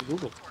just tell me.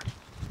 Google.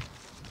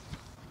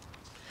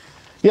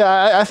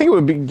 Yeah, I think it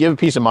would give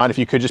peace of mind if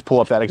you could just pull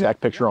up that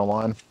exact picture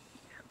online.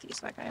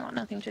 I want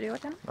nothing to do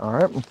with him. All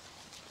right.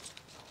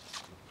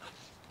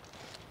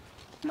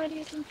 What do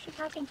you think should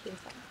happen to you?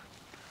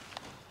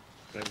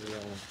 Maybe,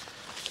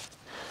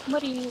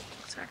 What do you?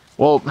 Sorry.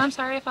 Well, I'm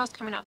sorry if I was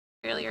coming out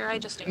earlier. I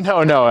just didn't.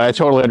 no, I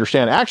totally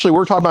understand. Actually,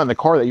 we're talking about in the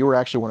car that you were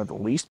actually one of the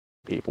least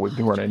people we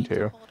can run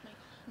into.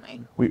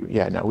 We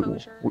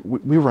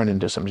run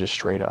into some just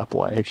straight up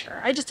like. Sure.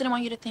 I just didn't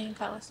want you to think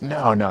I was.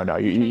 No. Trying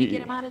to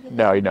get him out of this?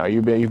 No,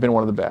 you've been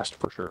one of the best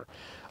for sure.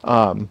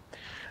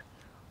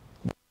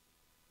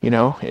 You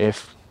know,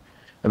 if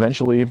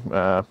eventually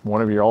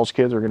one of your all's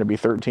kids are going to be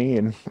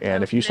 13,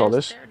 and if you saw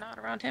this, They're not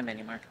around him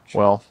anymore.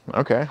 well,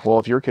 okay. Well,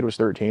 if your kid was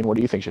 13, what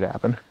do you think should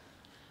happen?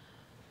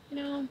 You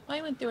know,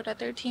 I went through it at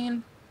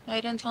 13. I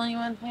didn't tell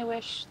anyone. I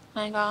wish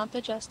I got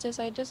the justice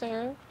I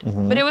deserved.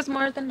 Mhm. But it was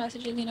more than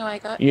messages, you know, I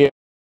got. Yeah.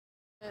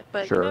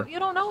 But Sure. you know, you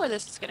don't know where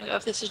this is going to go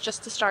if this is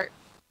just the start.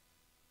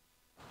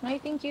 I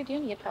think you do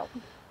need help.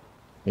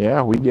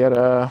 Yeah, we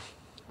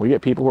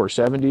get people who are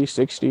 70,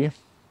 60.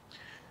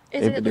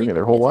 They've been doing it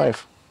their whole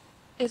life.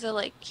 Is it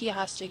like he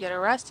has to get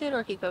arrested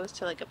or he goes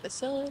to like a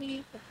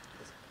facility?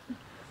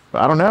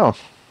 I don't know.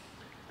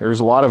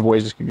 There's a lot of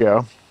ways this could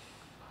go.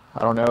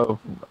 I don't know.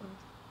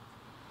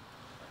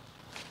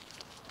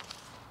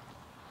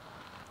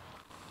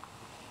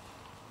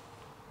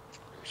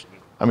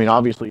 I mean,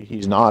 obviously,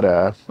 he's not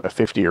a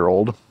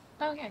 50-year-old.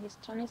 Oh, yeah, he's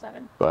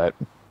 27. But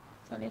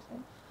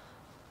 27.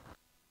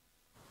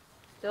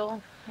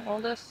 Still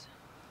oldest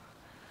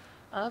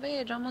of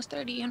age, almost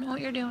 30. You know what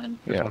you're doing.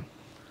 Yeah.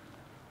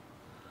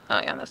 Oh,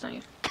 yeah, that's not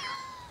you.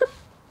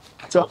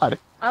 It's odd.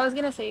 I was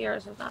going to say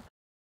yours is not.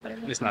 But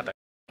it's not that.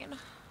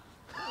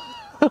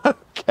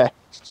 Okay.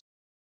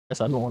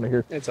 Guess I don't want to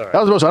hear. It's all right. That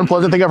was the most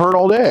unpleasant thing I've heard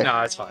all day.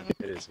 No, it's fine.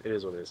 It is. It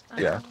is what it is.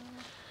 Yeah.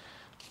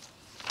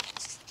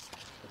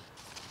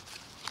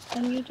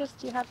 And you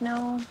have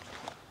no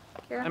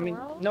care in the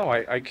world? No,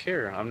 I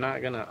care. I'm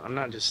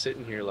not just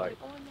sitting here like.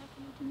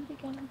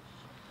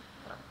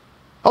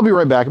 I'll be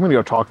right back. I'm gonna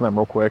go talk to them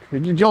real quick. Do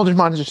y'all just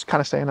mind just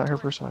kind of staying out here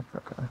for a sec?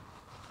 Okay.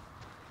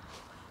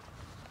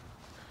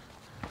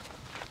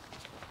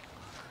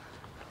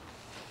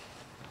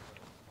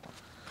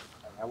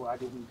 I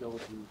didn't go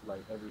through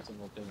like every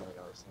single thing like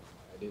I was saying.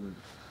 I didn't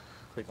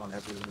click on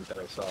everything that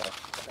I saw.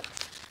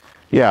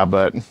 Yeah,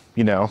 but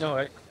you know.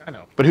 No, I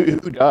know. But who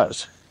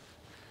does?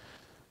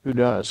 Who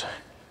does?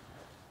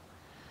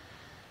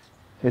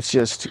 It's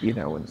just, you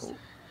know.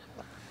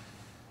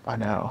 I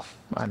know.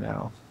 I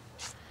mean,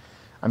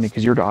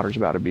 because your daughter's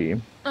about to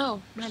be.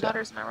 Oh, my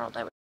daughter's in my world.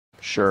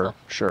 Sure.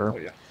 Oh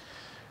yeah.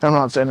 I'm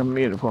not saying I'm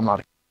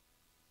not.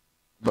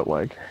 But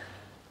like,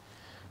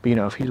 you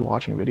know, if he's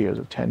watching videos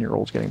of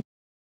 10-year-olds getting.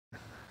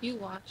 You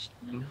watched.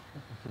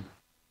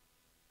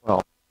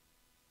 Well.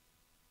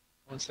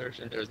 On search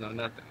and there's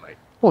nothing like.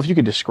 Well, if you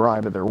could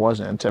describe it, there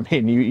wasn't. I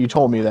mean, you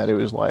told me that it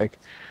was like.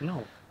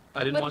 No,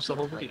 I didn't watch the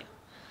whole video.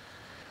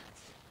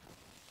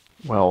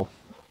 Well,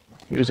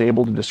 he was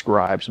able to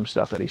describe some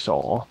stuff that he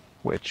saw,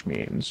 which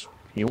means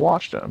he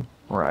watched them,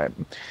 right?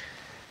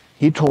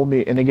 He told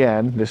me, and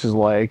again, this is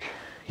like,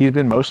 he's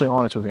been mostly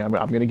honest with me. I'm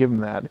going to give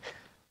him that,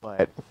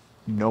 but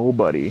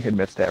nobody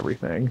admits to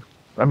everything.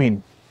 I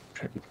mean,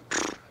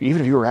 even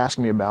if you were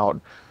asking me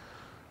about,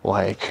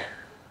 like,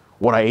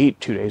 what I ate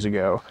 2 days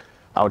ago,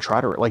 I would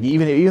try to, like,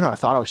 even though I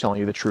thought I was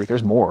telling you the truth,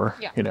 there's more,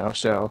 you know,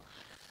 so.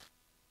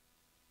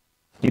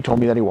 He told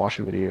me that he watched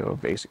a video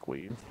of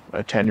basically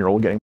a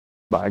 10-year-old getting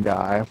by a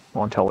guy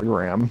on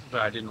Telegram. But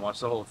I didn't watch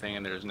the whole thing,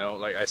 and there's no,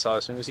 like, I saw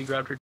as soon as he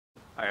grabbed her,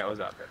 I was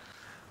out there.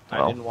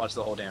 I didn't watch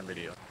the whole damn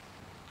video.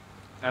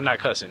 I'm not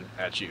cussing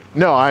at you.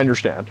 No, I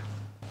understand.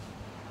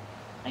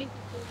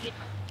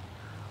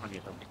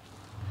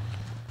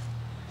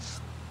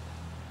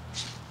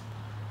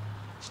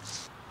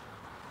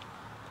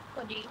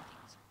 What do you think?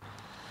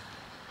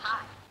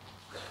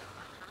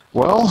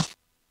 Well,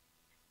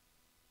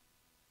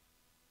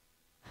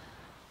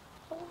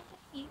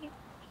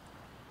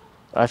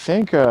 I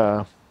think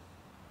I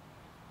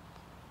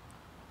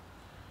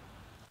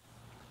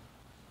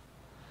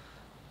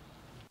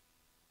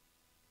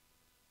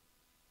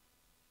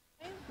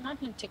want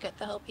him to get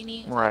the help he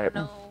needs. Right. I don't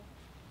know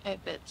if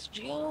it's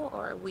jail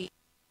or we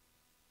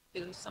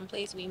do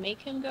someplace we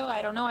make him go.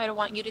 I don't know. I don't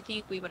want you to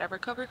think we would ever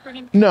cover for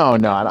him. No, I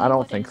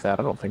don't think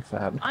that. I don't think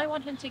that. I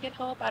want him to get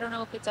help. I don't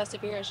know if it's as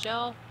severe as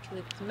jail.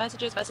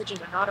 Messages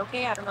are not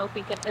okay. I don't know if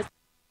we can.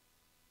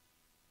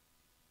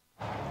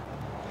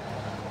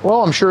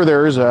 Well, I'm sure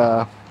there is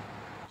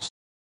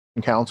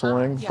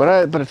counseling, yeah.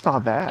 but it's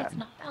not that. It's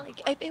not that.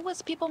 Like, if it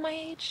was people my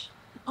age,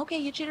 okay,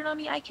 you cheated on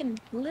me. I can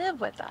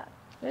live with that.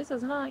 This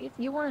is not.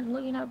 You weren't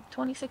looking up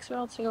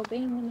 26-year-olds to go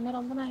bang in the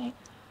middle of the night.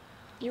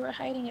 You were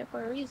hiding it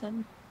for a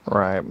reason.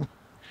 Right.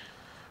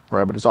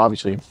 But it's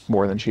obviously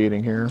more than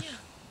cheating here.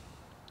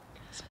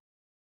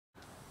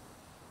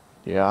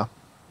 Yeah.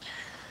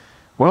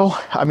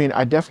 Well, I mean,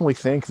 I definitely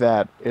think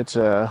that it's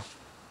a.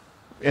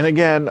 And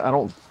again,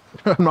 I'm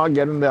not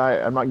getting the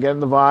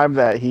vibe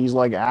that he's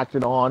like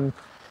acted on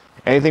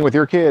anything with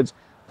your kids,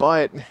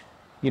 but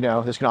you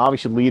know, this can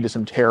obviously lead to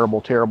some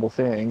terrible, terrible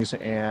things.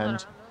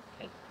 And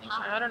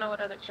I don't know what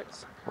other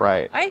kids.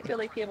 Right. I feel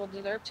like people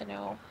deserve to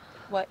know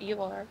what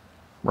you are.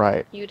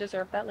 Right. You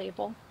deserve that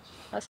label.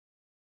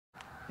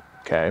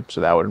 Okay,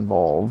 so that would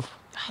involve.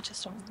 I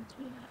just don't want to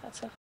do that. That's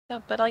so.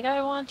 But like,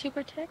 I want to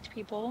protect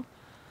people.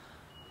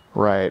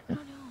 Right. I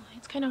don't know.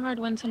 It's kind of hard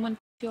when someone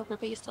you over,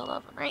 but you still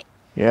love them, right?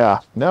 Yeah.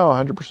 No,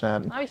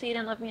 100%. Obviously, you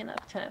didn't love me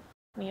enough to f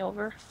me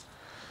over.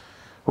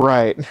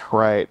 Right.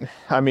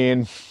 I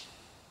mean,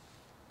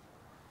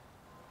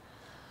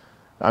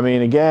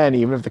 again,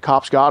 even if the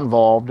cops got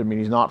involved, I mean,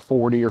 he's not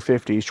 40 or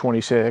 50, he's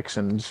 26,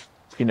 and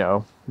you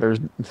know, there's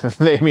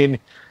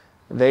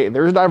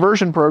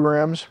diversion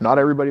programs. Not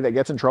everybody that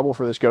gets in trouble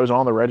for this goes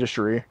on the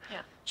registry.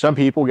 Yeah. Some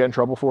people get in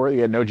trouble for it. They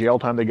get no jail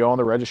time. They go on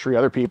the registry.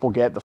 Other people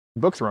get the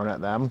book thrown at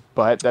them.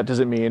 But that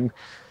doesn't mean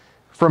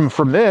from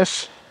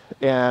this.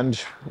 And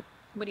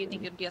what do you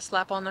think? It'd be a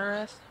slap on the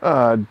wrist?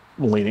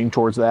 Leaning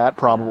towards that,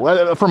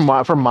 probably.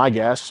 From my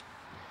guess.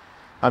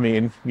 I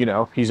mean, you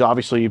know, he's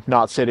obviously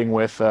not sitting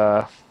with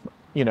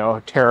you know,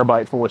 a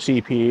terabyte full of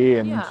CP,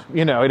 and Yeah.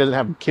 you know, he doesn't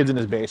have kids in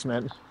his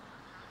basement.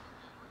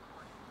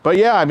 But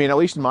yeah, I mean, at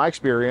least in my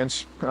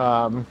experience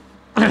of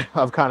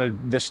kind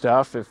of this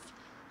stuff, if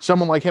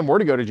someone like him were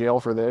to go to jail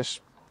for this,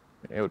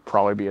 it would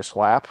probably be a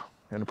slap,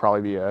 and it'd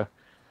probably be a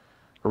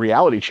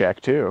reality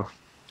check too.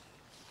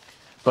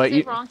 But Is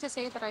it wrong to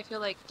say that I feel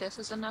like this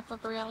is enough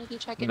of a reality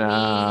check and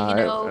nah,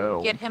 me, you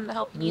know, get him the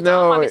help he needs?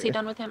 no, I'm obviously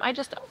done with him. I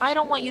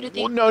don't want you to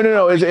think. well,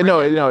 no,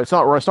 it's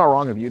not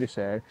wrong of you to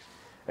say.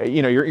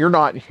 You know, you're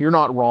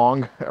not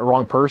wrong, a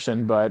wrong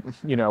person, but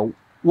you know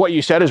what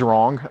you said is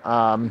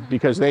wrong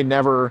because they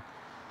never,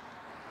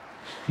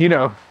 you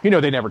know,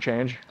 they never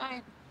change.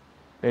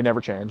 They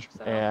never change,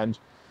 so, and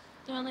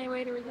the only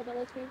way to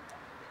rehabilitate.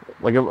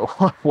 Like,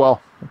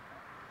 well,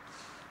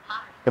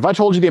 if I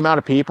told you the amount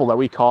of people that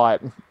we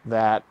caught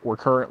that were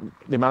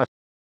the amount of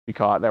we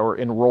caught that were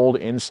enrolled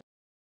in,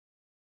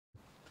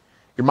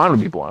 your mind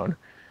would be blown.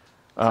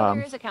 So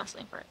there is a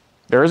counseling for it.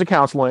 There is a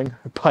counseling,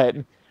 but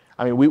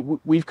I mean,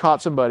 we've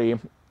caught somebody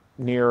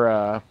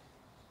near,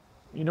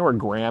 you know where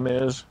Graham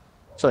is?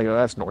 So like, oh,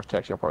 that's North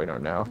Texas. You probably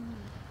don't know.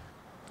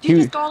 Do you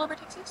just go all over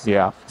Texas?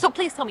 Yeah. So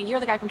please tell me, you're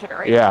the guy from Twitter,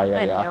 right? Yeah, I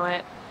didn't know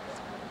it.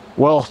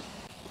 Well,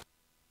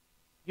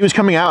 he was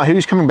coming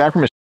back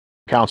from his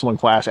counseling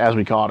class as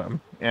we caught him,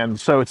 and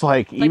so it's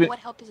like even. What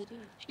help does it do?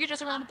 You're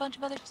just around a bunch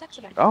of other sex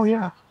offenders. Oh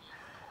yeah.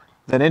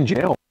 Then in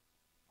jail,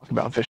 talk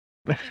about fish.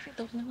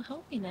 There's no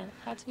helping it.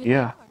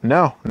 Yeah.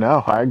 No,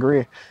 I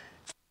agree.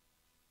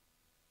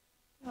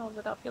 Oh,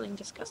 without feeling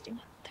disgusting.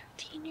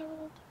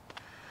 13-year-old.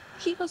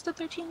 He was the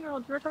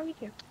 13-year-old you were talking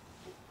to.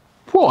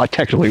 Well, I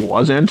technically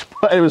wasn't,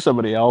 but it was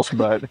somebody else.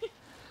 But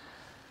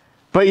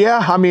yeah,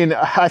 I mean,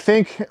 I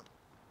think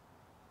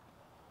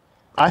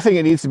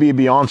it needs to be a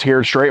beyond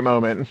scared straight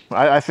moment.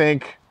 I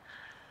think.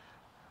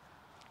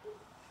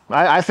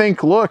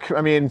 Look,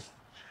 I mean,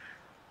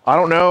 I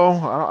don't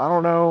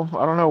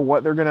know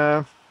what they're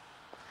gonna.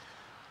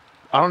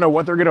 I don't know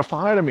what they're gonna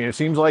find. I mean, it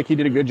seems like he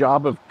did a good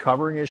job of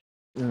covering his.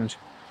 And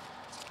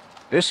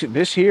this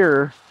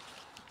here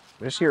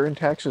in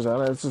Texas,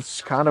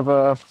 it's kind of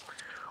a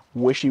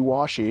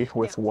wishy-washy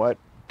with what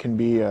can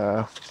be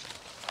kind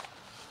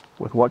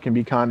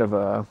of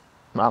a,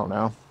 I don't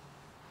know.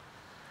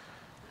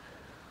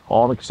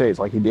 All I can say is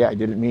like, yeah, I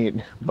didn't meet,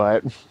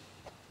 but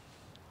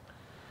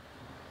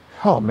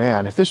oh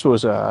man, if this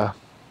was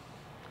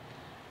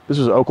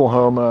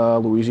Oklahoma,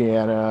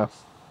 Louisiana,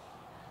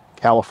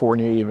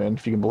 California, even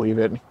if you can believe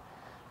it,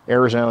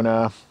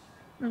 Arizona,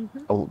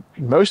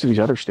 most of these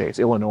other states,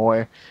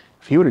 Illinois,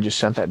 if he would have just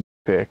sent that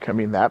pic, I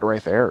mean, that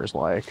right there is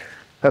like,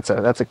 that's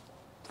a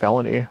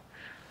felony.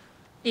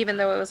 Even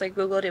though it was like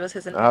Googled, it was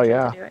his intention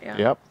to do it. Yeah.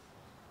 Yep.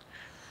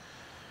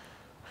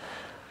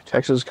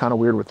 Texas is kind of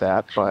weird with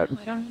that, but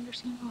I don't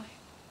understand why.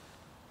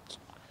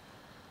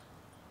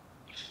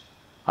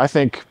 I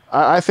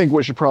think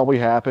what should probably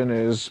happen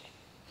is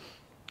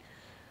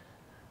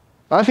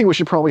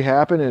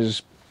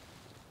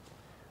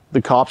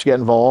the cops get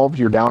involved,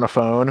 you're down a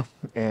phone,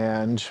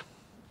 and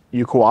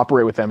you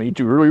cooperate with them. And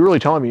you really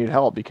tell them you need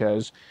help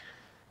because,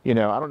 you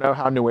know, I don't know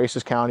how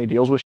Nueces County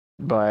deals with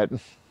but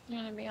You're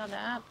going to be on the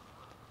app.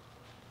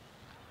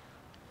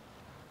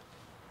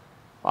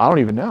 I don't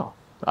even know.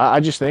 I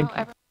just think...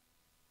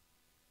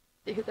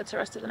 who gets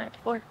arrested the night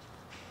before.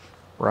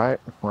 Right.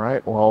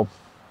 Well...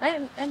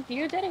 And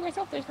you did it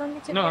yourself. There's no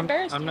need to be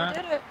embarrassed. I'm not.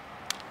 You did it.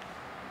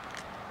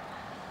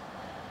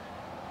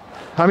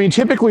 I mean,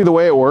 typically the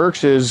way it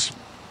works is,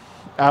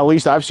 at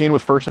least I've seen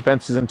with first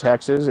offenses in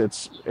Texas,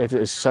 it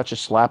is such a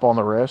slap on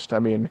the wrist. I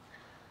mean,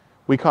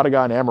 we caught a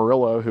guy in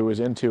Amarillo who was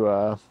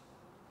into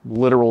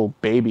literal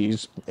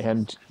babies,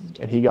 and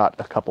he got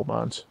a couple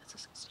months.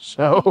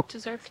 So he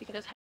deserved to get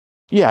his.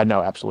 Yeah,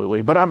 no,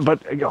 absolutely. But on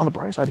the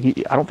bright side,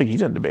 I don't think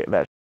he's in debate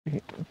that.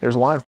 There's a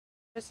line.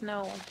 There's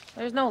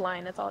no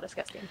line. It's all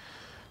disgusting.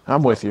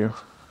 I'm with you.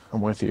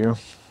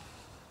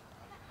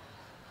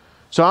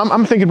 So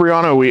I'm thinking,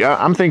 Brianna,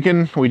 I'm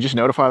thinking we just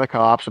notify the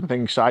cops. I'm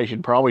thinking, Si, you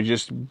should probably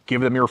just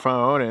give them your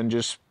phone and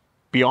just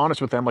be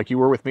honest with them like you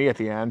were with me at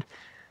the end.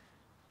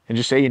 And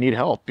just say you need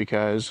help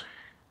because...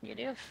 You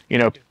do. You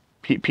know,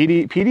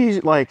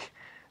 PD's like,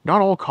 not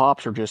all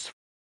cops are just,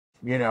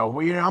 I'm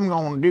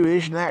going to do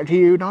this and that to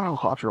you. Not all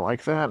cops are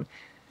like that.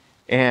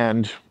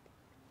 And,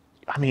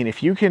 I mean,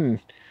 if you can...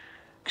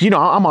 Because,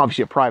 I'm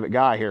obviously a private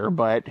guy here,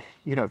 but,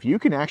 if you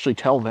can actually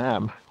tell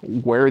them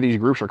where these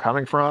groups are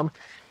coming from,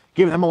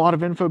 give them a lot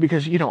of info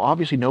because,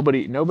 obviously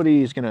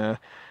nobody's going to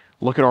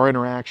look at our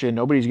interaction.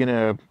 Nobody's going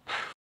to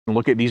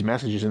look at these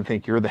messages and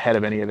think you're the head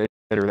of any of it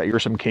or that you're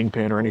some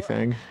kingpin or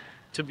anything.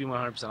 To be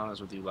 100% honest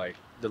with you, like,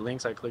 the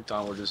links I clicked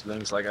on were just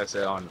links, like I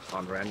said, on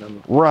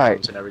random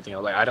right and everything.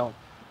 Like,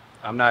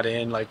 I'm not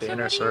in, like, the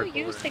inner circle. So what do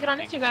you use to get on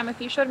Instagram if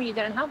you showed me you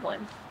didn't have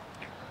one?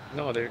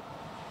 No,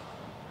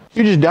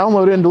 you just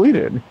download it and delete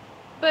it.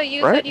 But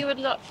you said you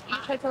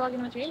tried to log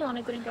in with your email and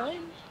it didn't go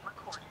in.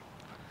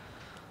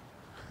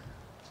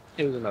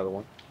 It was another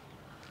one.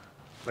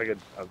 Like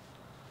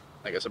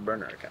I guess a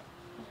burner account.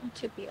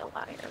 To be a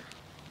liar.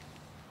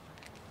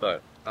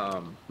 But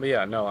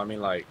yeah, no, I mean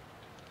like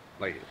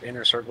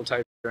inner circle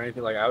type or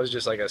anything. Like I was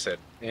just, like I said,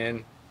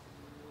 in,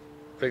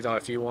 clicked on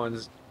a few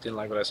ones, didn't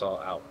like what I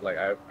saw, out. Like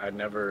I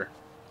never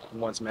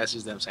once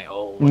messaged them saying,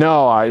 oh.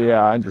 No, I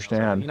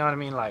understand. You know what I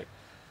mean? Like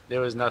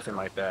there was nothing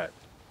like that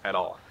at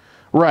all.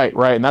 Right,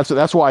 and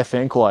that's why I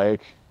think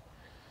like,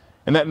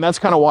 and that's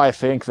kind of why I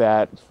think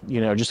that, you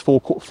know, just full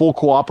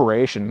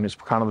cooperation is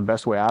kind of the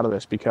best way out of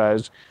this,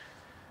 because,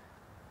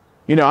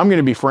 you know, I'm going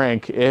to be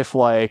frank, if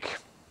I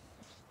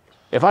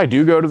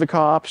do go to the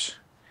cops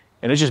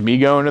and it's just me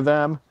going to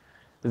them,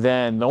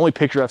 then the only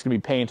picture that's going to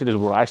be painted is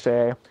what I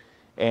say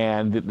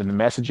and the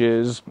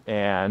messages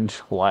and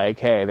like,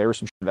 hey, there was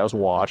some shit that was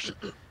watched.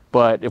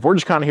 But if we're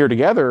just kind of here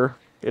together,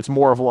 it's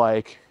more of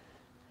like,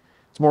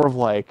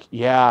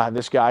 yeah,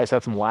 this guy's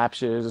had some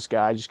lapses. This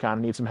guy just kind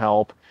of needs some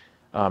help.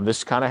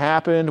 This kind of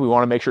happened. We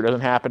want to make sure it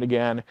doesn't happen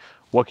again.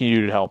 What can you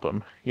do to help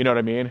him? You know what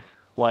I mean?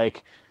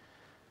 Like,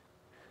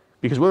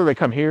 because whether they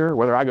come here,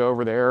 whether I go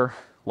over there,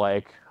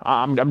 like,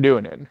 I'm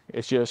doing it.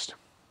 It's just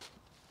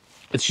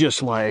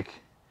like,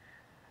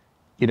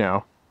 you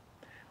know,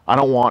 I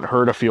don't want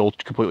her to feel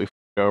completely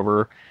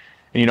over.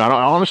 And, you know, I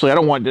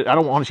don't want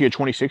to see a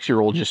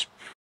 26-year-old just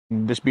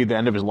this be the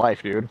end of his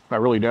life, dude. I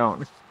really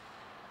don't.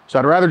 So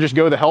I'd rather just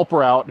go the help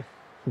route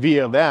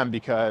via them,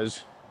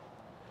 because,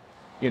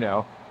 you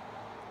know,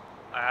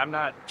 I'm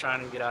not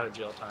trying to get out of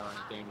jail time or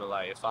anything, but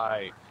like if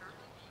I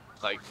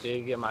like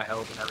did get my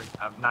help and everything,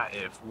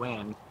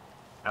 when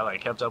I like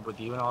kept up with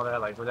you and all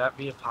that, like would that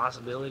be a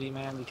possibility,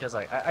 man? Because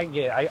like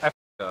I fucked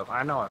up.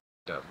 I know I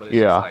fucked up, but it's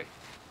just like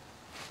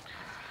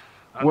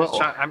I'm just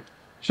trying.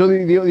 So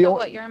the only,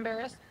 what, you're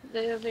embarrassed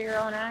of your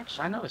own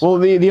action? I know. Well,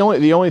 the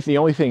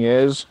only thing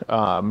is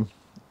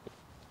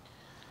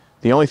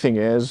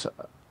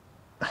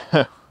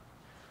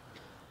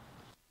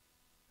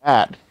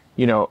that,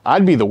 you know,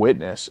 I'd be the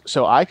witness,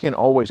 so I can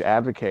always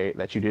advocate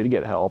that you did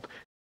get help,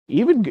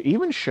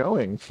 even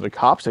showing the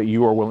cops that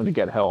you are willing to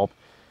get help.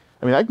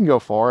 I mean, that can go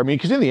far. I mean,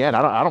 because in the end,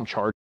 I don't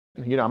charge.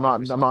 You know, I'm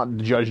not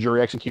the judge,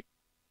 jury, executioner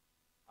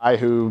guy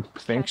who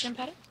thinks,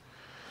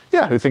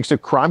 who thinks a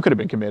crime could have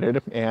been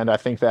committed. And I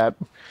think that,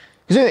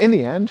 because in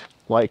the end,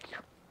 like,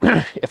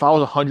 if I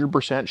was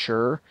 100%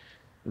 sure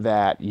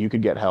that you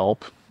could get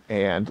help,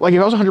 and like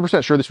if I was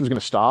 100% sure this was going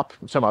to stop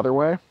some other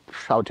way,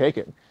 I would take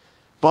it.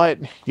 But,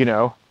 you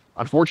know,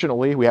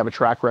 unfortunately, we have a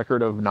track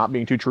record of not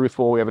being too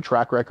truthful. We have a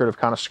track record of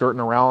kind of skirting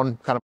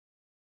around, kind of,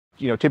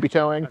 you know,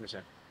 tippy-toeing. I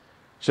understand.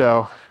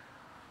 So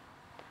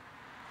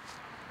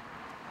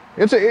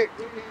it's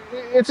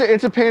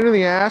a pain in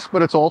the ass,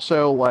 but it's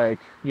also like,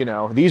 you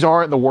know, these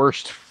aren't the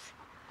worst.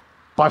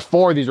 By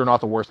far, these are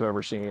not the worst I've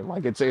ever seen.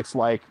 Like it's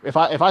like if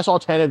I saw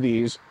 10 of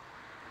these,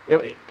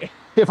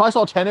 if I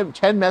saw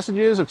 10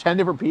 messages of 10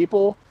 different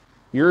people,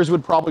 yours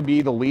would probably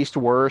be the least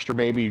worst, or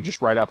maybe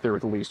just right up there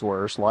with the least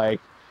worst. Like,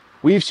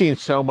 we've seen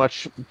so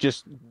much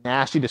just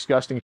nasty,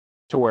 disgusting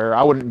to where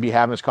I wouldn't be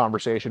having this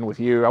conversation with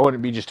you. I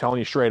wouldn't be just telling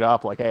you straight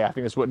up, like, hey, I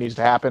think this is what needs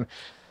to happen.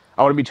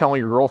 I wouldn't be telling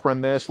your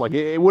girlfriend this. Like,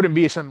 it wouldn't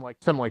be something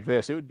like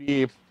this. It would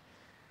be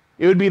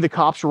the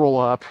cops roll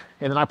up,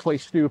 and then I play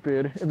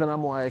stupid, and then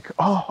I'm like,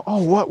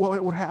 oh,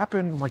 what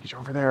happened? I'm like, he's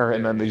over there,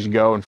 and then they just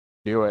go and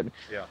do it.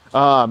 Yeah.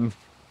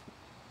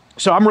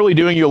 So I'm really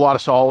doing you a lot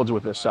of solids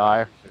with this,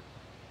 Si.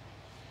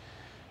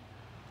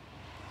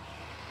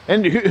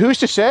 And who's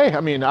to say? I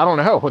mean, I don't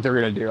know what they're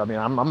gonna do. I mean,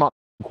 I'm not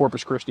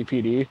Corpus Christi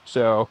PD,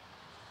 so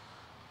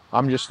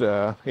I'm just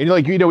like,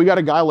 you know, we got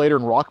a guy later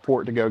in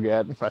Rockport to go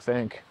get. I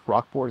think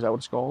Rockport, is that what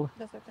it's called?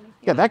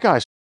 Yeah, that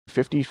guy's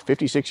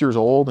 56 years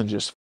old and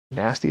just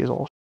nasty as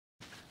all.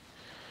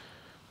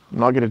 I'm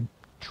not gonna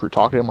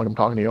talk to him like I'm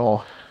talking to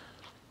y'all.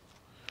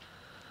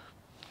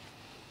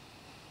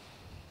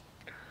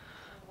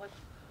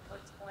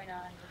 What's going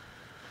on?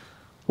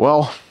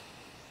 Well,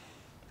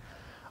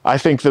 I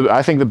think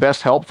the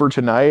best help for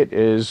tonight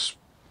is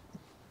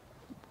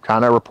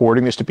kind of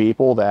reporting this to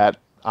people that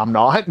I'm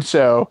not.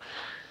 So,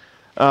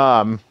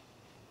 I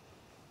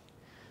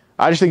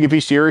just think if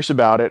he's serious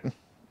about it,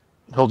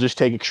 he'll just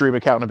take extreme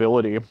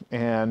accountability.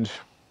 And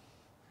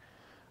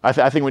I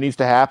think what needs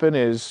to happen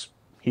is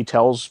he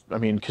tells. I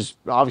mean, because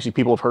obviously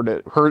people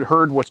have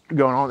heard what's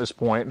going on at this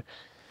point.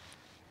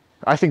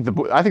 I think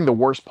the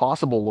worst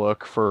possible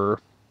look for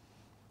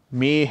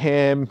me,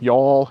 him,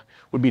 y'all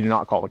would be to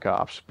not call the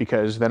cops,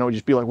 because then it would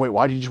just be like, wait,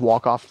 why did you just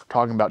walk off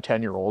talking about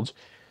 10-year-olds?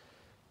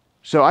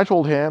 So I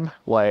told him,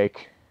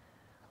 like,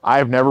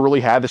 I've never really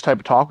had this type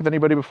of talk with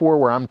anybody before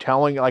where I'm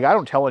telling, like, I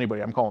don't tell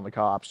anybody I'm calling the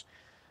cops.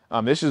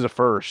 This is a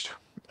first,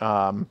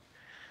 you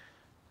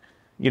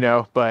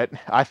know, but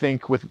I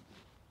think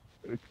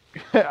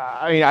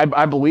I mean,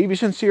 I believe he's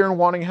sincere in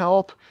wanting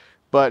help,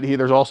 but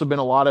there's also been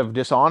a lot of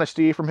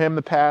dishonesty from him in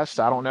the past.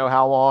 I don't know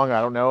how long.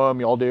 I don't know him.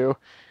 Y'all do.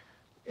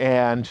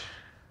 And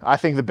I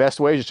think the best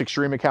way is just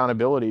extreme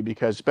accountability,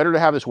 because it's better to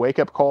have this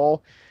wake-up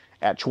call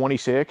at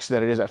 26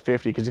 than it is at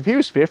 50. Because if he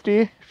was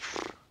 50,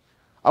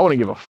 I wouldn't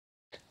give a f***.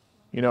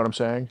 You know what I'm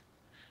saying?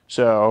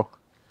 So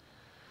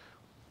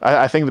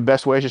I think the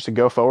best way is just to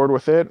go forward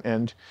with it.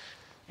 And,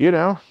 you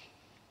know,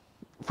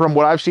 from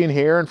what I've seen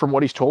here and from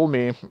what he's told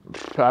me,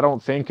 I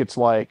don't think it's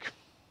like,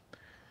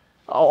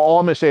 All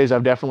I'm gonna say is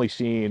I've definitely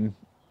seen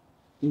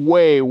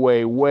way,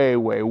 way, way,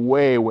 way,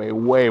 way, way,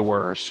 way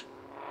worse.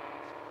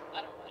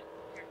 I don't want it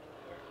compared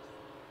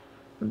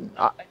to yours.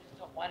 I just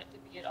don't want it to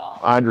be at all.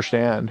 I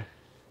understand.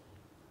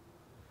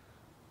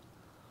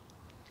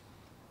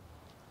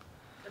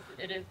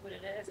 It is what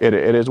it is. It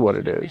is what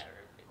it is.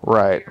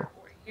 Right. Here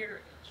or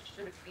here, it just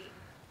shouldn't be.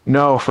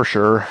 No, for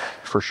sure.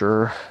 For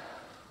sure.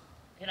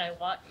 And I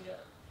want you to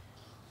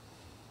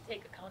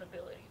take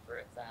accountability for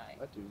its eye.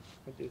 I do.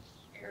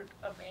 You're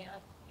a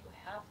man. You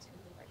have to.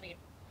 I mean,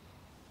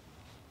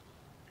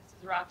 this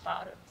is rock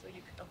bottom, so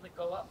you can only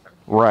go up from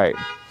here. Right.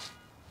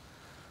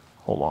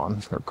 Hold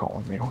on. They're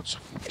calling me. What's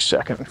a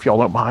second, if y'all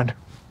don't mind.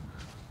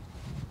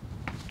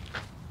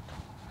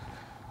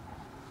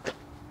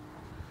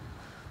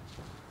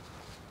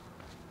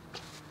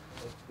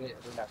 They're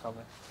not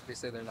coming. They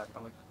say they're not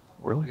coming.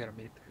 Really? We gotta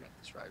meet them at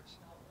the Stripes.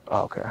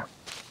 Oh, okay.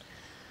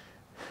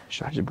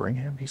 Should I just bring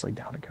him? He's like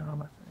down to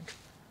come, I think.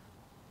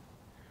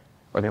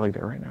 Are they like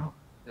there right now?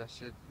 Yeah,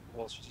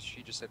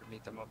 she just said to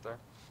meet them up there.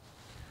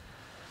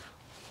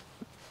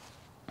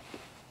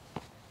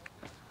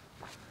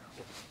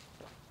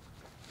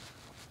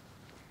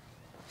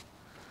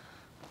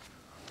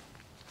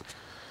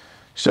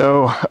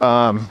 So,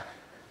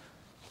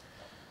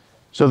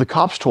 so the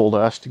cops told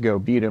us to go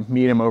meet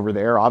him over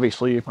there.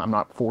 Obviously, I'm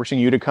not forcing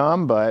you to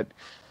come, but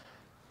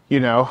you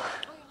know,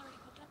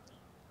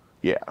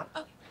 yeah.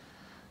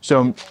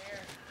 So,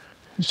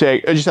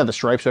 say I just had the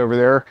Stripes over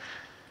there.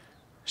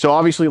 So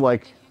obviously,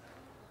 like,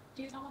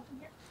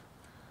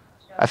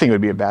 I think it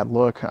would be a bad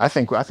look. I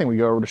think we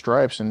go over to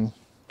Stripes and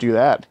do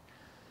that. Do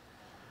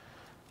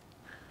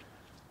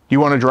you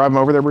want to drive him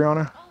over there,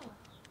 Brianna? Oh,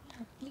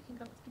 yeah, you can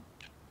go with me.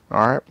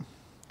 All right.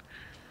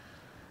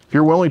 If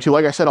you're willing to,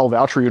 like I said, I'll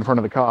vouch for you in front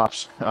of the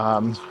cops.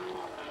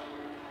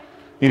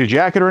 Need a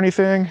jacket or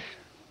anything?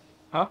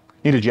 Huh?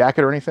 Need a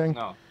jacket or anything?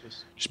 No,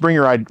 just bring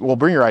your ID. Well,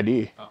 bring your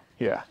ID. Oh.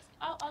 Yeah.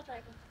 I'll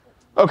drive him.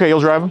 Okay, you'll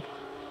drive him?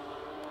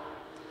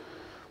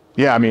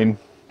 Yeah, I mean,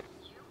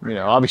 you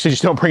know, obviously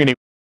just don't bring any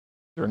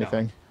or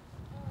anything.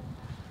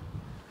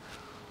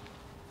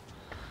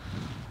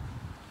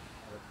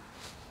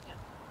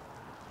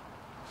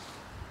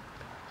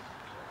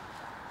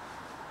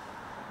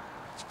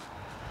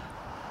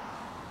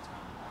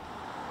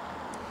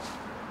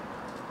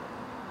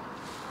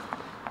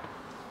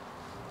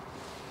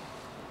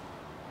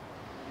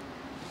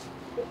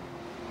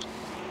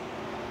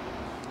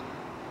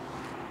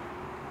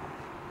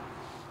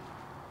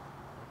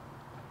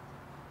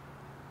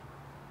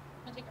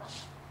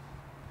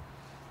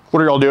 What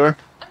are y'all doing?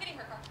 I'm getting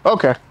her car.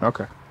 Okay,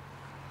 okay.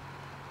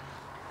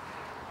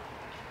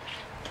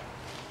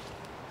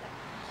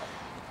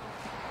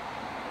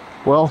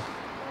 Well,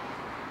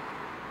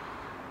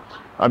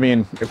 I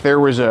mean, if there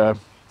was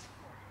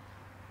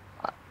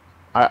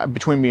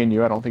between me and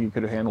you, I don't think you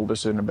could have handled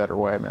this in a better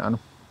way, man.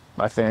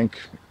 I think,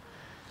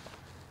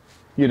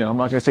 you know, I'm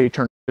not gonna say you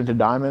turn it into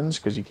diamonds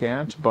because you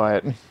can't,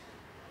 but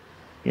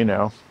you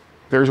know,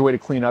 there's a way to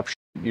clean up.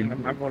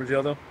 I'm going to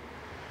jail though.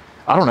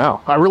 I don't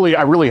know. I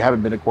really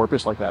haven't been to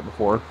Corpus like that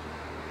before.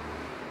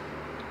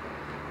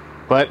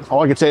 But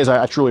all I can say is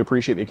I truly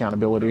appreciate the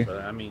accountability.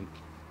 But I mean,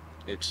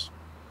 it's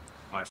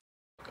my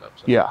up.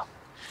 So. Yeah.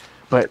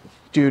 But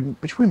dude,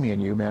 between me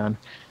and you, man,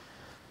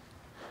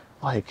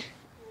 like,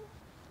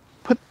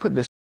 put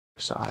this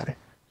aside.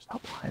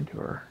 Stop lying to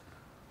her.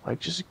 Like,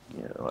 just,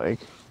 you know, like,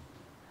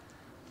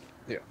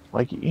 yeah.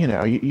 Like, you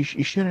know, you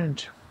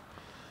shouldn't.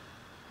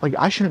 Like,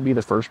 I shouldn't be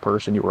the first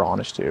person you were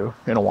honest to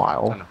in a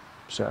while. I know.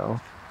 So.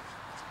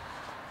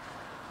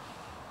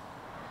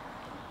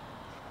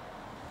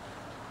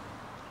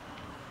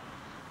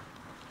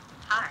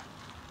 Hi,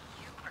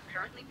 you are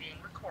currently being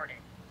recorded.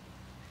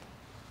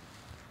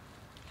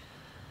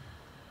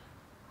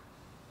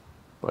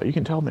 But you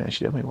can tell, man,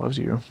 she definitely loves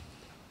you.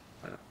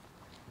 I know.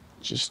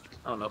 Just.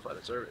 I don't know if I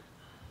deserve it.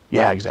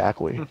 Yeah,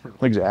 exactly.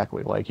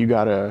 Exactly. Like, you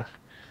have a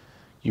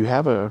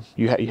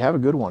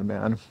good one,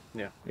 man.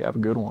 Yeah. You have a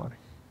good one.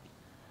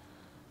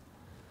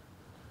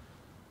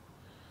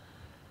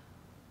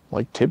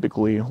 Like,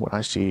 typically when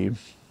I see,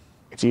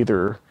 it's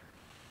either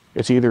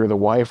the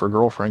wife or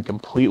girlfriend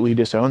completely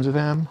disowns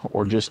them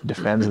or just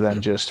defends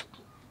them just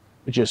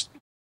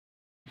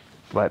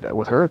but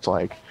with her it's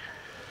like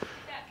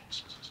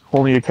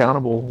holding you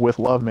accountable with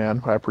love,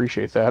 man. I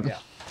appreciate that. Yeah.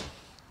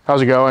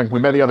 How's it going? We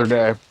met the other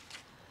day.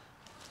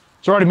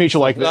 Sorry to meet you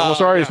like this. Well,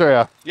 sorry to say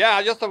yeah. Yeah,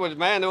 I just thought,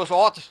 man, it was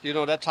odd, you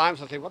know, that time.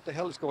 So I think, what the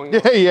hell is going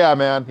on? Yeah,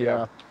 man.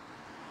 Yeah.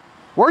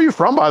 Where are you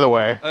from, by the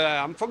way?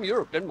 I'm from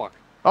Europe, Denmark.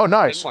 Oh,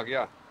 nice. Denmark,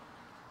 yeah.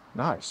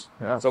 Nice.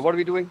 Yeah. So what are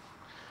we doing?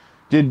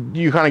 Did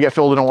you kind of get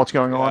filled in on what's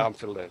going on? Yeah, I'm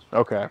filled in.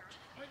 Okay.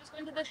 We're just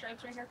going to the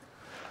Stripes right here.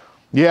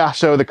 Yeah,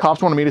 so the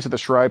cops want to meet us at the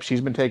Stripes.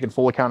 He's been taking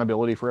full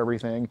accountability for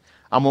everything.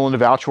 I'm willing to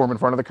vouch for him in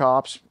front of the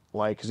cops,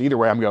 like, because either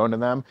way I'm going to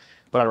them,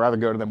 but I'd rather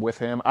go to them with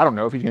him. I don't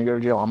know if he's going to go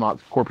to jail. I'm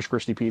not Corpus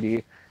Christi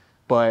PD,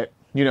 but,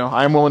 you know,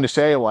 I'm willing to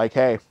say, like,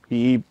 hey,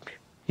 he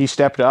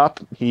stepped up.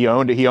 He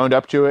owned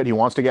up to it. He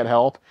wants to get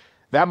help.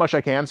 That much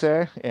I can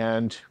say,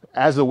 and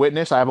as the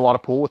witness, I have a lot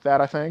of pull with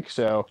that, I think,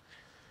 so,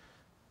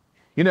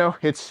 you know,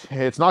 it's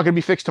not going to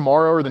be fixed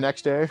tomorrow or the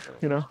next day,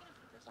 you know.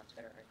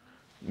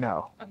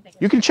 No.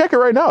 You can check it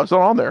right now. It's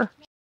not on there.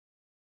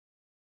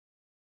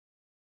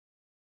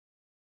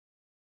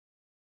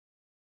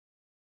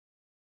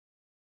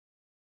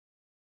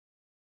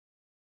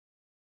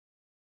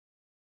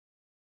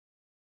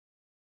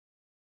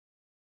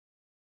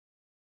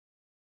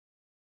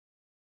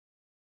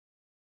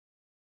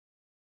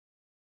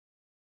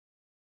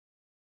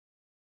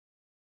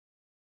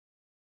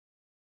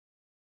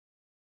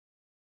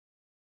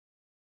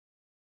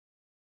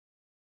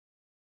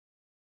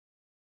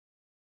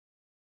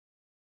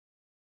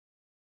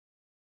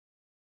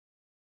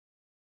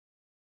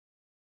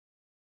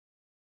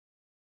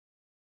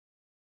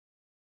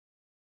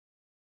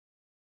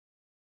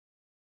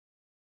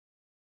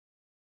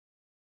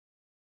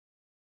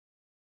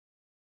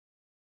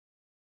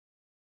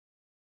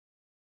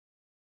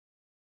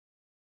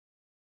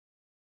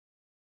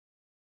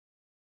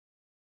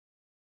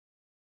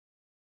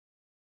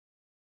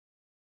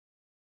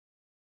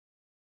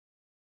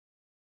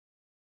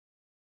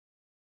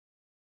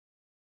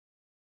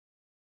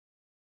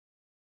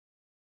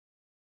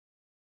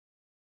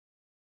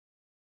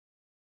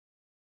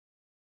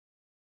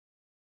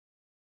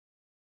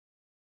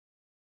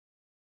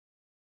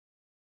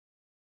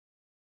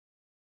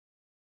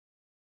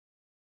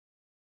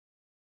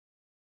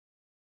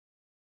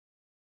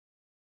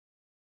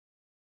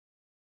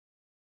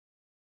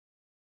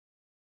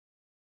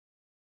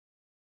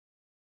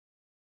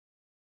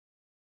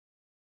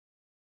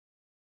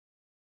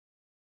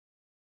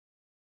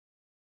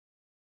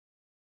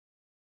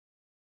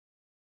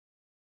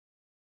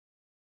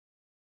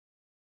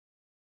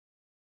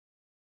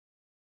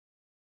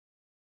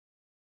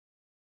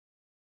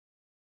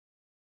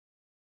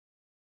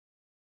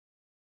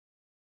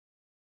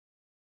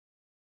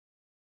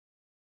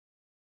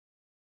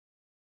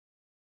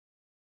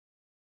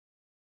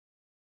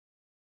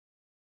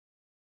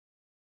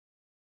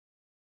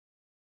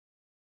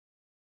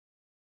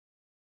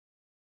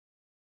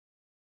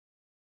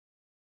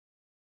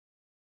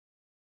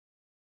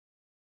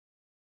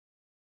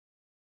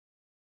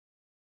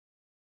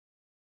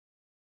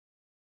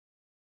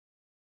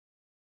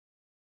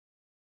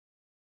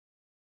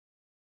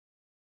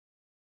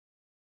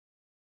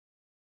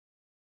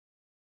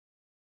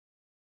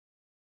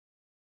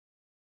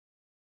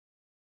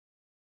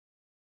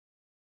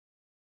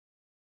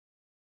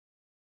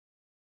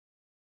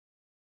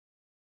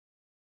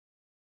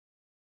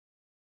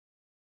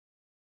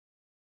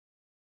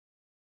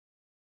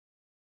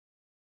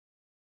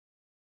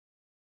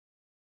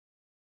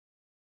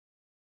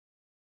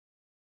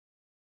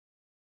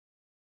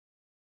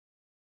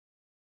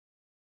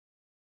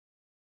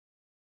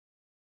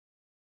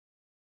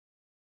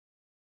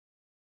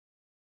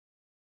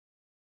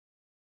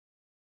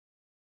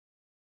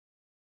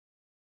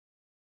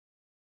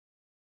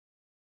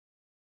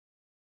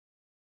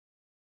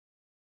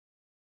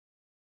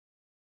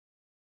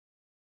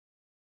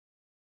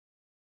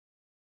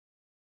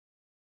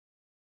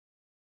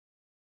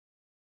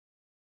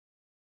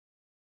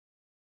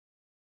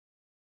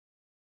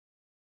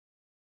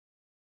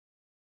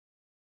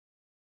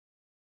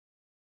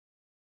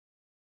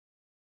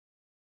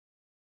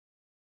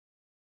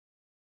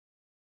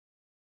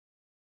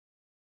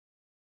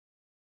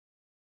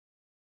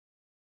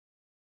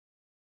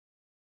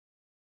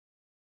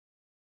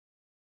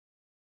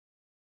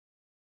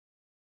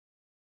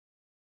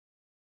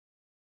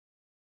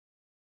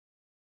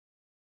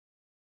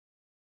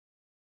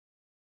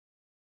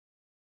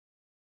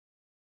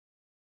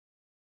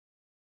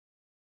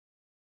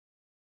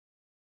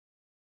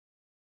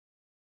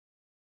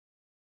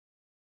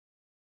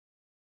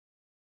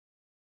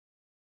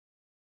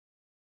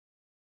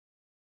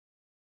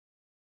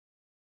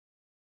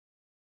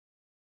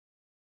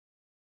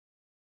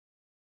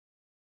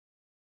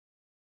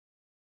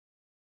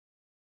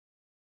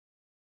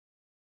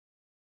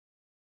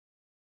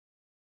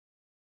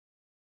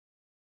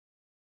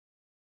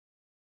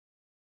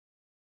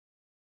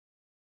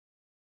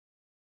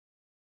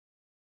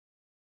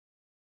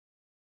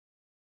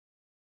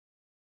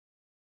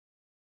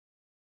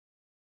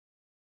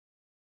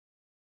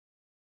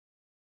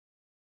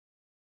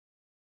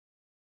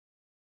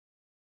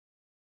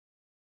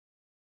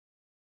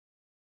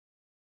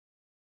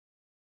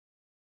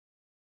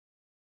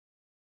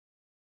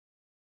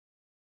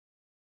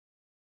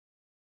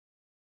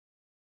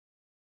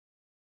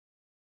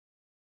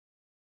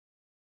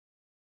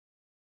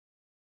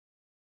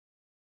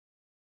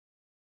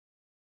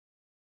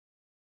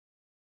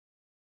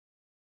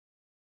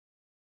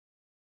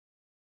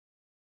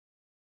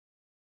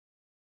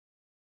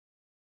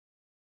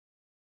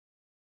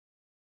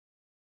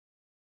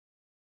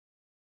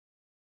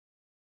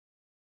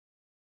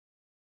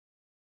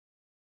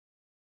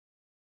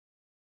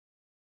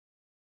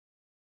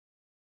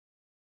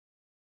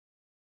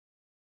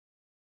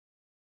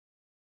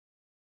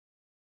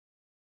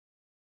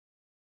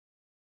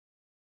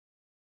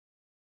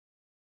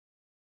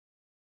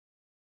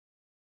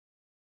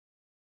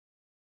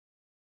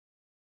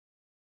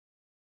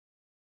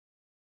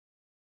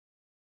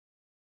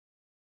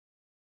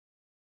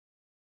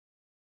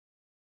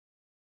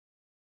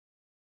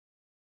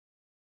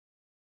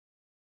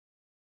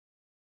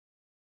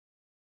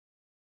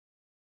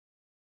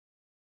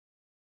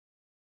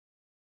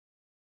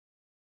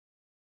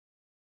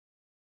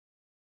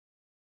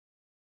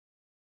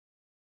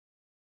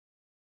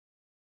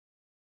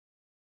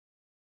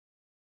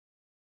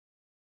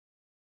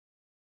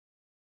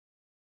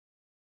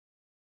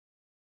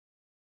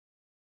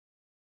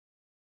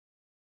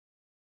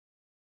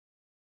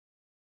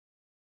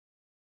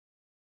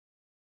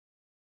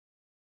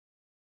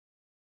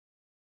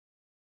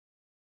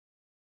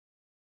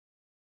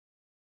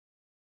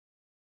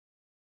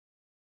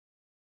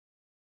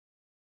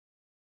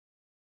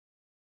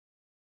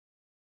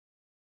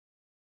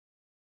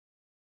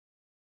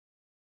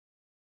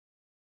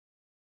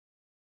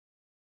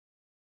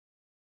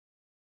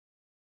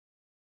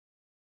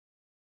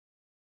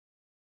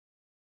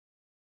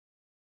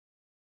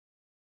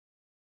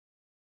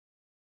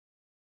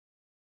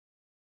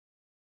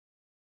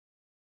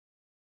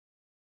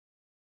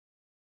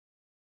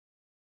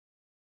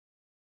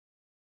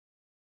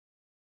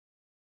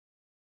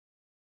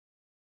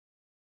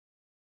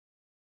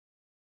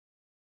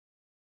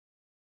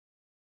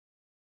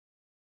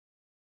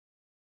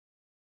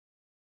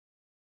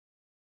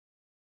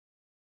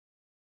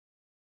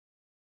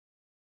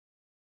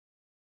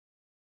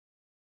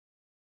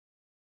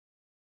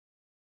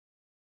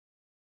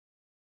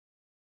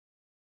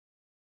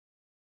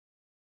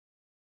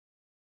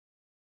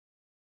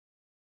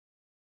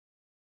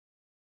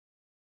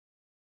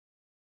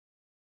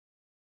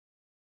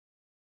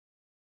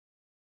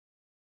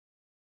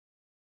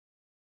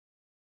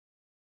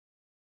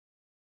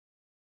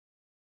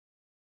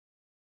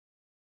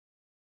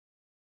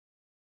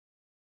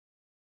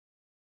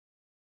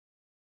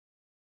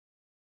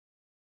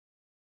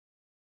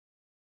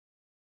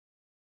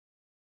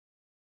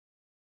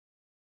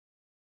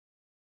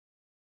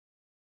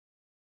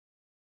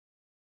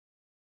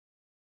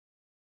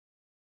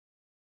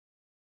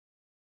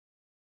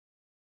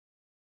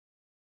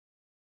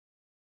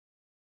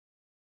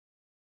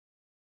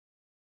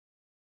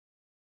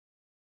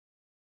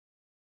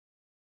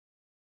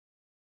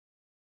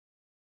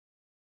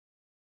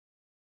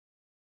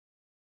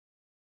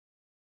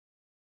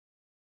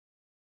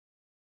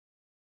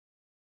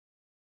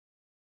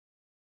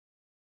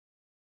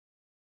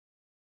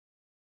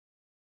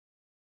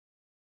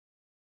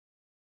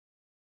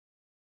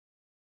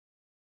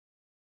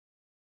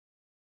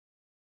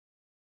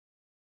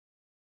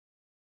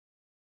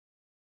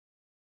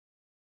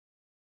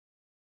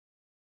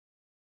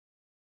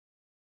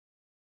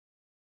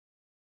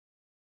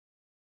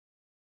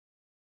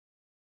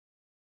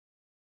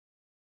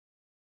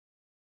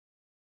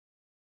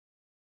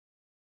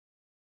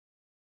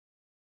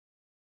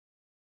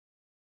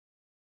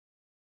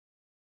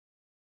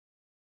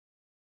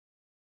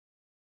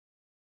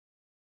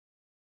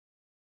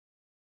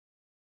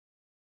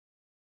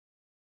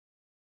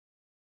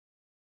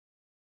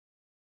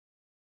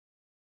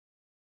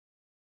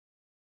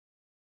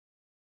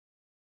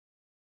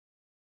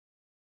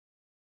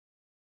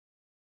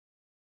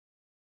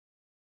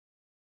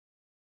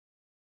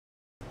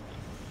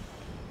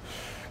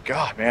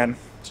 God, man,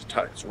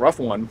 it's a rough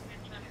one.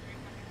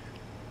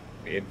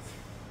 I mean,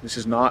 this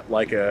is not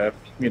like a,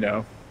 you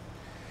know,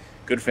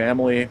 good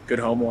family, good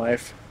home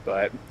life,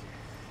 but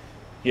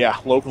yeah,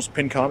 Locals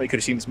Pin comment. You could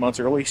have seen this months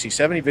early. See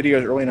 70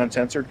 videos early and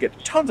uncensored.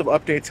 Get tons of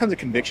updates, tons of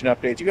conviction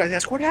updates. You guys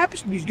ask, what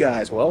happens to these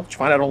guys? Well,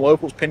 find out on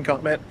Locals Pin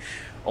comment.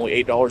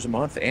 Only $8 a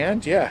month.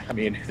 And yeah, I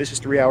mean, this is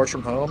 3 hours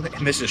from home,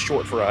 and this is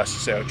short for us.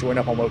 So join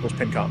up on Locals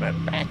Pin comment.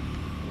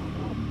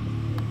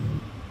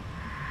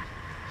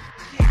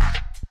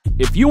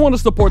 If you want to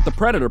support the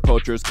predator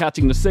poachers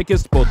catching the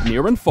sickest both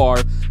near and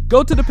far,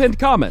 go to the pinned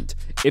comment.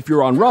 If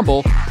you're on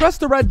Rumble, press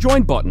the red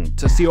join button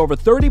to see over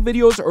 30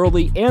 videos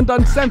early and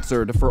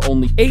uncensored for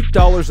only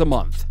 $8 a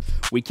month.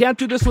 We can't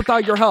do this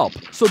without your help,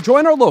 so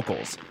join our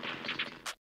locals.